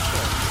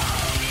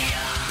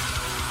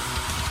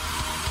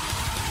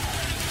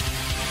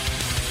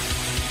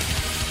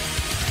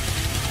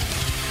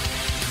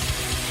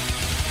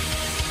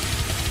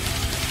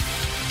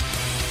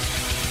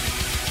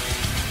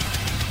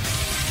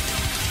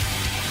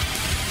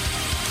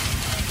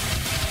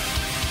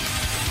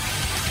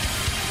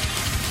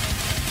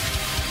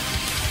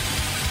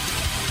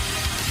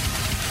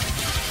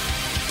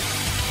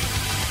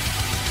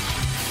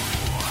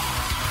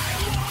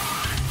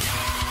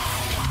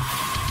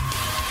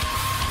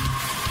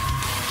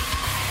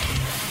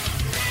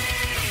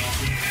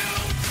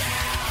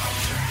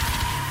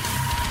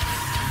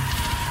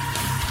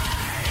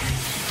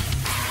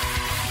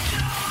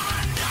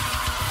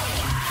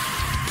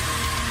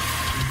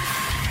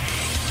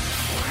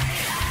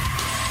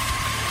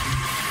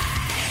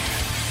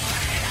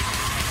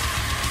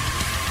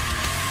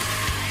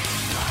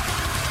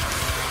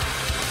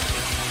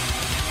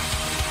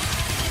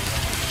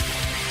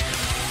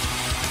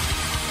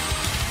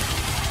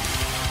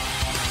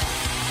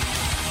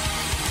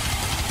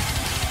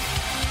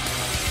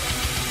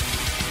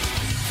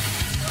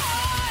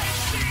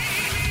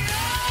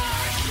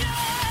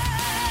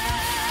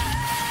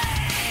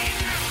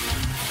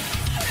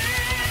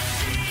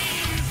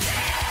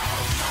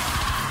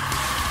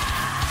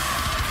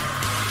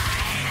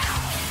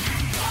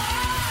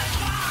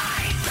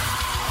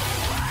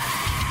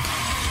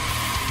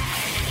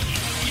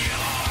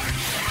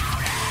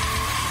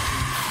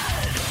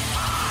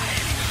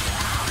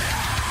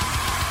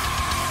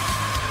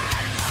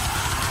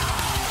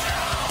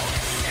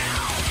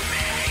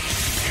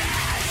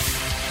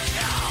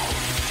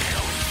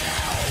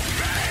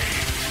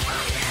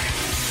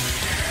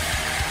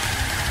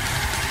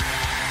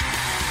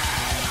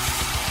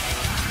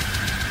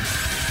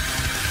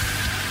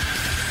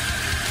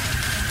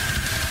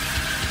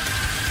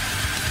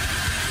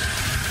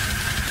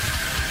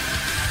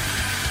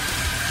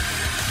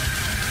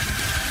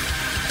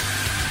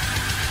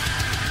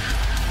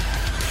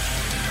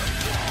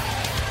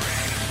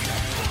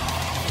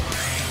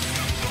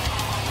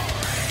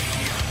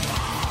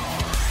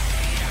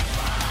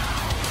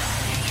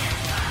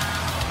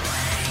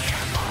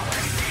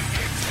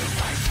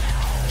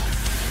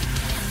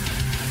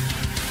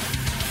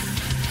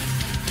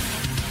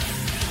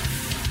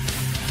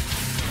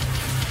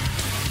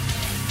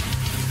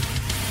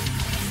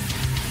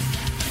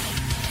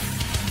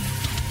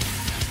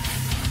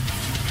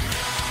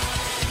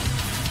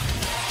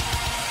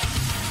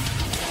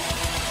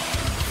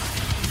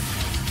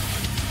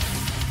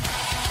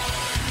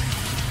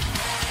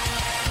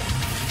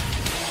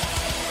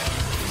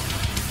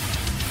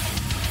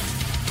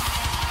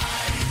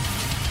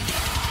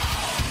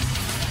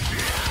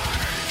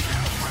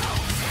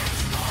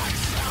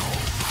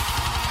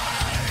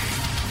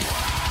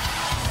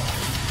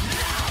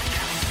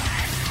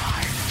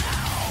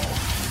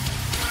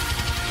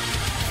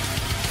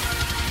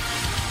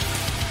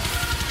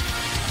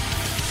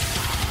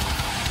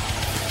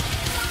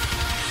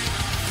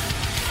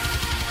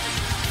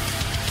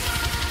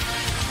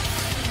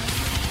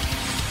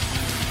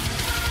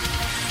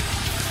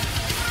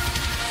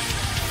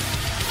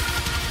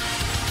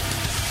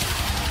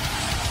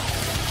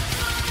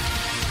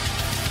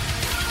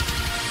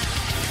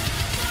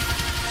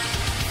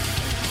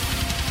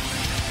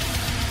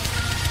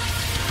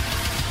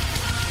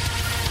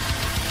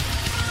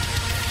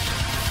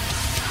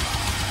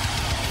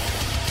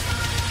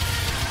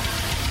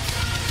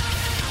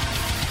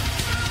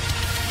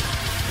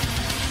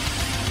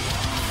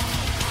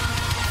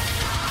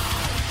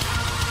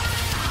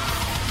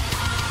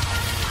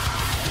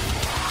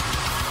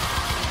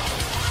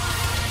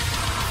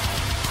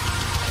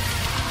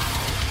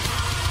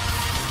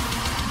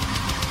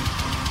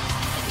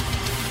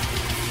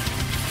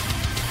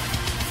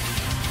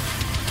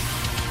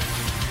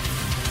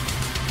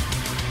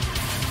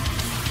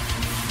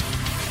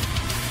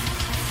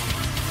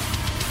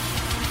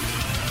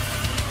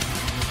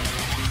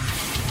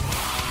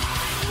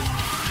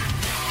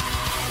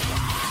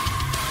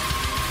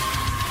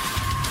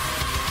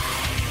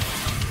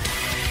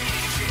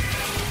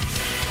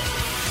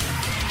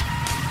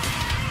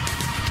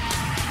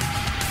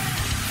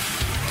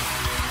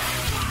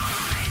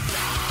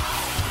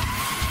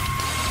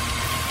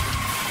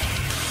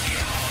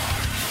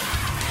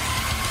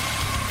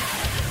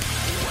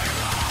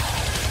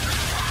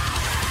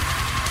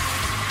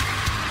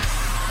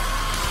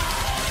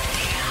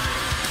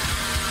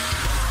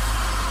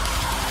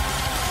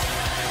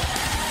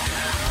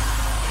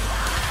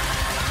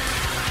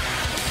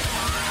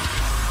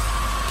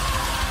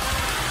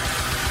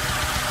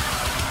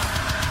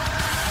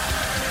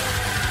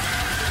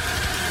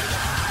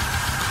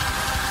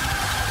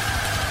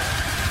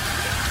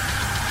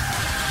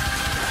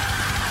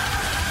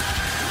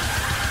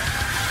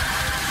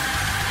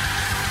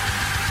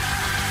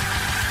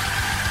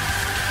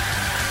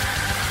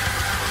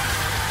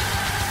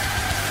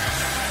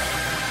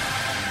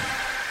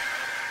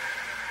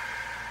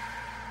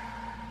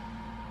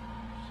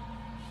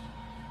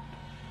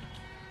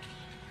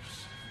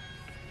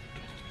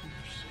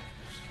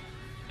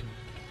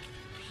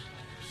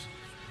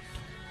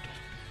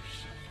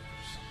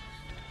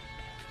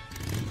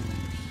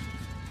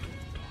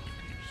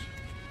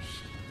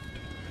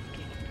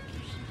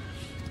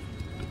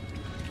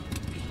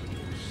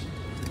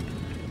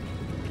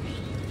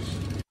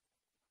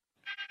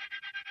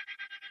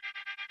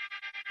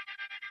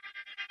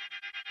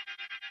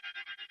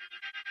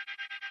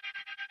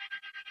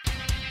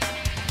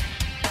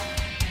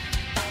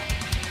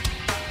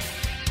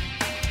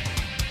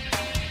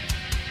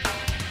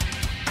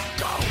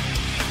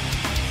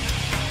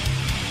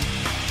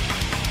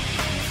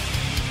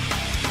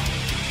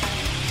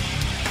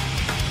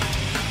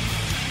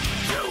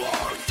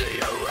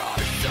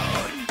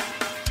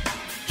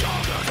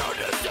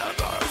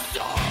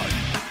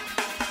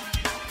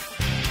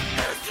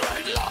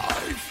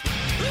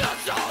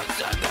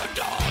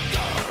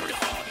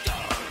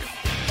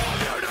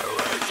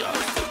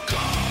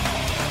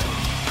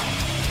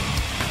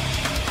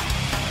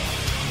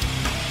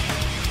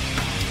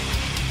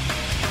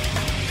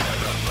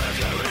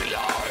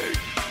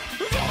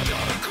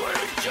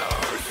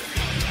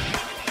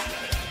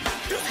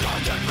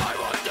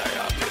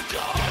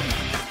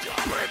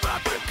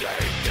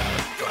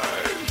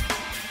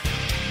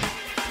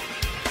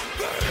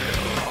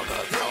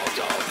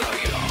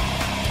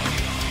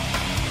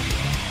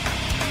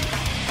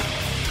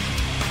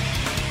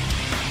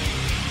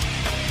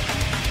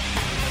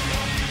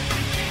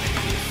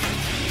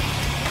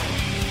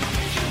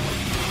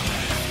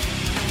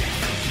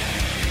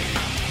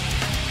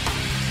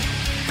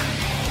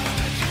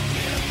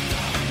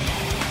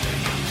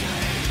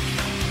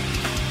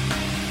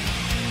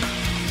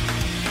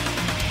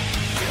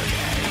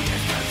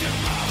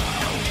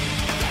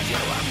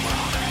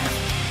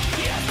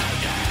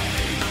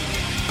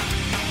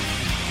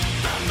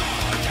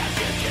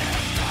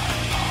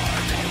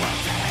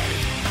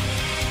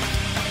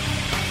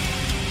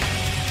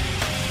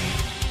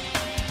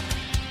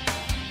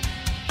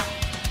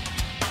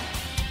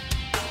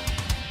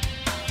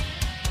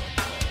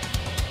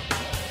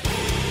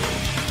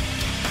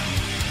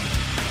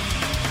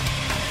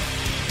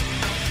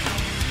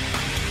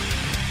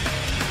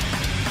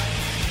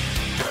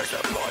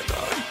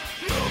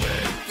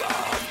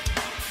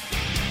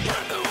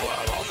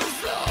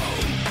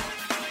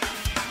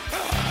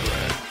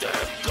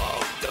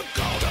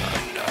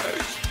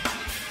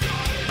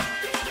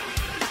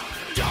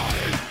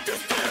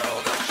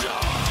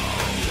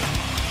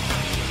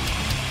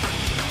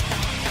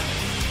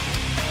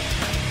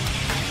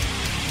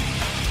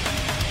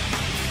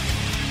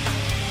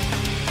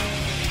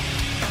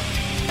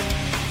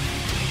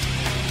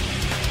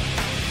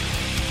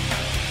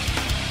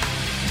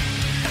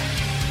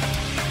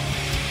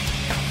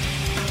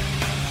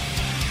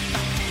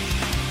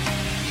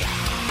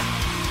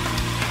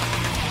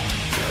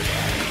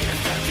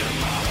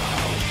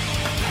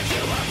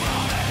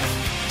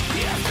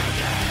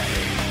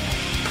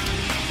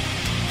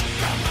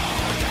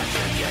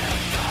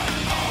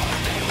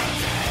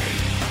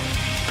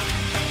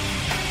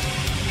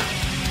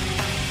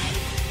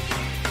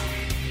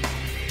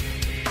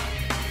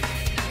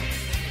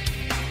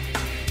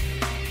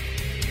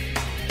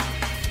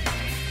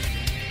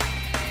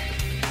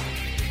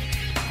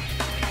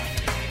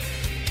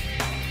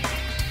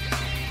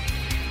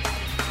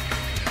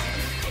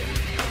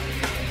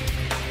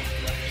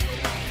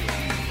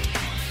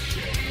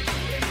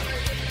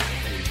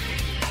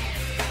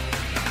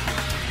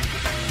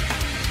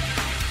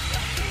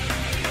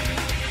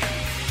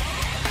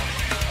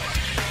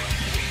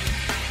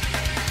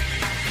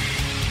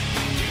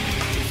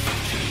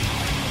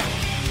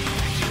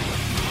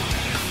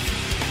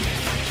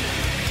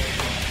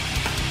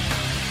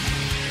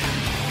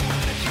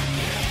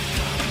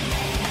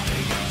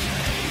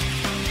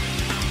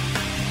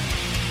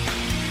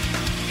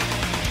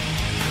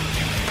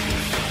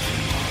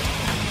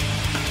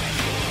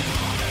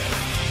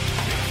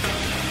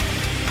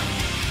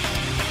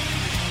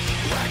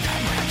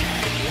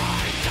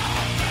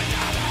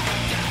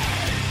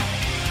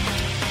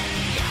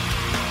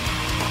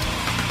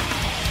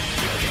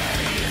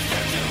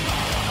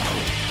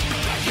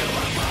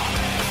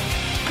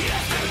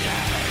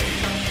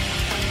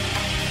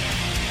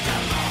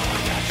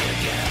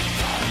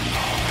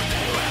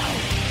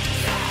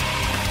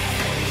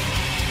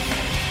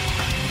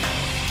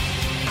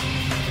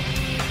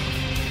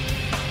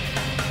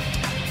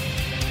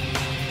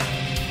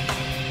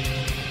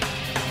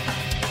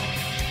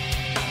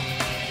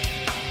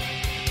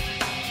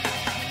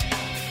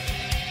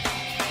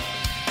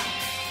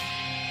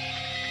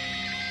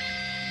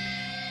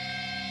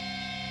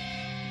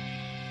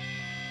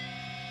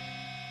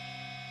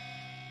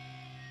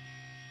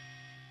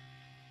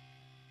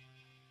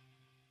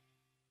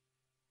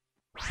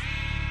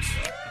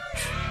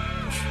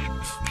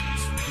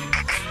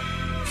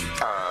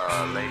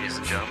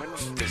 Ladies and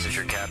gentlemen, this is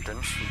your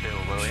captain, Bill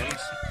Williams.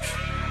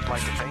 I'd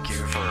like to thank you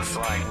for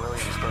flying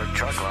Williamsburg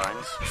truck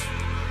lines.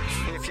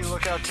 If you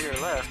look out to your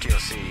left, you'll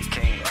see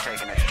Kane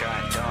taking a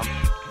giant dump.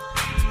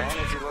 And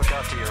if you look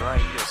out to your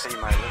right, you'll see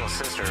my little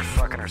sister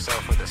fucking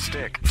herself with a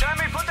stick.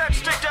 Jamie, put that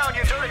stick down,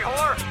 you dirty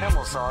whore!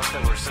 Camel sauce that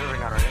we're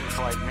serving on our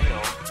in-flight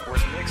meal was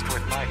mixed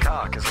with my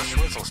cock as a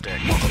schwitzel stick.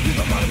 Welcome to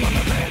the bottom of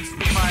the pants.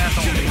 Eat my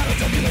asshole. Shooting out of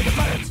tabulated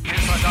pants.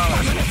 Here's my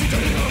dollars.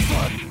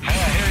 Hey,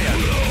 I hear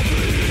ya.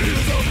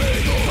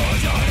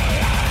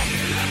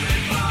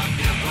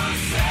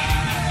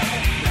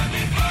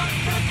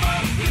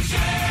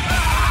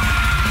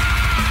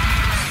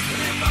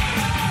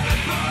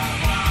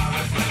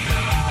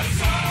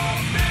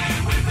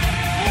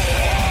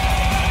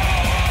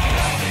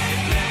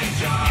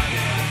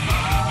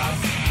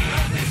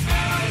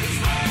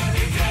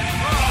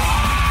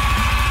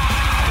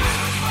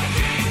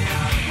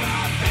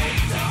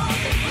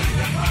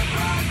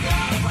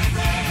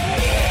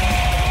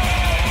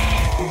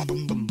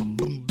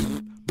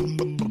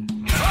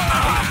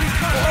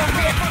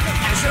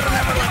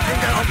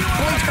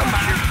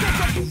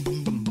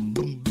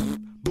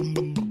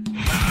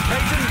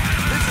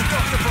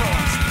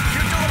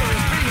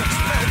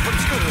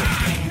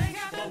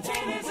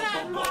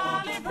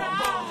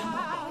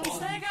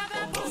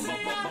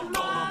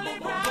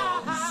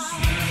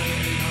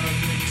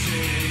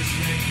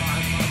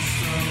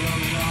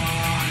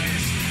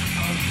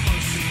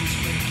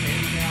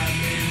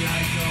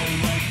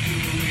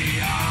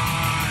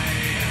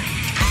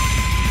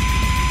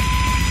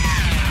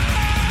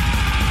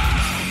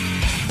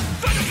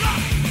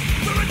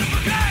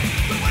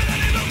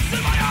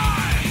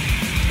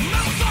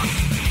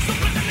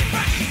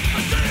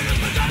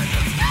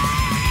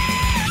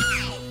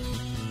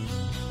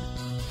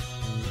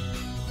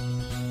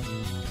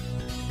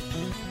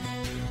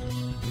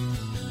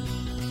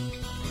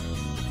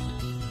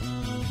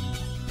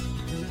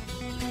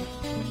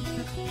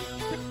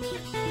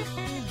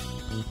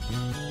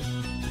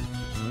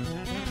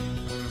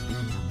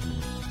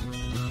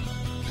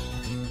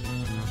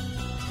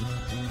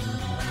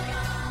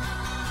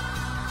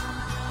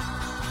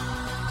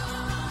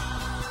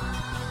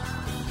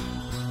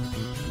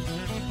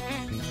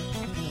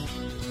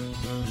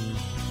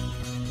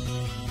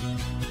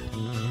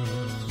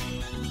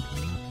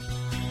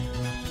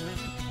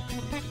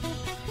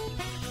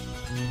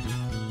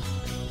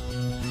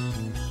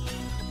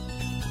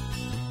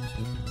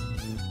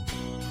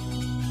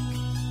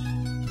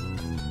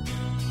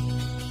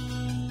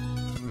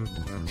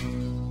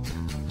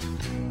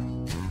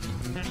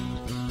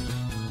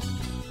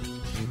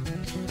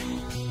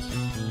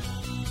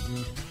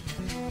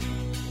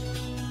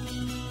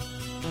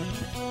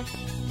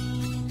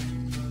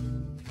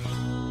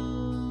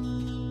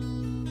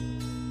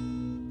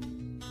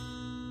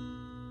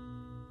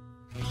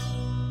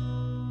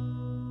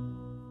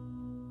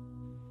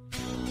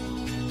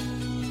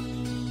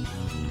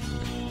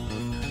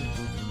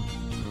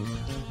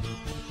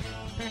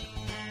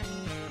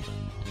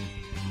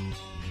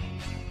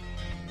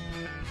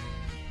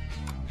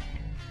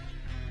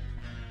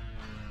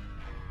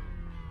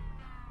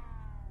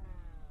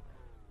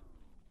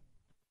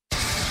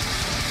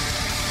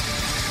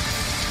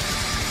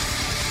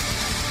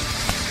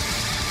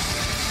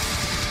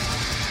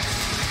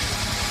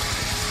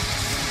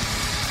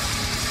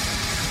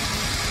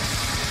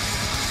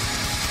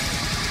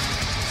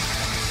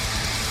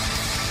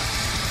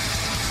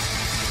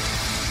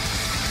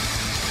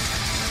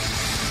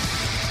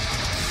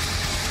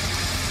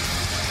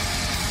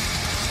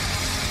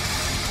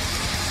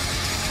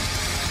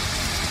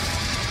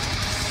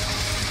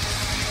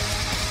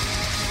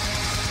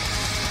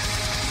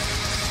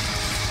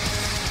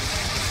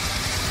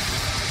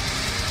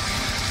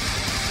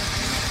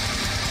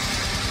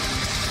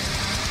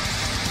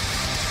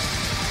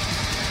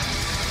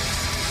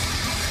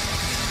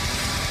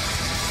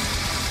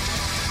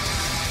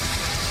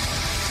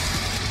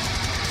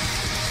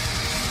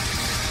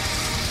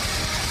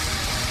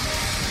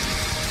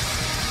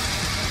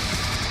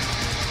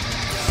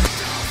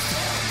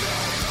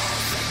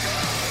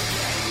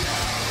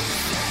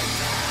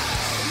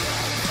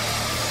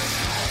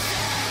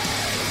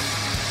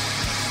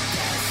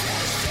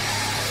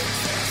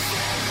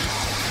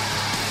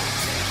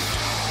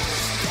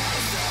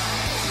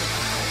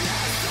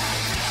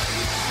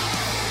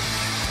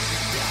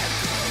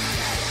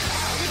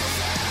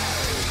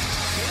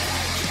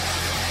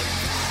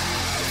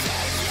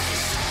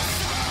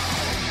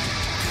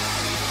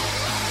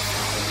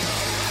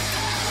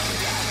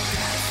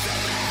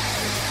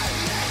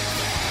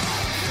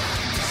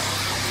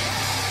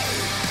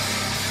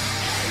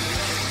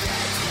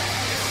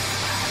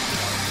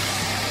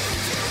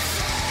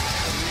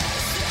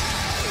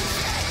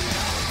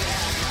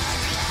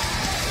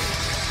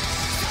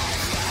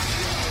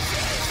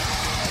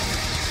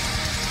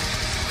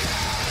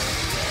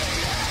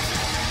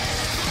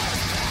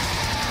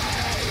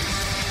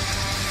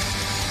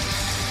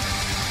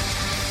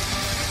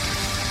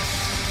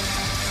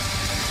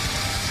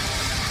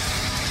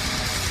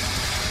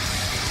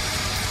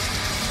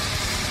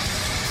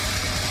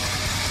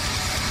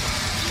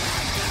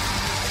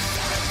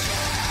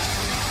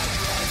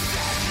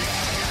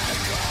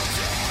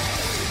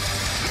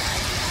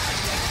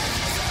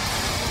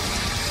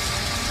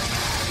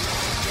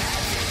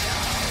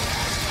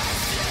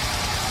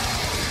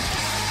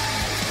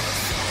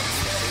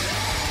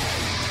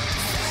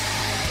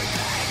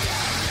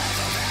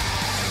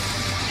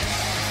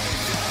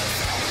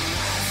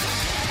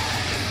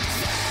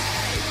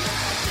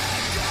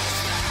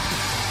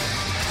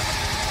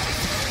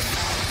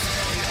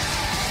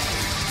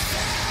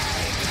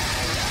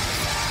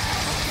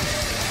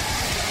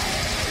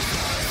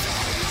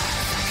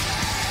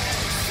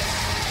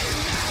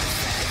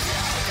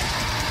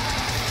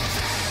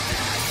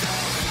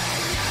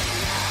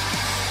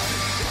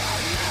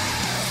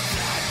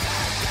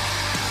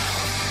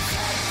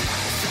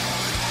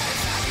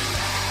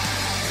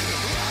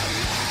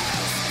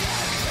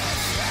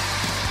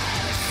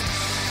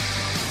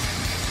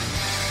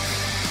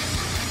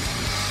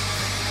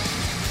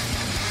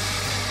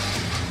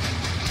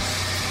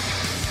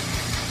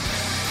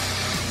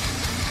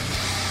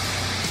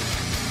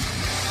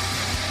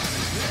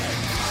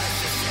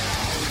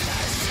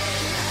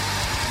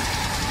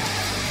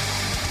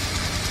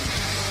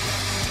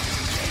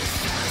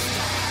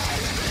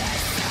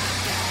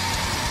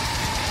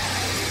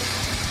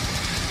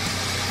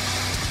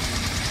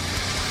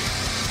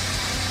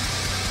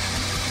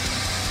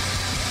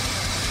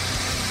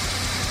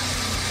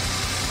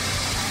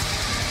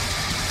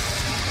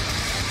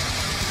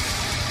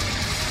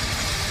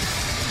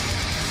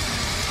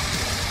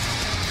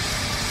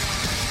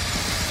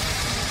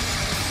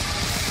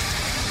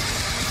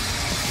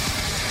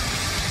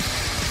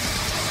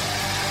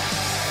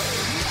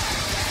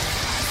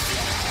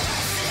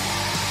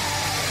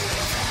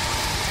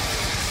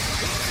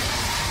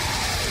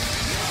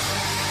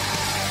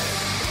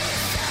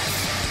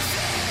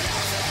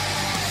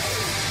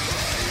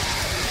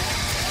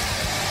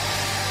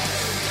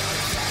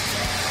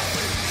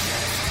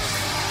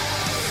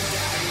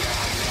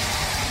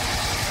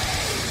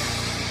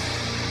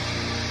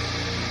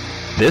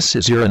 This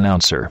is your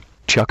announcer,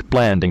 Chuck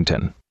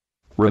Blandington,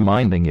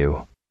 reminding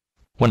you.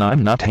 When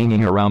I'm not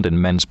hanging around in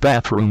men's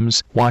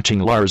bathrooms, watching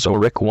Lars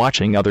Ulrich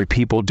watching other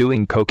people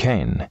doing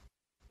cocaine,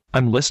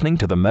 I'm listening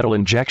to the Metal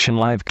Injection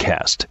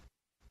Livecast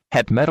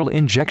at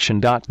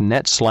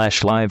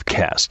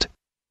metalinjection.net/livecast.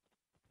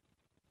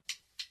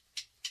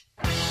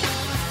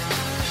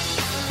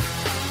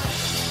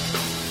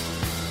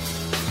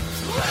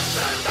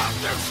 Listen up,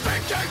 you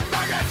stinking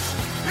maggots!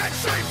 It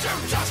seems you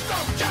just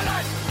don't get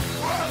it!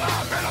 Well,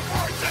 I've been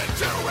appointed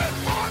to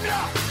inform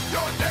ya!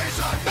 Your days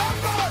are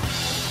numbered!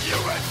 You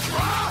would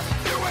cry,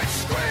 you would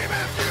scream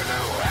if you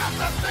knew half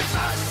the things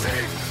I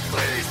see!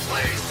 Please,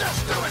 please,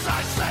 just do as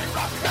I say!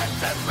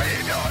 Repent and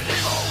leave your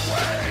evil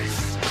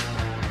ways!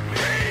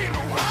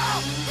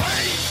 Meanwhile,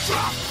 planes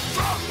drop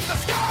from the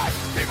sky!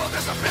 People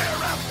disappear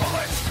and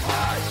bullets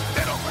fly!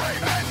 Little gray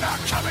men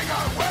are coming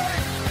our way!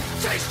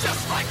 Tastes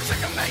just like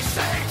chicken, they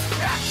say.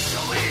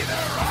 Actually,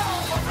 they're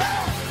all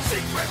around.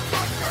 Secret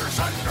bunkers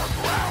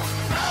underground.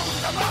 Round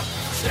them up,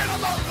 skin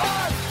them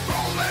alive.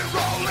 Rolling,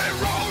 rolling,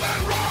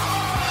 rolling,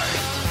 right.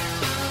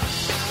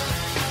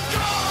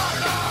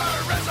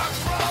 Carter is a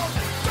throne.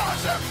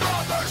 Dozen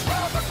brothers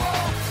round the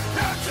globe.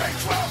 Empty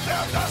 12,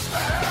 they're dust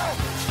to hell.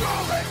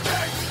 Scrolling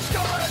king,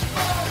 skeleton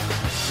bone.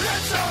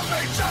 It's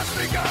only just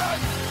begun.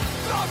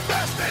 The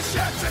best is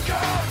yet to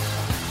come.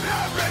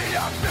 Every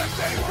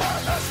empty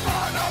word the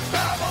spawn of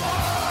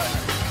Babylon.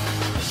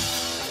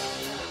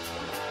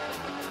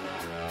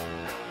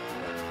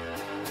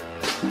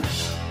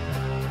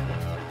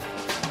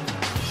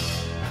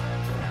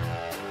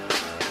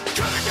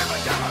 Couldn't give a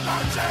damn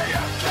about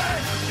JFK.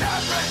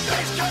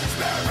 Everything's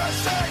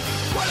conspiracy.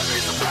 Wouldn't be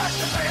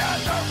surprised if they had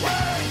their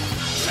way.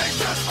 She's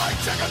just like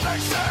chicken, they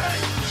say.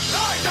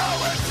 I know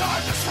it's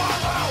hard to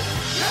swallow.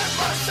 It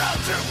must sound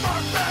too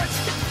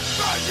far-fetched.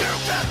 But you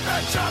can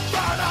bet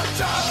about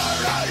 $1 I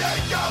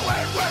ain't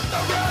going with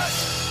the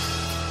rest.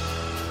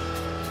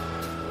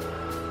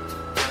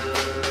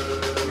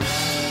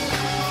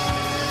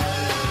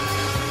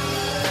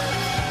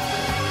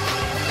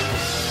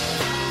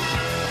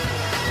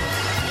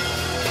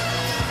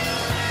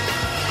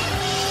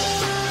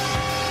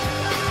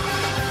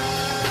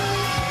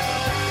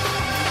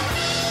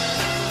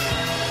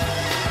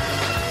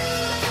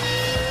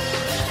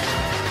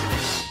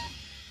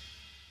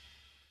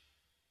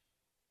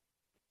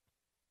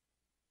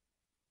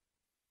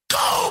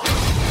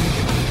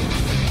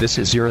 This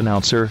is your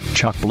announcer,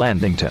 Chuck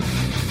Blandington.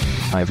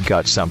 I've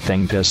got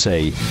something to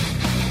say.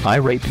 I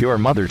raped your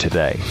mother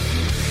today.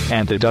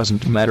 And it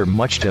doesn't matter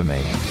much to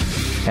me,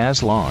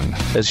 as long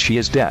as she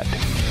is dead.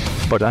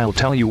 But I'll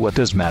tell you what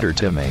does matter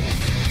to me.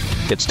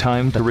 It's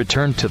time to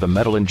return to the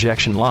Metal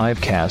Injection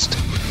Livecast.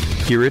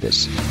 Here it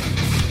is.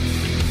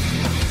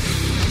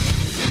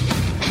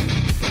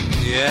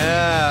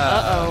 Yeah.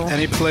 Uh-oh.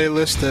 Any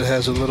playlist that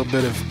has a little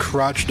bit of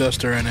crotch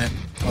duster in it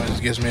always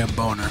gives me a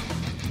boner.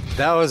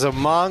 That was a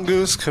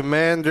Mongoose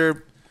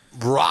Commander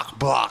rock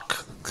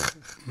block.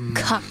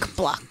 Cock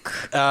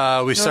block.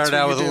 We started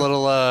out with a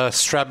little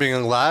strapping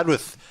young lad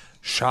with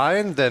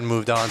Shine, then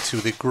moved on to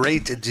the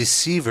Great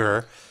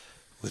Deceiver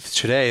with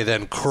Today,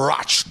 then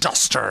Crotch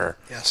Duster.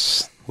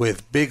 Yes.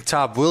 With Big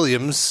Top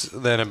Williams,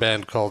 then a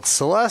band called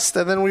Celeste,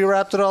 and then we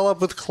wrapped it all up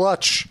with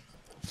Clutch.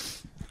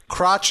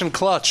 Crotch and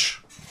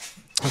Clutch.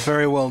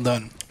 Very well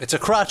done. It's a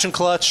crotch and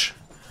clutch.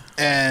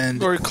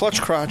 And or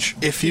clutch crotch.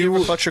 If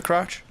you clutch your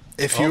crotch?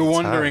 If you're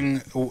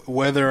wondering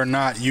whether or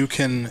not you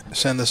can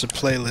send us a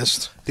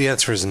playlist, the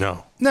answer is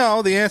no.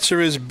 No, the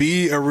answer is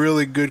be a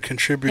really good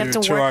contributor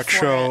to our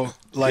show,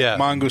 like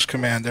Mongoose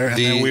Commander, and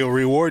then we'll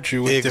reward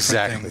you with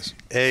different things.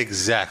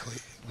 Exactly.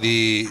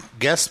 The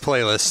guest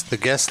playlist, the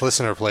guest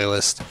listener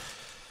playlist,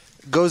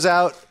 goes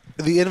out.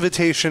 The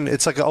invitation,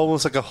 it's like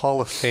almost like a Hall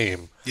of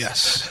Fame.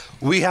 Yes.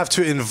 We have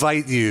to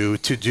invite you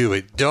to do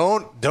it.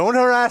 Don't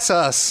harass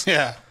us.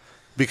 Yeah.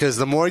 Because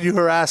the more you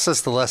harass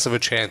us, the less of a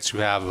chance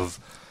you have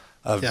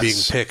of being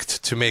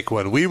picked to make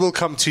one. We will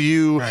come to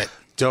you. Right.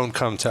 Don't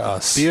come to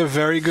us. Be a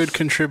very good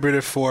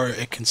contributor for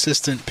a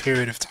consistent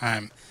period of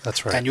time.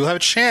 That's right. And you'll have a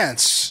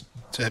chance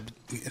to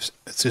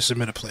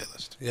submit a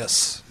playlist.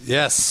 Yes.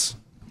 Yes.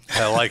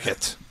 I like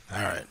it.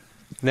 All right.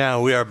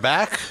 Now we are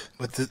back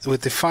with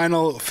the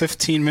final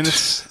 15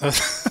 minutes of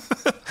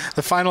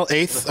the final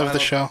eighth of the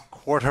show.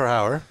 Quarter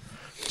hour.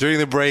 During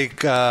the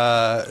break,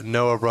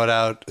 Noah brought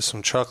out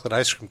some chocolate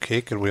ice cream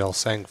cake, and we all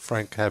sang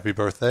Frank happy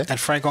birthday. And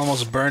Frank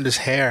almost burned his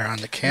hair on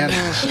the candle.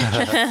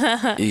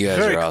 You guys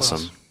Very are close.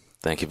 awesome.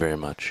 Thank you very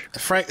much.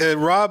 Frank,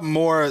 Rob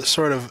more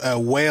sort of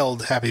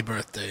wailed happy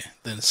birthday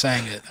than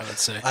sang it, I would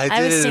say.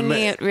 I was singing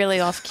it really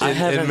off key.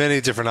 In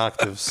many different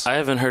octaves. I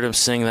haven't heard him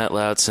sing that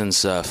loud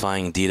since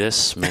Fying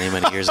Adidas many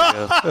years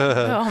ago.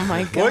 Oh,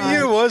 my God. What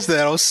year was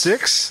that?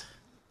 06?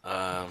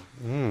 I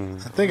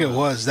think it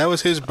was. That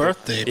was his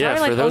birthday.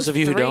 Yeah, for those of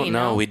you who don't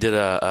know, we did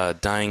a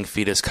Dying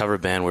Fetus cover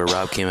band where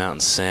Rob came out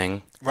and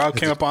sang. Rob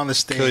came up on the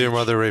stage. Kill Your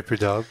Mother, Rape Your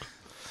Dog.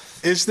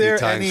 Is there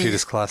the Dying any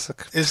Fetus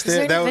classic? Is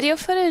there that any video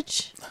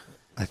footage?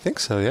 I think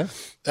so, yeah.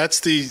 That's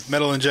the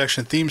Metal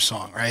Injection theme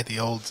song, right? The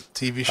old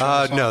TV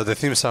show song? No, the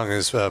theme song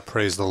is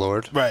Praise the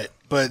Lord. Right.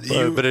 But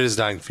it is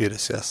dying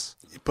fetus, yes.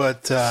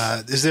 But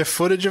is there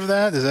footage of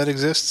that? Does that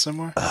exist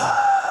somewhere?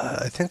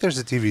 I think there's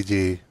a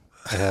DVD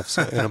I have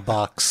in a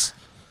box.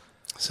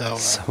 So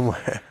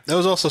somewhere. There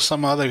was also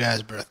some other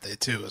guy's birthday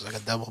too. It was like a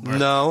double birthday.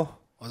 No.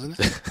 Wasn't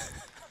it?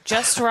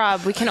 Just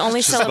Rob. We can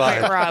only celebrate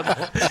mine. Rob.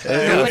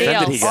 Nobody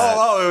else.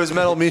 Oh, it was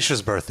Metal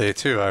Misha's birthday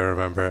too. I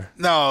remember.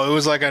 No, it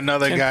was like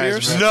another Ken guy's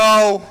Pierce? birthday.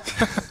 No.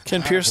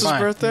 Ken Pierce's Fine.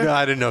 birthday? No,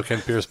 I didn't know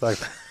Ken Pierce back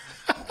then.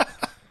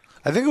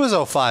 I think it was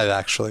 05,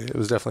 actually. It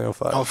was definitely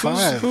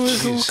 05.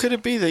 Who could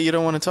it be that you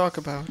don't want to talk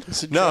about?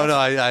 Is it No, Jeff? no,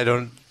 I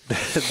don't.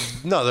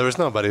 No, there was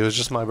nobody. It was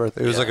just my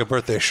birthday. It was like a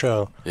birthday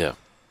show. Yeah.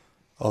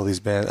 All these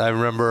bands. I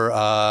remember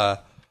I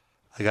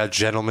got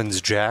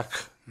Gentleman's Jack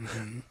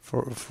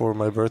for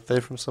my birthday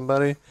from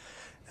somebody,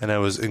 and I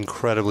was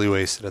incredibly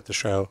wasted at the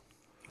show.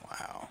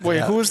 Wait,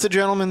 Yeah. who was the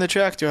gentleman that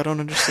jacked you? I don't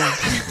understand.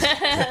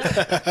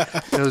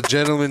 It was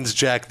Gentleman's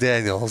Jack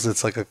Daniels.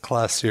 It's like a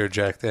classier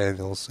Jack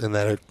Daniels, in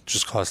that it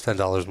just cost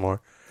 $10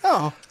 more.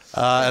 Oh.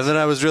 And then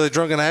I was really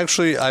drunk, and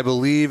I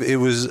believe it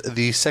was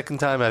the second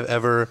time I've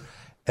ever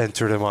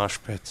entered a mosh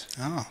pit.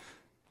 Oh.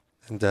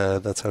 And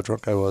that's how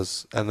drunk I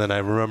was. And then I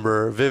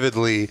remember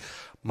vividly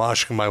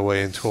moshing my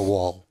way into a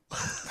wall.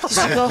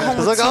 Did you go home I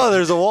was with like, oh,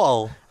 there's a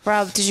wall.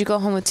 Rob, did you go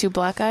home with 2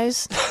 black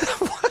eyes?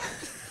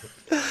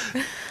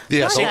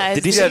 Yeah, Black eyes.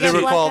 did he You say got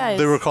two black eyes.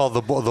 they were called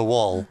the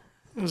wall.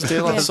 It was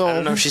De La I Soul.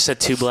 don't know if she said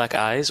 2 black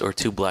eyes or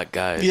 2 black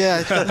guys.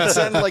 Yeah, it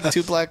sounded like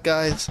 2 black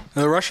guys.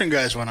 The Russian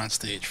guys went on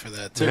stage for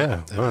that too.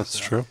 Yeah, that's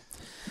true.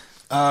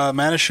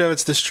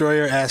 Manischewitz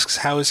Destroyer asks,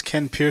 "How is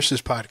Ken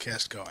Pierce's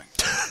podcast going?"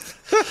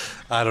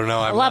 I don't know.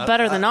 A lot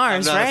better than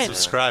ours, I'm not right? a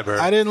subscriber.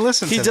 I didn't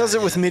listen. He to does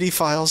that it with MIDI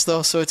files,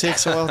 though, so it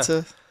takes a while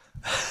to...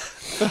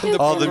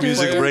 All the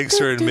music player.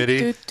 breaks are in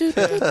MIDI.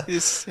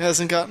 He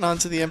hasn't gotten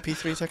onto the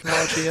MP3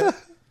 technology yet.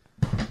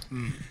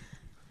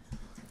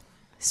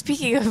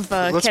 Speaking of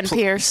Let's Ken pl-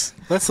 Pierce.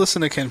 Let's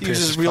listen to Ken He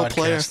uses Pierce's Real podcast.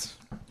 Player.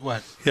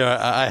 What? Yeah,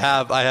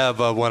 I have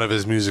one of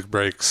his music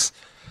breaks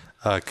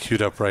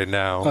queued up right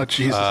now. Oh,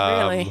 Jesus.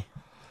 Really?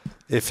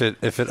 If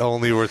it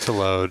only were to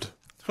load.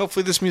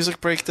 Hopefully this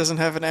music break doesn't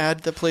have an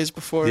ad that plays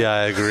before. Yeah,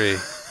 I agree.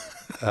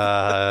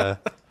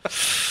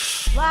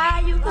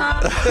 Why you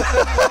come?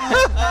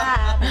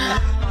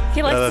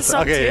 He likes the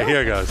song okay, too?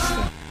 here it goes.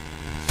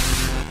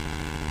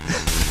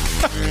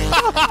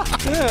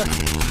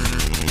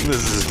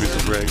 This is his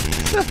music break.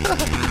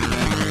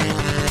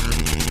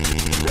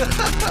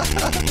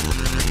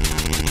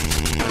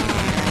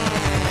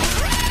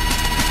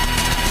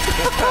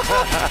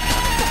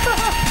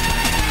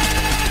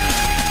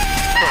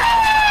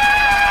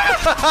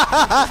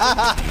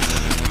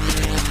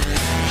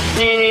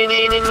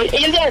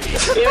 He's dead. Man,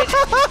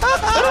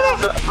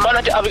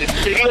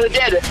 the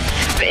dead.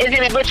 Is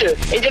he butcher?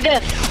 He's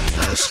dead.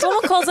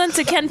 Shlomo calls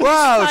into Ken Pierce's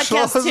Wow, podcast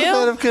Shlomo's a fan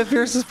too. of Ken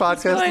Pierce's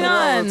podcast. What's going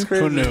now. on? That's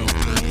crazy. Who knew?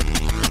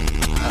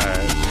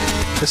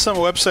 There's some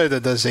website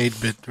that does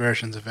 8-bit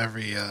versions of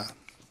every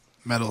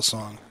metal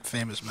song,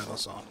 famous metal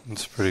song.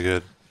 It's pretty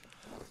good.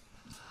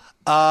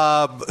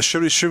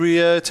 Should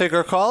we take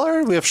our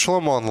caller? We have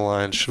Shlomo on the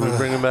line. Should we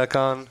bring him back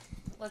on?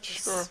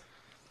 Sure.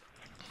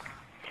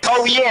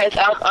 Oh yes.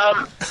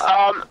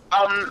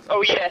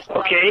 Oh yes.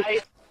 Okay.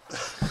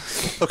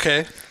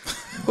 Okay.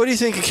 What do you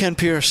think of Ken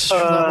Pierce?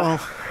 Shlomo?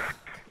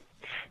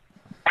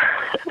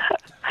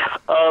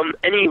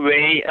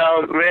 Anyway,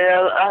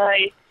 well,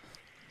 I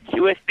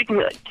was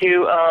speaking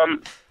to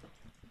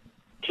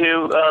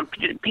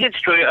Peter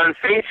Destroyer on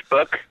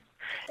Facebook,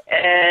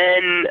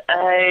 and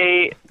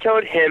I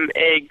told him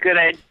a good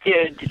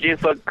idea to do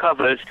for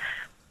covers.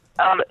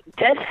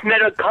 Death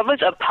metal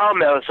covers or power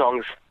metal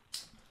songs?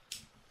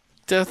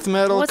 Death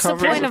metal What's the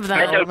covers. point of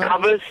that? Metal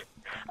covers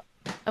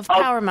Of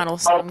power metal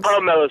songs.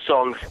 power metal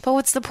songs. But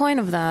what's the point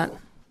of that?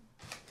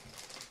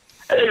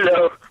 I don't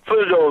know,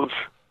 for those.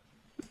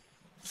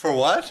 For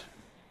what?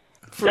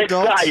 For Like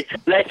adults? fly,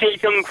 like say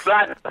some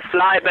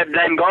fly by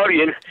Blind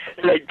Guardian,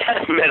 like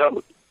death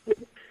metal.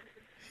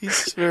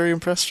 He's very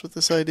impressed with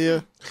this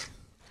idea.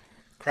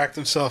 Cracked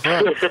himself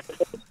up.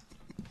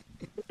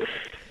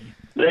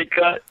 Like,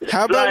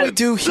 How about we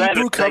do Fly by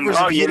Hebrew Blind covers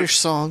of Guardian. Yiddish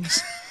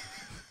songs?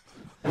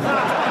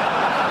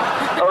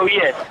 Oh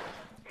yes.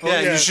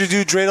 Yeah, you should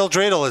do Dreidel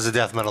Dreidel as a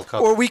death metal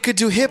cover. Or we could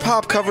do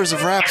hip-hop covers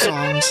of rap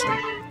songs.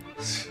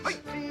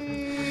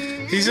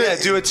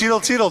 Do a Teetle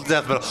Teetle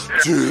death metal.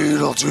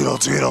 Teetle Teetle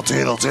Teetle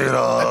Teetle Teetle.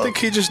 I think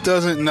he just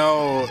doesn't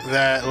know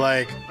that,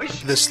 like,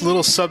 this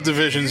little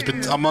subdivisions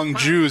among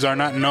Jews are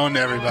not known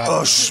to everybody.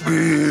 Oh,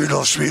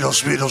 Shmeedle, Shmeedle,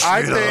 Shmeedle,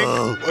 I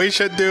think we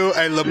should do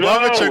a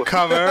Lubavitcher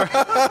cover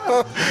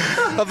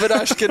of an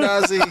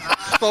Ashkenazi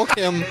folk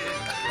hymn.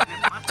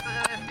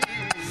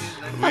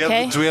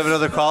 Okay. Do we have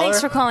another caller? Thanks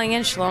for calling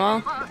in,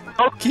 Shlomo.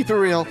 Keep it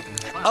real.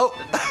 Oh.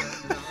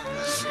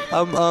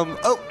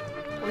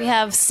 We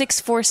have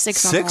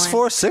 646 on the line.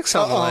 646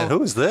 on the line.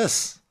 Who is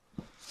this?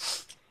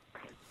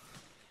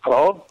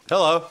 Hello?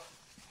 Hello.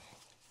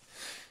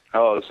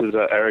 Hello, this is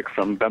Eric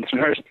from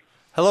Bensonhurst.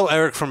 Hello,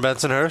 Eric from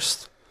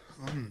Bensonhurst.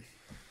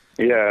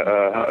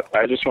 Yeah,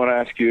 I just want to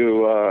ask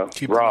you,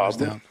 Rob,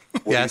 what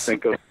Yes. do you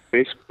think of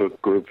Facebook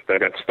group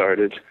that got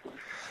started.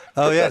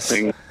 Oh, But yes. that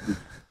thing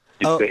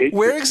used to hate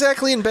Where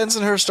exactly in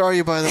Bensonhurst are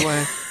you, by the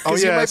way? Oh,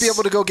 Because you might be yes.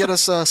 able to go get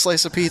us a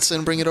slice of pizza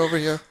and bring it over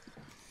here.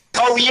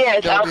 Oh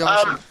yes, That'd be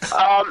awesome.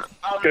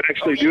 could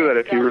actually do that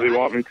if you really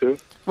want me to.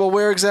 Well,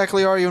 where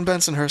exactly are you in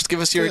Bensonhurst? Give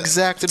us your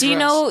exact address. Do you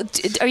know?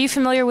 Are you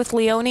familiar with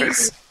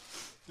Leone's?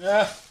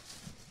 Yeah,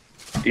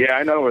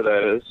 I know where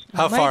that is.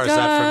 How far is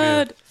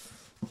that from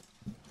you?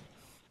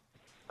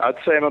 I'd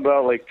say I'm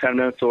about like 10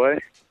 minutes away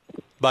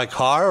By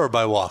car or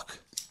by walk?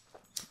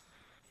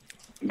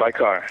 by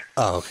car.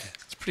 Oh, okay.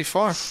 It's pretty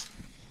far.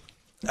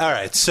 All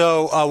right.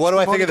 So, what do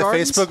I think of the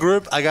Gardens? Facebook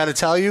group? I got to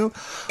tell you,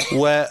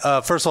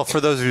 first of all, for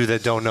those of you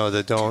that don't know,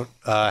 that don't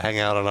hang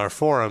out on our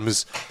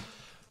forums,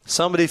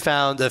 somebody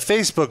found a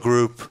Facebook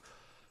group,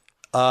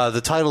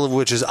 the title of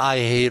which is "I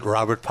Hate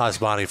Robert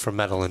Pasbani from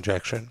Metal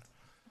Injection,"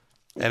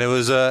 and it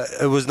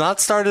was not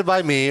started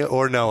by me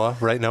or Noah,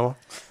 right, Noah?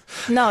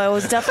 No, it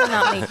was definitely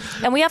not me.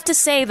 And we have to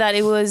say that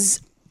it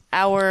was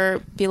our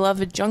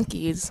beloved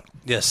junkies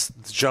Yes,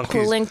 the junkies.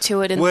 who linked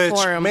to it in Which the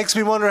forum. makes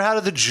me wonder, how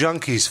did the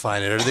junkies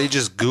find it? Are they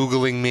just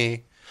Googling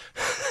me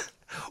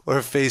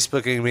or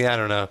Facebooking me? I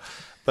don't know.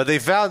 But they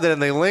found it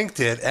and they linked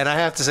it. And I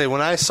have to say,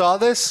 when I saw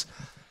this,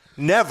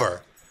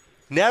 never,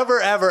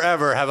 ever,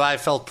 ever have I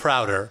felt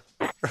prouder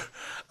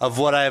of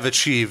what I have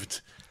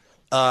achieved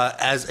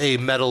as a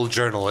metal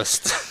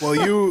journalist. Well,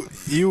 you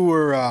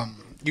were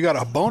you got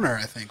a boner,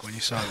 I think, when you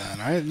saw that,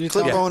 right? You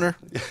Clip tell- boner.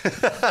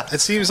 It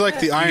seems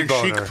like the Iron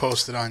boner. Sheik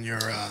posted on your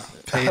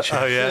page.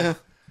 Oh, yeah? Do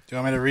you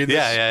want me to read this?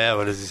 Yeah.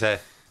 What does he say?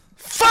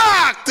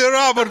 Fuck the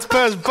Robert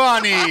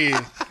Pasbani.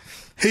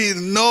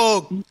 He's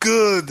no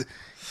good,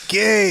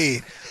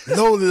 gay,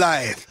 low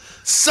life,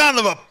 son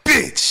of a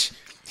bitch.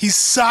 He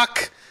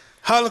suck,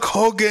 Hulk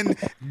Hogan,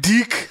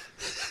 dick.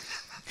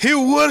 He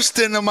worse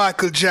than a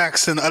Michael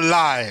Jackson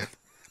alive.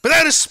 But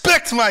I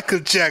respect Michael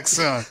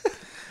Jackson.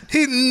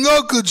 He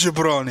no good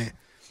jabroni.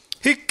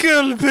 He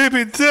killed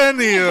baby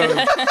Daniel.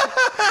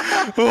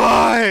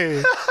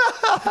 Why?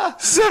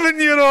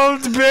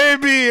 7-year-old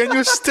baby, and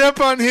you step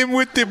on him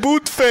with the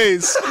boot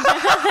face.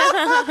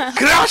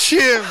 Crush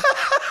him.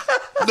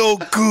 No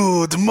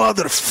good,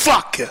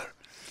 motherfucker.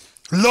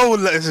 Low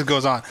life. It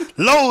goes on.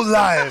 Low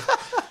life.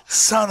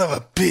 Son of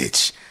a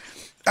bitch.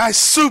 I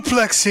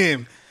suplex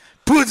him.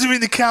 Put him in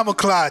the camel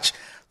clutch.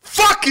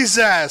 Fuck his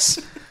ass.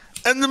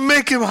 And then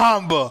make him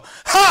humble.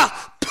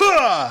 Ha!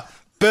 Puh!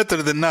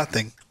 Better than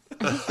nothing.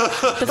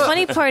 The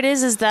funny part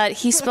is that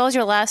he spells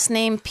your last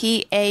name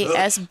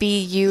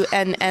Pasbunny.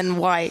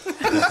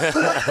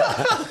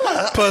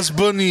 Puss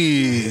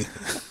Bunny. I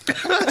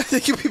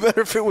think it'd be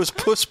better if it was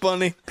Puss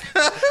Bunny.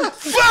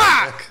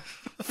 Fuck!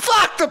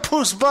 Fuck the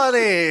Puss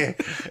Bunny!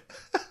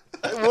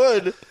 I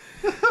would.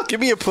 Give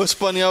me a Puss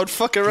Bunny. I would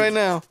fuck it right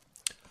now.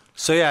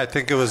 So, yeah, I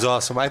think it was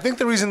awesome. I think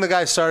the reason the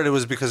guy started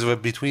was because of a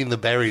Between the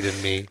Buried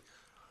and Me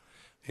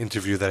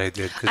interview that I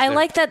did. I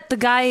like that the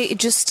guy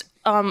just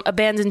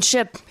abandoned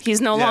ship.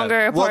 He's no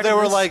longer a part there of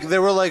were this.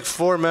 there were like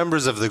 4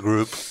 members of the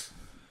group,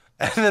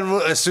 and then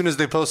as soon as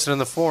they posted in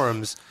the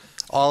forums,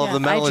 all of the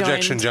Metal I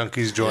Injection joined.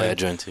 junkies joined. Yeah, I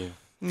joined too.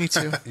 Me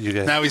too. You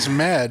did. Now he's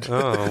mad.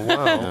 Oh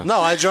wow!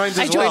 No, I joined as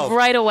I joined well.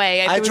 right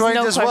away. I There was joined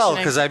no as well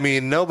questioning. because I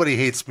mean nobody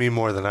hates me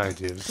more than I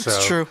do. So.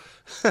 It's true.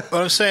 But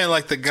I'm saying,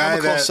 like, the guy I'm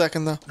a close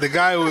second, though. the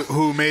guy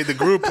who made the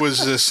group was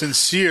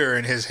sincere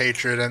in his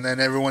hatred, and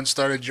then everyone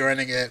started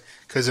joining it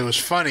because it was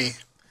funny.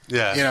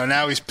 Yeah. You know,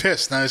 now he's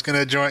pissed. Now he's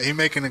gonna join. He's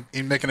making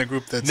a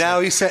group that's. Now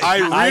he said,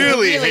 I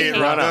really hate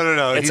Robert.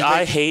 No. It's He's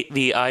I like- hate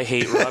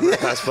Robert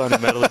Pasbani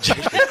Metal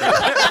Injection.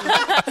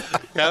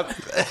 Yep.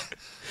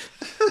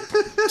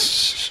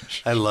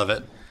 I love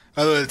it.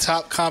 By the way, the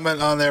top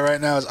comment on there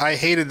right now is, I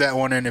hated that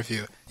one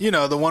interview. You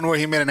know, the one where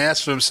he made an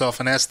ass of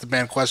himself and asked the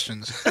band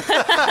questions.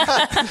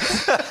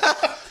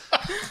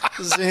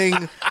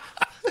 Zing.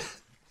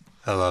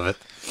 I love it.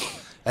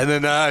 And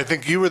then I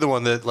think you were the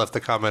one that left the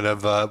comment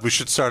of we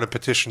should start a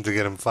petition to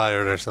get him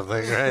fired or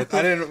something, right?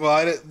 I didn't.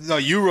 No,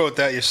 you wrote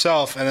that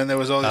yourself, and then there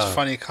was all these Oh.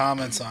 funny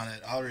comments on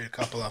it. I'll read a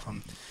couple of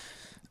them.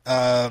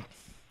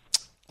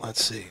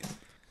 Let's see.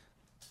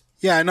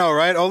 Yeah, I know,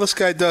 right? All this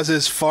guy does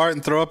is fart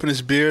and throw up in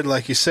his beard.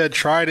 Like you said,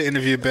 try to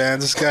interview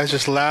bands. This guy's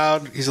just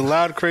loud. He's a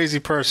loud, crazy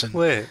person.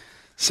 Wait.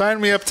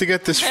 Sign me up to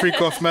get this freak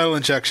off Metal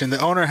Injection. The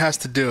owner has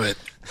to do it.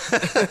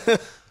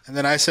 And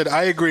then I said,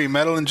 I agree.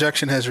 Metal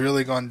Injection has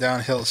really gone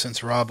downhill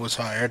since Rob was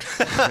hired.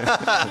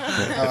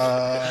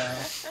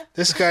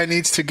 This guy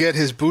needs to get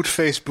his boot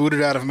face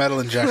booted out of Metal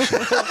Injection.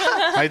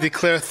 I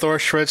declare Thor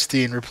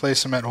Shredstein.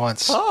 Replace him at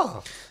once.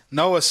 Oh.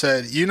 Noah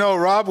said, you know,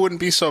 Rob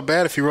wouldn't be so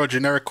bad if he wrote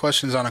generic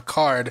questions on a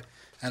card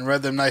and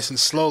read them nice and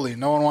slowly.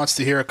 No one wants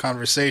to hear a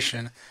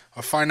conversation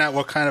or find out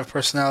what kind of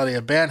personality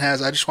a band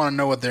has. I just want to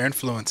know what their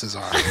influences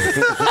are.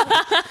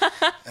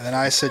 And then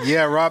I said,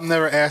 yeah, Rob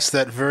never asked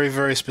that very,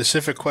 very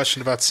specific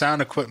question about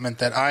sound equipment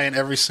that I and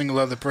every single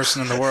other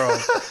person in the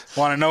world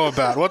want to know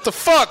about. What the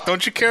fuck?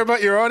 Don't you care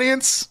about your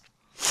audience?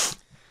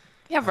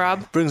 Yeah,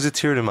 Rob. Brings a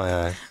tear to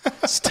my eye.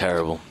 It's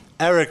terrible.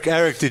 Eric,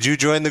 did you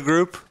join the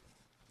group?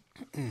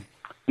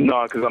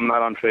 No, because I'm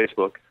not on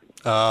Facebook.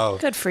 Oh.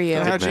 Good for you.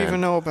 How'd you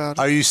even know about it?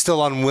 Are you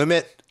still on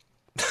Wimit?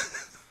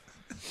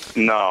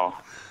 No.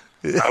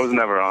 I was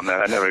never on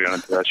that. I never got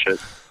into that shit.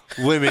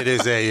 Wimit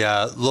is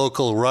a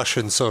local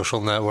Russian social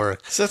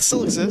network. Does that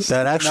still exist?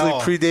 That actually No.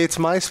 predates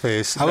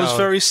MySpace. I was No.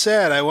 very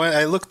sad.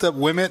 I looked up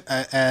Wimit,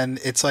 and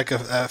it's like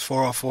a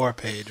 404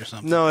 page or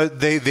something. No,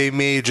 they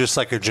made just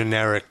like a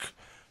generic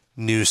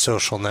new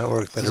social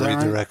network that Is it that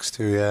right? redirects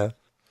to, yeah.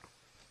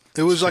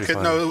 It was Pretty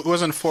like funny. it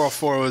wasn't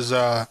 404. It was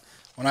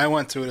when I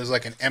went to it. It was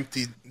like an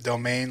empty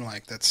domain,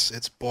 like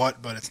it's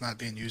bought, but it's not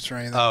being used for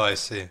anything. Oh, I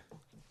see. I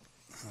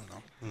don't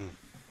know.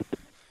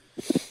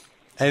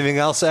 Anything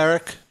else,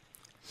 Eric?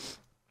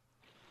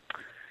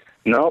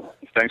 Nope.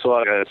 Thanks a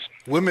lot, guys.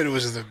 Wimit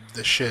was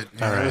the shit. You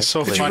know, All It right. was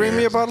so Could funny. you bring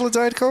me a bottle of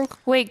Diet Coke?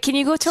 Wait, can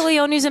you go to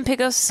Leone's and pick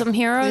us some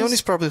heroes?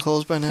 Leone's probably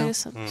closed by now. Pick us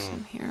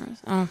some heroes.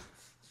 Oh.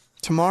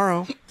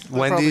 Tomorrow.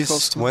 They're probably closed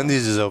Wendy's tomorrow.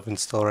 Wendy's is open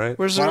still, right?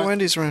 Where's there a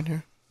Wendy's around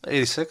here?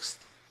 86th.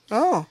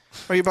 Oh,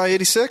 are you by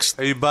 86th?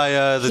 Are you by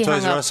the He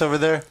Toys hung R up. Us over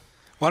there?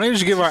 Why don't you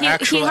just give our He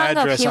actual hung up.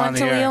 address He on went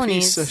the to air? Leone's.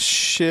 Piece of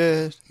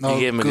shit. You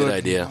gave him a good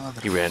idea.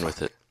 He ran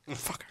with it.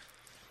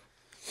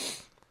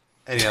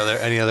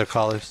 Any other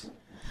callers?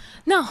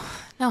 No.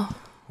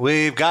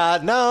 We've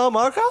got no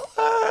more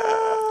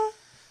callers.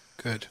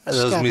 Good. That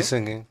was Stop me it.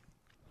 singing.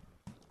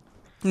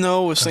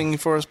 Noah was singing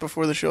for us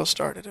before the show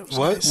started. It was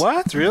What? nice.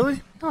 What?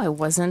 Really? No, I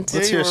wasn't.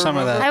 Let's you hear were, some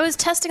of that. I was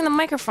testing the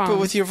microphone. But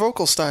with your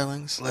vocal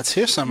stylings. Let's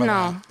hear some of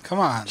No. that. Come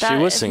on. That She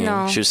was is- singing.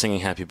 no. She was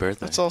singing "Happy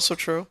Birthday." That's also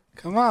true.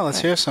 Come on.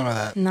 Let's hear some of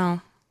that. No.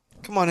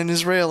 Come on, in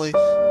Israeli.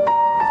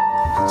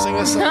 Sing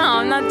us some, No,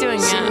 I'm not doing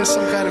sing it. us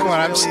some kind of Come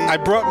on. Israeli I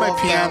brought my love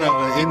piano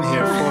ballad. in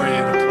here for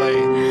you to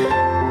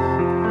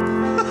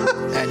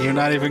play, and you're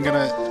not even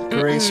gonna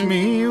grace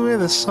me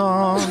with a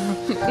song.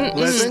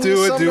 Let's Sing do us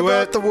a something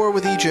duet. about the war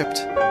with Egypt.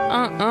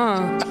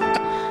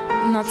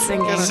 I'm not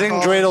singing. Sing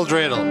dreidel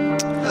dreidel.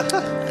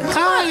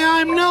 Hi,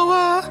 I'm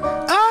Noah.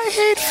 I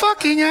hate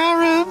fucking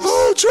Arabs.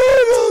 Oh,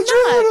 dreidel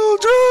dreidel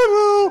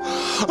dreidel.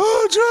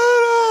 Oh,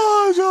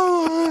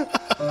 dreidel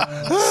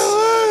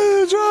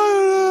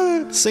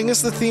dreidel. Sing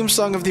us the theme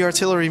song of the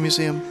Artillery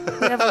Museum.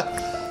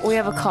 We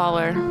have a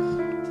caller.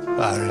 All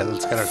right,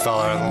 let's get our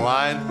caller on the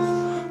line.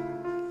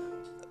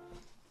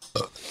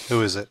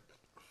 Who is it?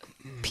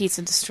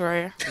 Pizza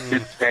Destroyer.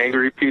 It's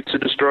Angry Pizza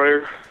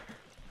Destroyer.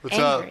 What's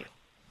up? Angry.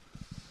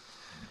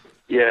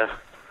 Yeah.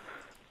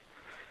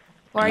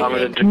 Why are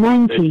you angry?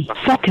 90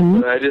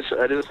 seconds. I just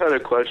had a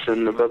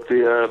question about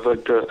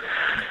the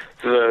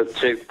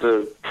take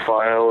the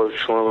file of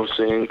Shlomo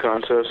singing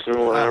contest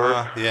and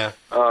whatever. Yeah.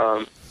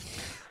 I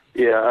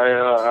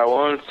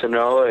wanted to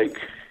know, like,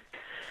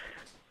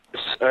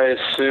 I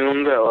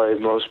assume that like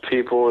most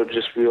people would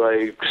just be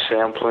like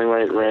sampling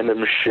like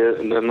random shit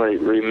and then like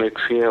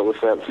remixing it with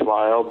that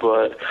file,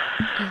 but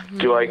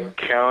do I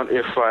count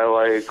if I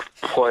like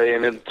play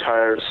an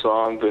entire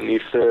song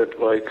beneath it,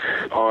 like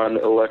on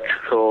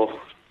electrical?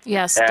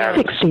 Yes.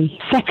 apps? 60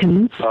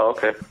 seconds. Oh,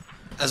 okay.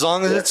 As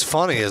long as it's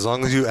funny, as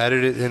long as you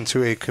edit it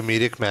into a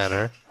comedic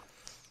manner,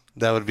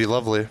 that would be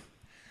lovely.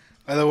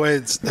 By the way,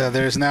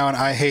 there's now an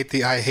I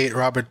Hate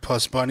Robert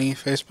Plus Bunny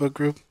Facebook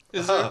group.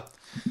 Is there?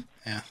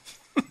 Yeah.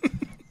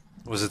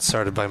 Was it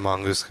started by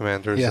Mongoose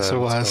Commander? Is Yes, that it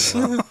what's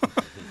was. going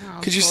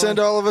on? Could you send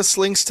all of us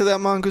links to that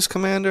Mongoose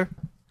Commander?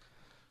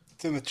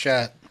 It's in the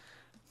chat.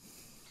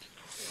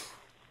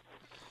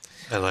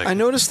 I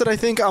noticed that I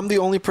think I'm the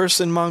only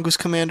person Mongoose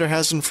Commander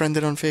hasn't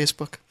friended on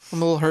Facebook.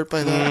 I'm a little hurt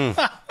by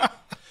that.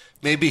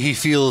 Maybe he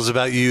feels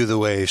about you the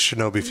way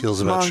Shinobi feels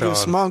about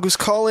Mongoose, Sean. Mongoose,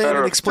 call in Matter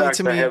and of explain fact,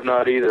 to me. I have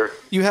not either.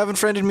 You haven't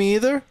friended me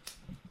either?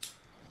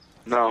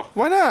 No.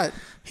 Why not?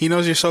 He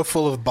knows you're so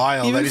full of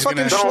bile that Even he's fucking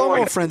gonna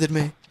Shlomo friended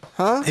me.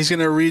 Huh? He's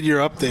gonna read your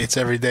updates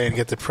every day and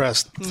get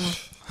depressed. 10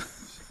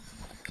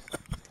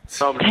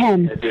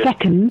 seconds.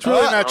 It's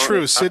really not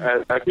true. Sid,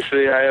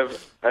 Actually, I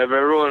have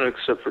everyone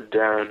except for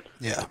Darren.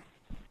 yeah.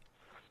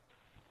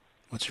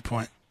 What's your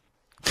point?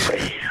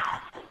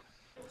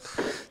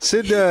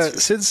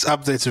 Sid's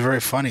updates are very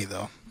funny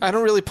though. I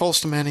don't really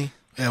post many.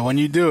 Yeah, when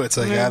you do, it's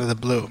like Yeah. out of the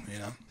blue. You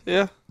know.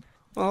 Yeah.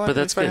 Well, But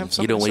that's if I good. have You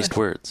something don't to waste say.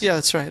 words. Yeah,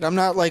 that's right. I'm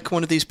not like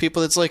one of these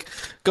people that's like,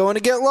 going to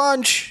get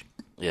lunch.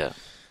 Yeah,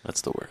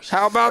 that's the worst.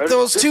 How about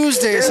those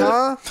Tuesdays,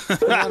 huh? I don't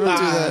do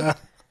that.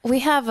 We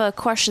have a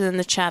question in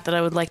the chat that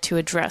I would like to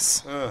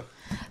address.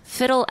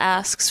 Fiddle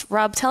asks,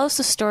 Rob, tell us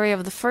the story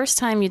of the first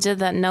time you did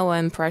that Noah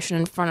impression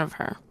in front of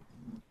her.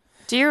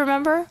 Do you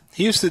remember?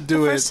 He used to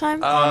do it first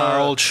time? on our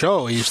old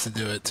show. He used to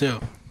do it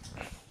too.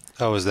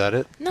 Oh, was that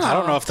it? No. I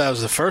don't know if that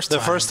was the first The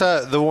time. first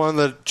time, the one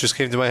that just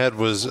came to my head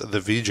was the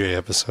VJ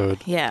episode.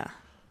 Yeah.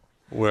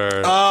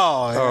 Where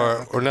Oh,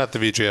 yeah. or not the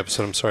VJ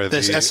episode, I'm sorry,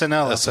 This the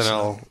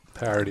SNL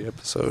parody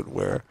episode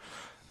where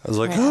I was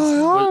like, Right.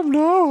 "Hi, I'm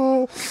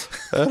Noah,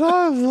 and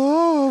I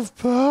love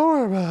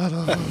power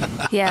metal."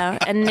 Yeah,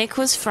 and Nick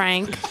was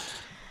Frank,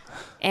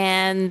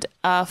 and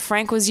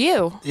Frank was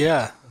you.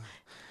 Yeah.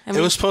 And It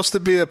we- was supposed to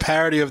be a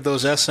parody of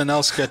those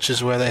SNL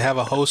sketches where they have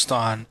a host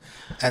on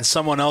and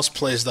someone else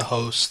plays the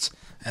host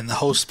and the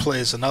host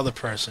plays another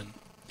person.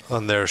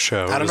 On their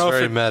show. I don't it was know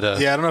very if it, meta.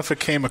 Yeah, I don't know if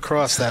it came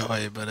across that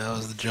way, but that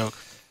was the joke.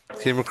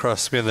 came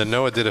across me, and then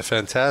Noah did a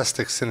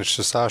fantastic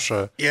Sinister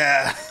Sasha.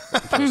 Yeah.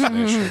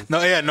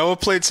 Noah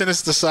played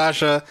Sinister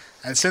Sasha,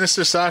 and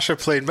Sinister Sasha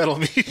played Metal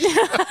Meat.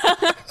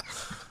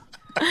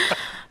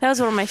 That was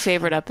one of my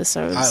favorite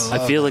episodes.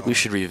 I feel like we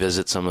should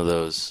revisit some of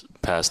those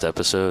past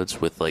episodes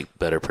with like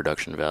better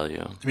production value.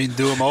 I mean,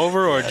 do them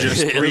over or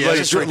just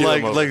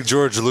like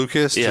George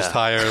Lucas, Yeah. just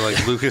hire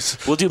like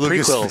Lucas. We'll do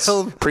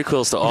Lucasfilm.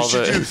 prequels to all We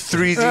should the do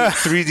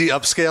 3D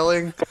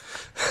upscaling.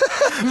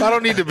 I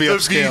don't need to be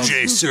upscaled.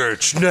 VJ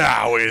search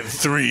now in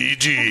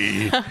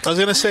 3D. I was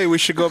gonna say we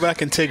should go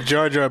back and take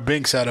Jar Jar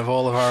Binks out of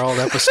all of our old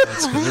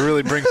episodes because it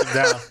really brings him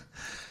down.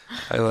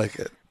 I like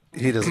it.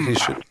 He doesn't. He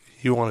should.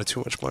 He wanted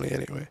too much money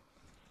anyway.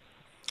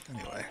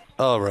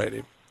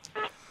 Alrighty.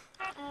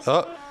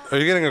 Oh, are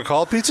you getting a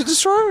call, Pizza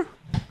Destroyer?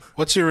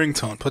 What's your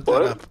ringtone? Put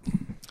that up.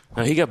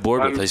 No, he got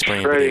bored with us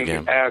playing a video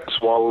game. Axe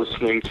while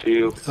listening to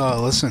you.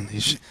 Oh, listen.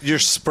 You're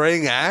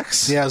spraying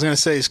Axe? Yeah, I was gonna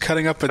say he's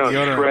cutting up a No,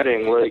 deodorant.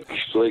 shredding,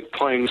 like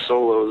playing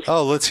solos.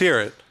 Oh, let's hear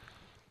it.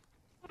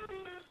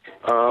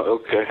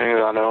 Okay, hang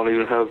on. I don't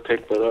even have to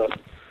pick that up.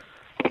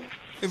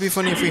 It'd be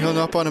funny if we hung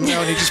up on him now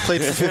and he just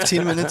played for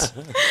 15 minutes.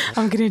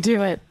 I'm gonna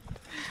do it.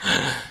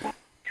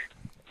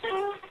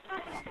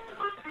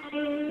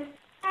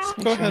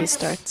 Go ahead. He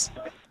starts.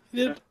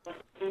 Yep.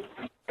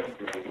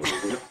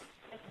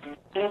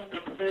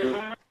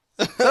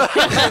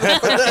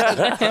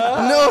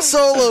 No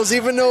solos,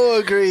 even Noah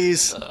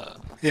agrees.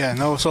 Yeah,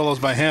 no solos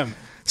by him.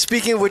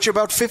 Speaking of which,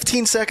 about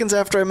 15 seconds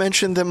after I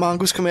mentioned that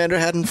Mongoose Commander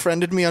hadn't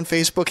friended me on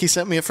Facebook, he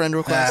sent me a friend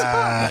request.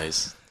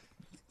 Nice.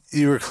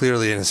 You were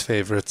clearly in his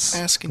favorites.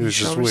 Asking he was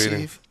you just shall waiting.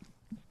 receive.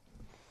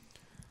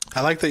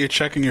 I like that you're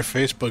checking your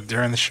Facebook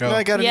during the show. No,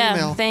 I got an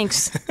email.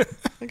 Thanks.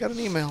 I got an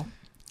email.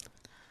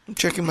 I'm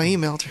checking my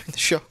email during the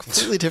show.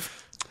 Completely different.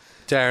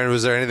 Darren,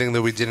 was there anything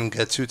that we didn't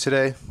get to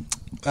today?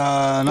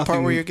 Nothing,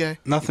 part where you're gay.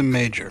 Nothing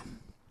major.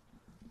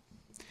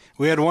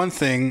 We had one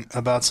thing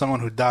about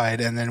someone who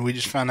died, and then we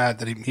just found out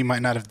that he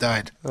might not have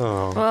died.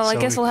 Oh. Well, I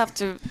guess we'll have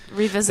to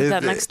revisit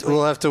that next week.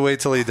 We'll have to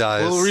wait till he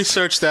dies. We'll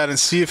research that and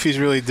see if he's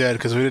really dead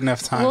because we didn't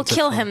have time. We'll to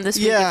kill film. him this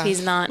week if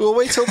he's not. We'll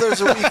wait till there's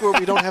a week where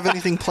we don't have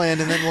anything planned,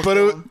 and then we'll But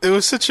kill him. it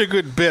was such a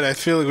good bit. I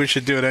feel like we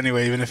should do it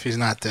anyway, even if he's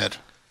not dead.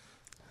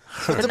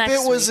 But the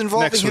bit was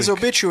involving his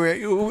obituary,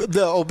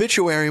 the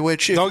obituary,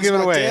 which if Don't he's give it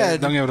not away.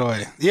 dead, Don't give it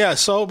away. Yeah,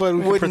 but we can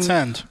Wouldn't-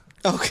 pretend.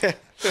 Okay.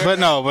 But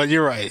no, but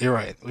you're right. You're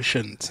right. We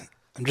shouldn't.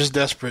 I'm just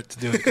desperate to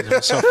do it because it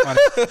was so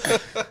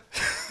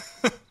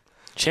funny.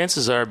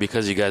 Chances are,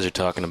 because you guys are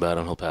talking about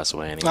him, he'll pass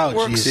away anyway. Oh,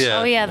 jeez.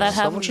 Oh yeah, that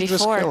Someone happened should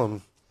just before. kill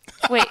him.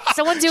 Wait,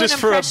 someone do an Just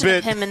for a impression of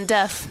bit. him in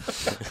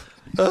death.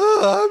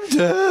 Oh, I'm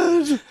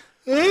dead.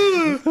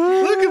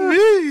 Look at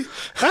me.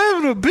 I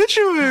have an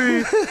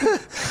obituary.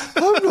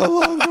 I'm no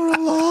longer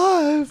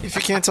alive. if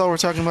you can't tell, we're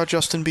talking about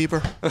Justin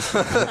Bieber.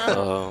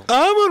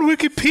 I'm on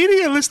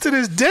Wikipedia listed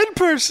as dead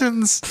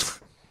persons.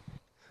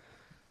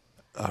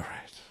 All right.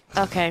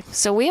 Okay,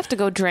 so we have to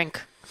go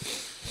drink.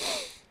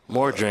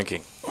 More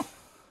drinking.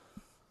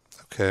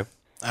 Okay.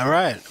 All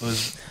right. It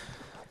was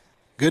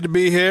good to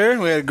be here.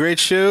 We had a great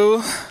show.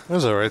 It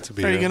was all right to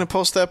be Are you here. going to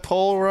post that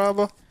poll,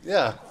 Robba?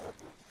 Yeah.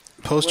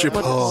 Post your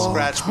poll.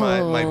 Scratch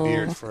my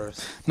beard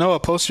first. Noah,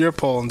 post your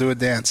poll and do a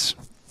dance.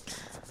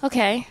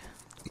 Okay.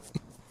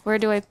 Where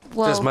do I?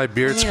 Well, Does my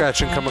beard I need a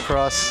scratching pen. come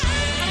across?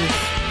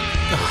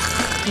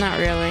 Not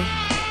really.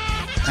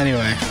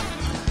 Anyway.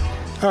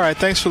 All right.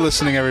 Thanks for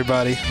listening,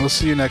 everybody. We'll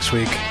see you next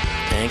week.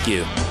 Thank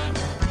you.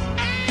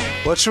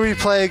 What should we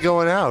play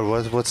going out?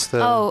 What's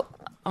the? Oh,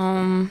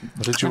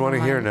 What did you want to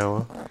never hear, mind.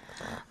 Noah?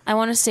 I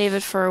want to save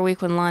it for a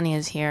week when Lonnie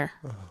is here.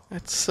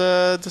 It's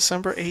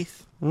December 8th.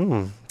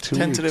 2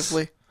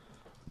 Tentatively. weeks.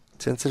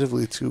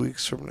 Tentatively 2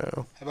 weeks from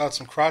now. How about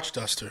some crotch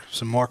duster?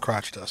 Some more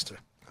crotch duster.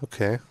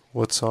 Okay.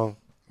 What song?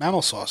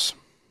 Mammal sauce.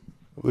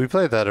 We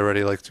played that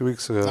already like 2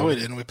 weeks ago. No, we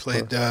didn't. We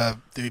played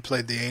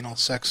the anal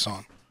sex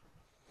song.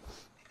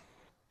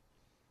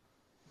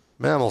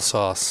 Mammal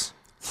Sauce.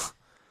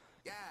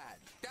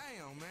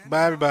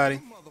 Bye,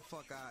 everybody.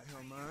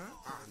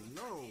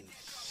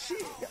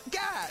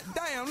 God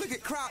damn, look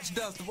at Crotch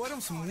Duster. Boy, them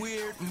some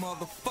weird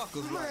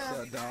motherfuckers right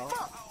there, dog.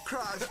 Fuck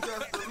Crotch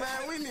Duster,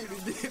 man. We need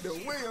to get to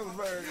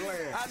Williamsburg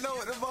land. I know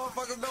what the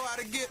motherfuckers know how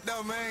to get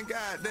though, man.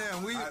 God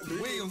damn,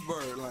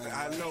 Williamsburg land.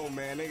 I know,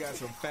 man. They got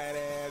some fat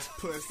ass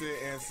pussy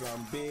and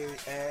some big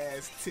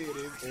ass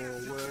titties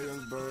in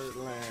Williamsburg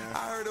land.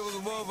 I heard it was a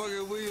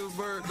motherfucker in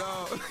Williamsburg,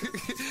 dog,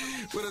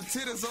 with a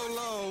titty so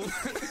long.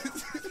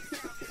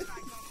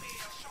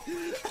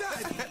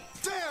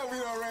 Damn, we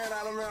done ran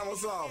out of mammal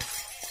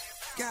sauce.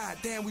 God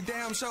damn, we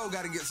damn sure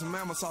gotta get some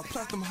mammal sauce.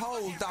 Plus them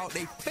hoes, dog,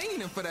 they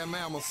fiending for that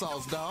mammal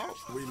sauce, dog.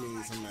 We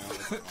need some mammal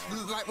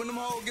sauce. Like when them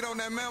hoes get on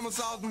that mammal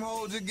sauce, them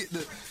hoes just get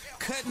to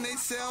cutting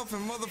theyself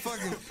and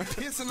motherfucking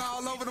pissing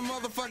all over the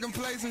motherfucking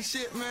place and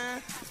shit,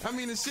 man. I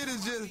mean, the shit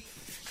is just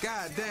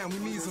God damn, we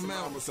need some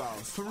mammal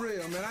sauce. For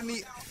real, man. I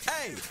need.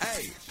 Hey,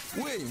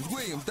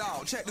 Williams,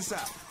 dog, check this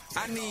out.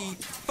 I need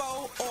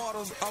 4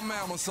 orders of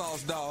mammal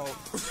sauce, dog.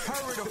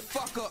 Hurry the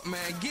fuck up, man.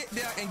 Get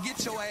there and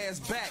get your ass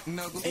back,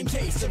 nigga. In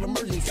case of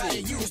emergency, gotta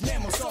use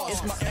mammal sauce.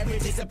 It's my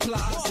everyday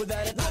supply.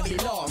 Without it, I'd be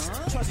lost.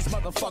 Trust this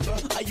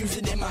motherfucker. I use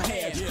it in my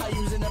hair. I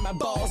use it in my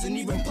balls and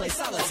even play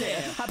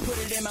solitaire. I put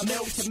it in my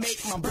milk to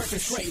make my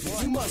breakfast straight.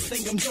 You must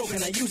think I'm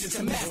joking. I use it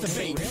to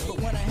masturbate.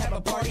 But when I have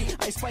a party,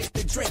 I spike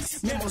the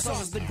drinks. Mammal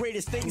sauce is the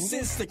greatest thing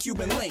since the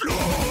Cuban link.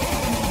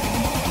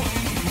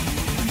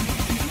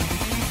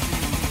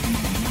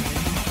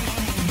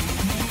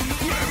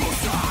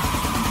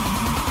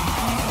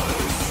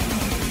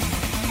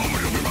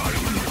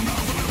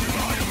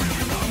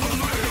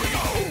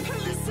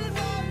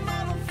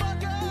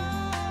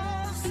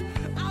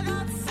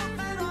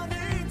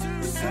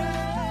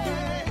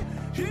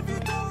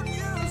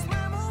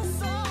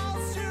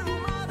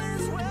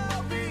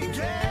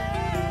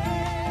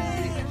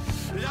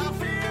 I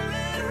feel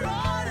it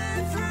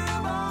running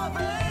through my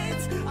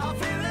veins. I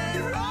feel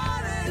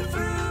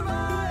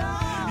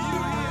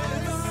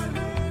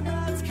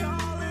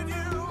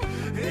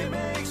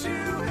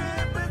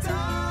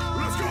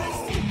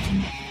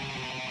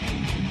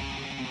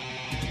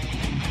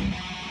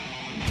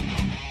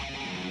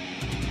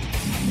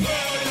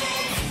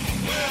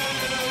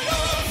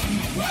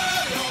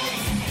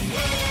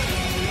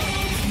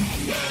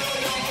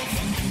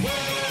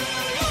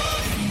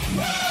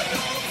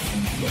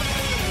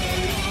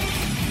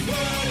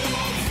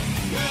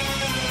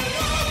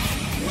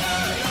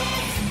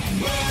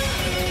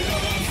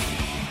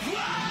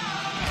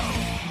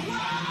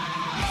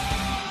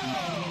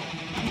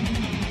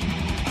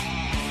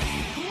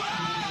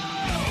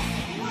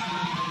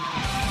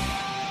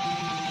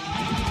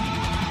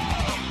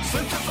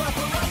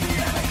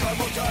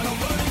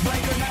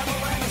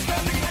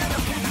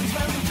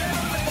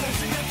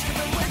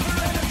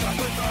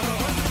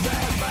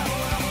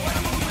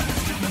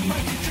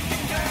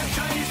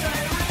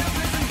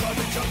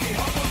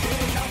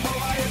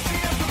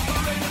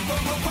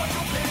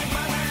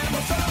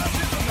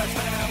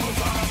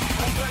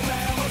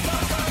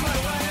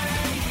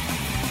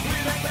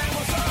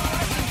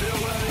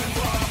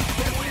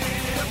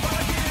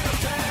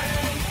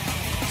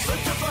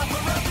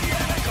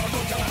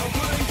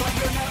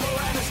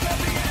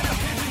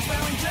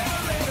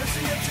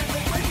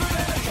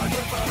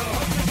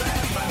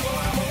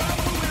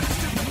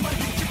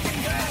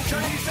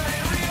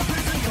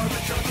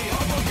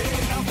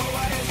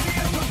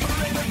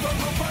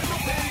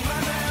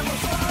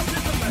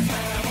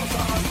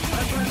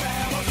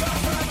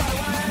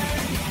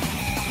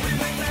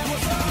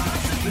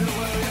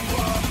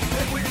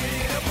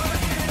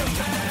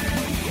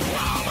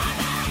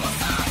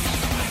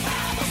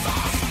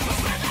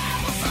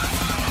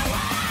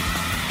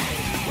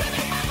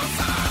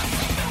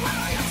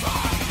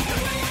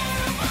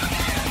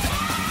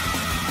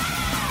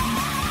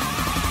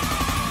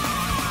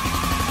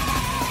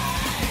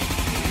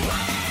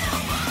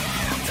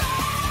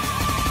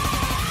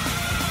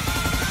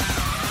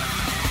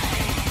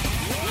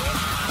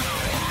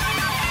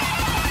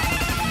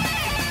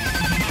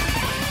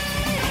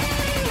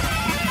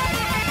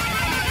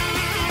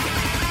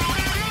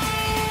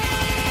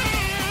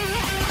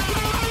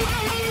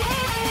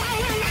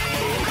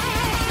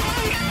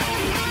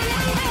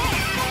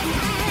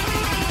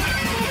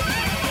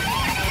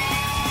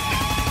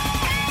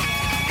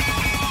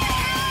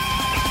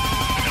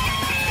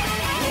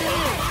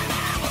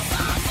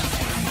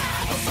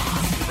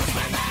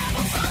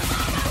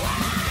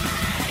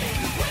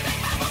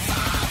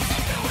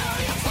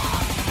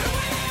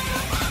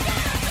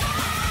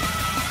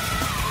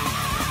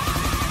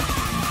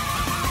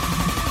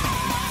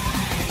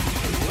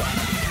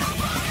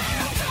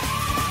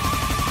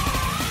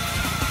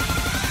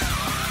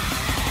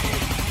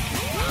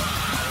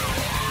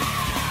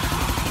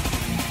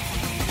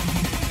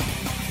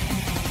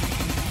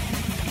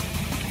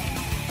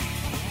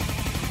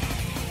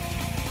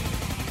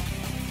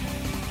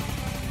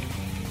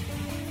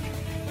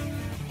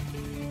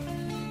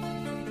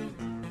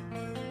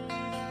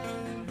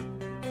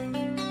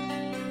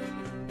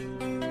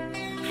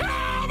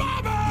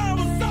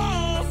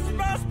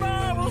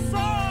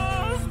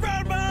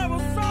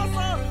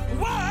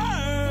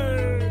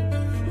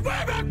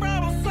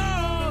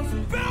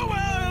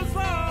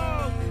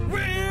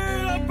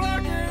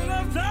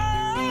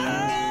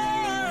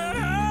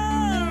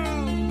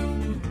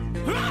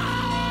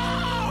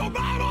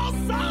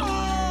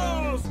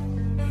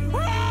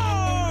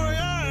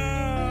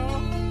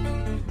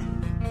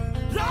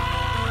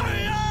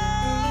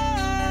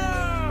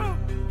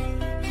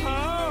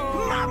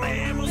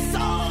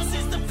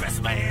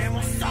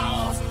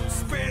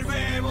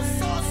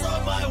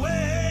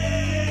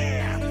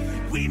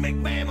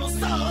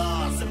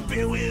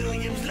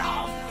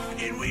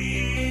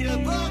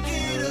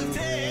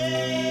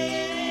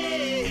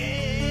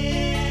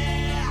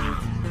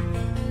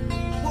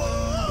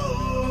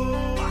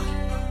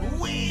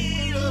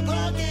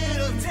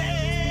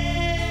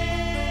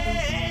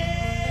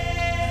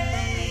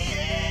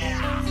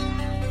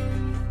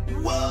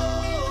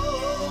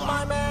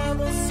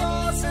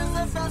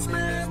best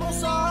mammal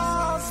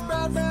sauce.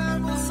 Spread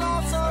mammal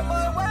sauce on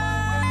my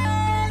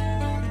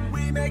way.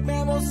 We make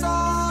mammal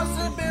sauce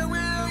and Bill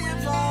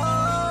Williams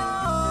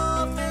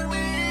off. Then we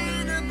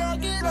eat a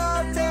bucket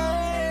of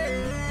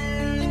tape.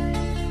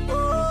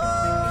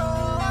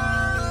 Oh,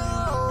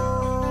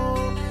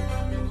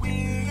 we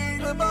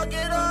eat a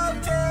bucket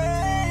of tape.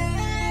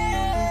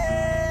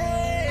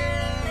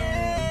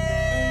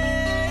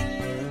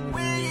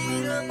 We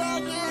eat a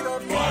bucket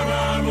of tape. My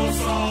mammal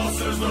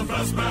sauce is the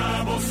best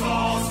mammal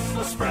sauce.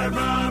 The spread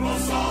mammal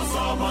sauce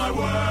on my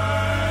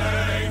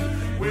way.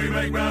 We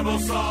make mammal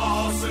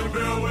sauce and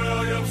Bill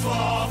Williams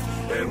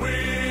off, and we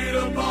eat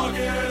a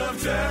bucket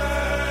of take.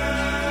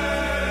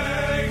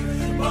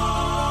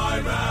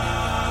 My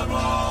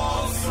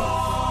mammal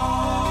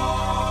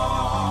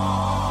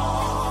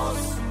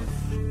sauce.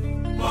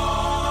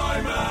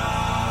 My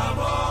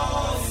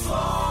mammal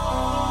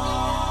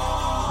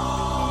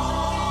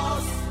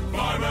sauce.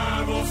 My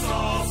mammal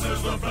sauce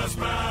is the best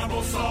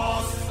mammal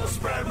sauce. The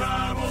spread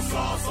mammal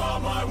sauce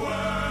on my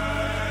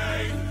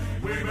way.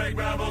 We make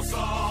mammal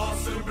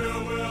sauce and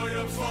Bill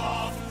Williams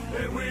off.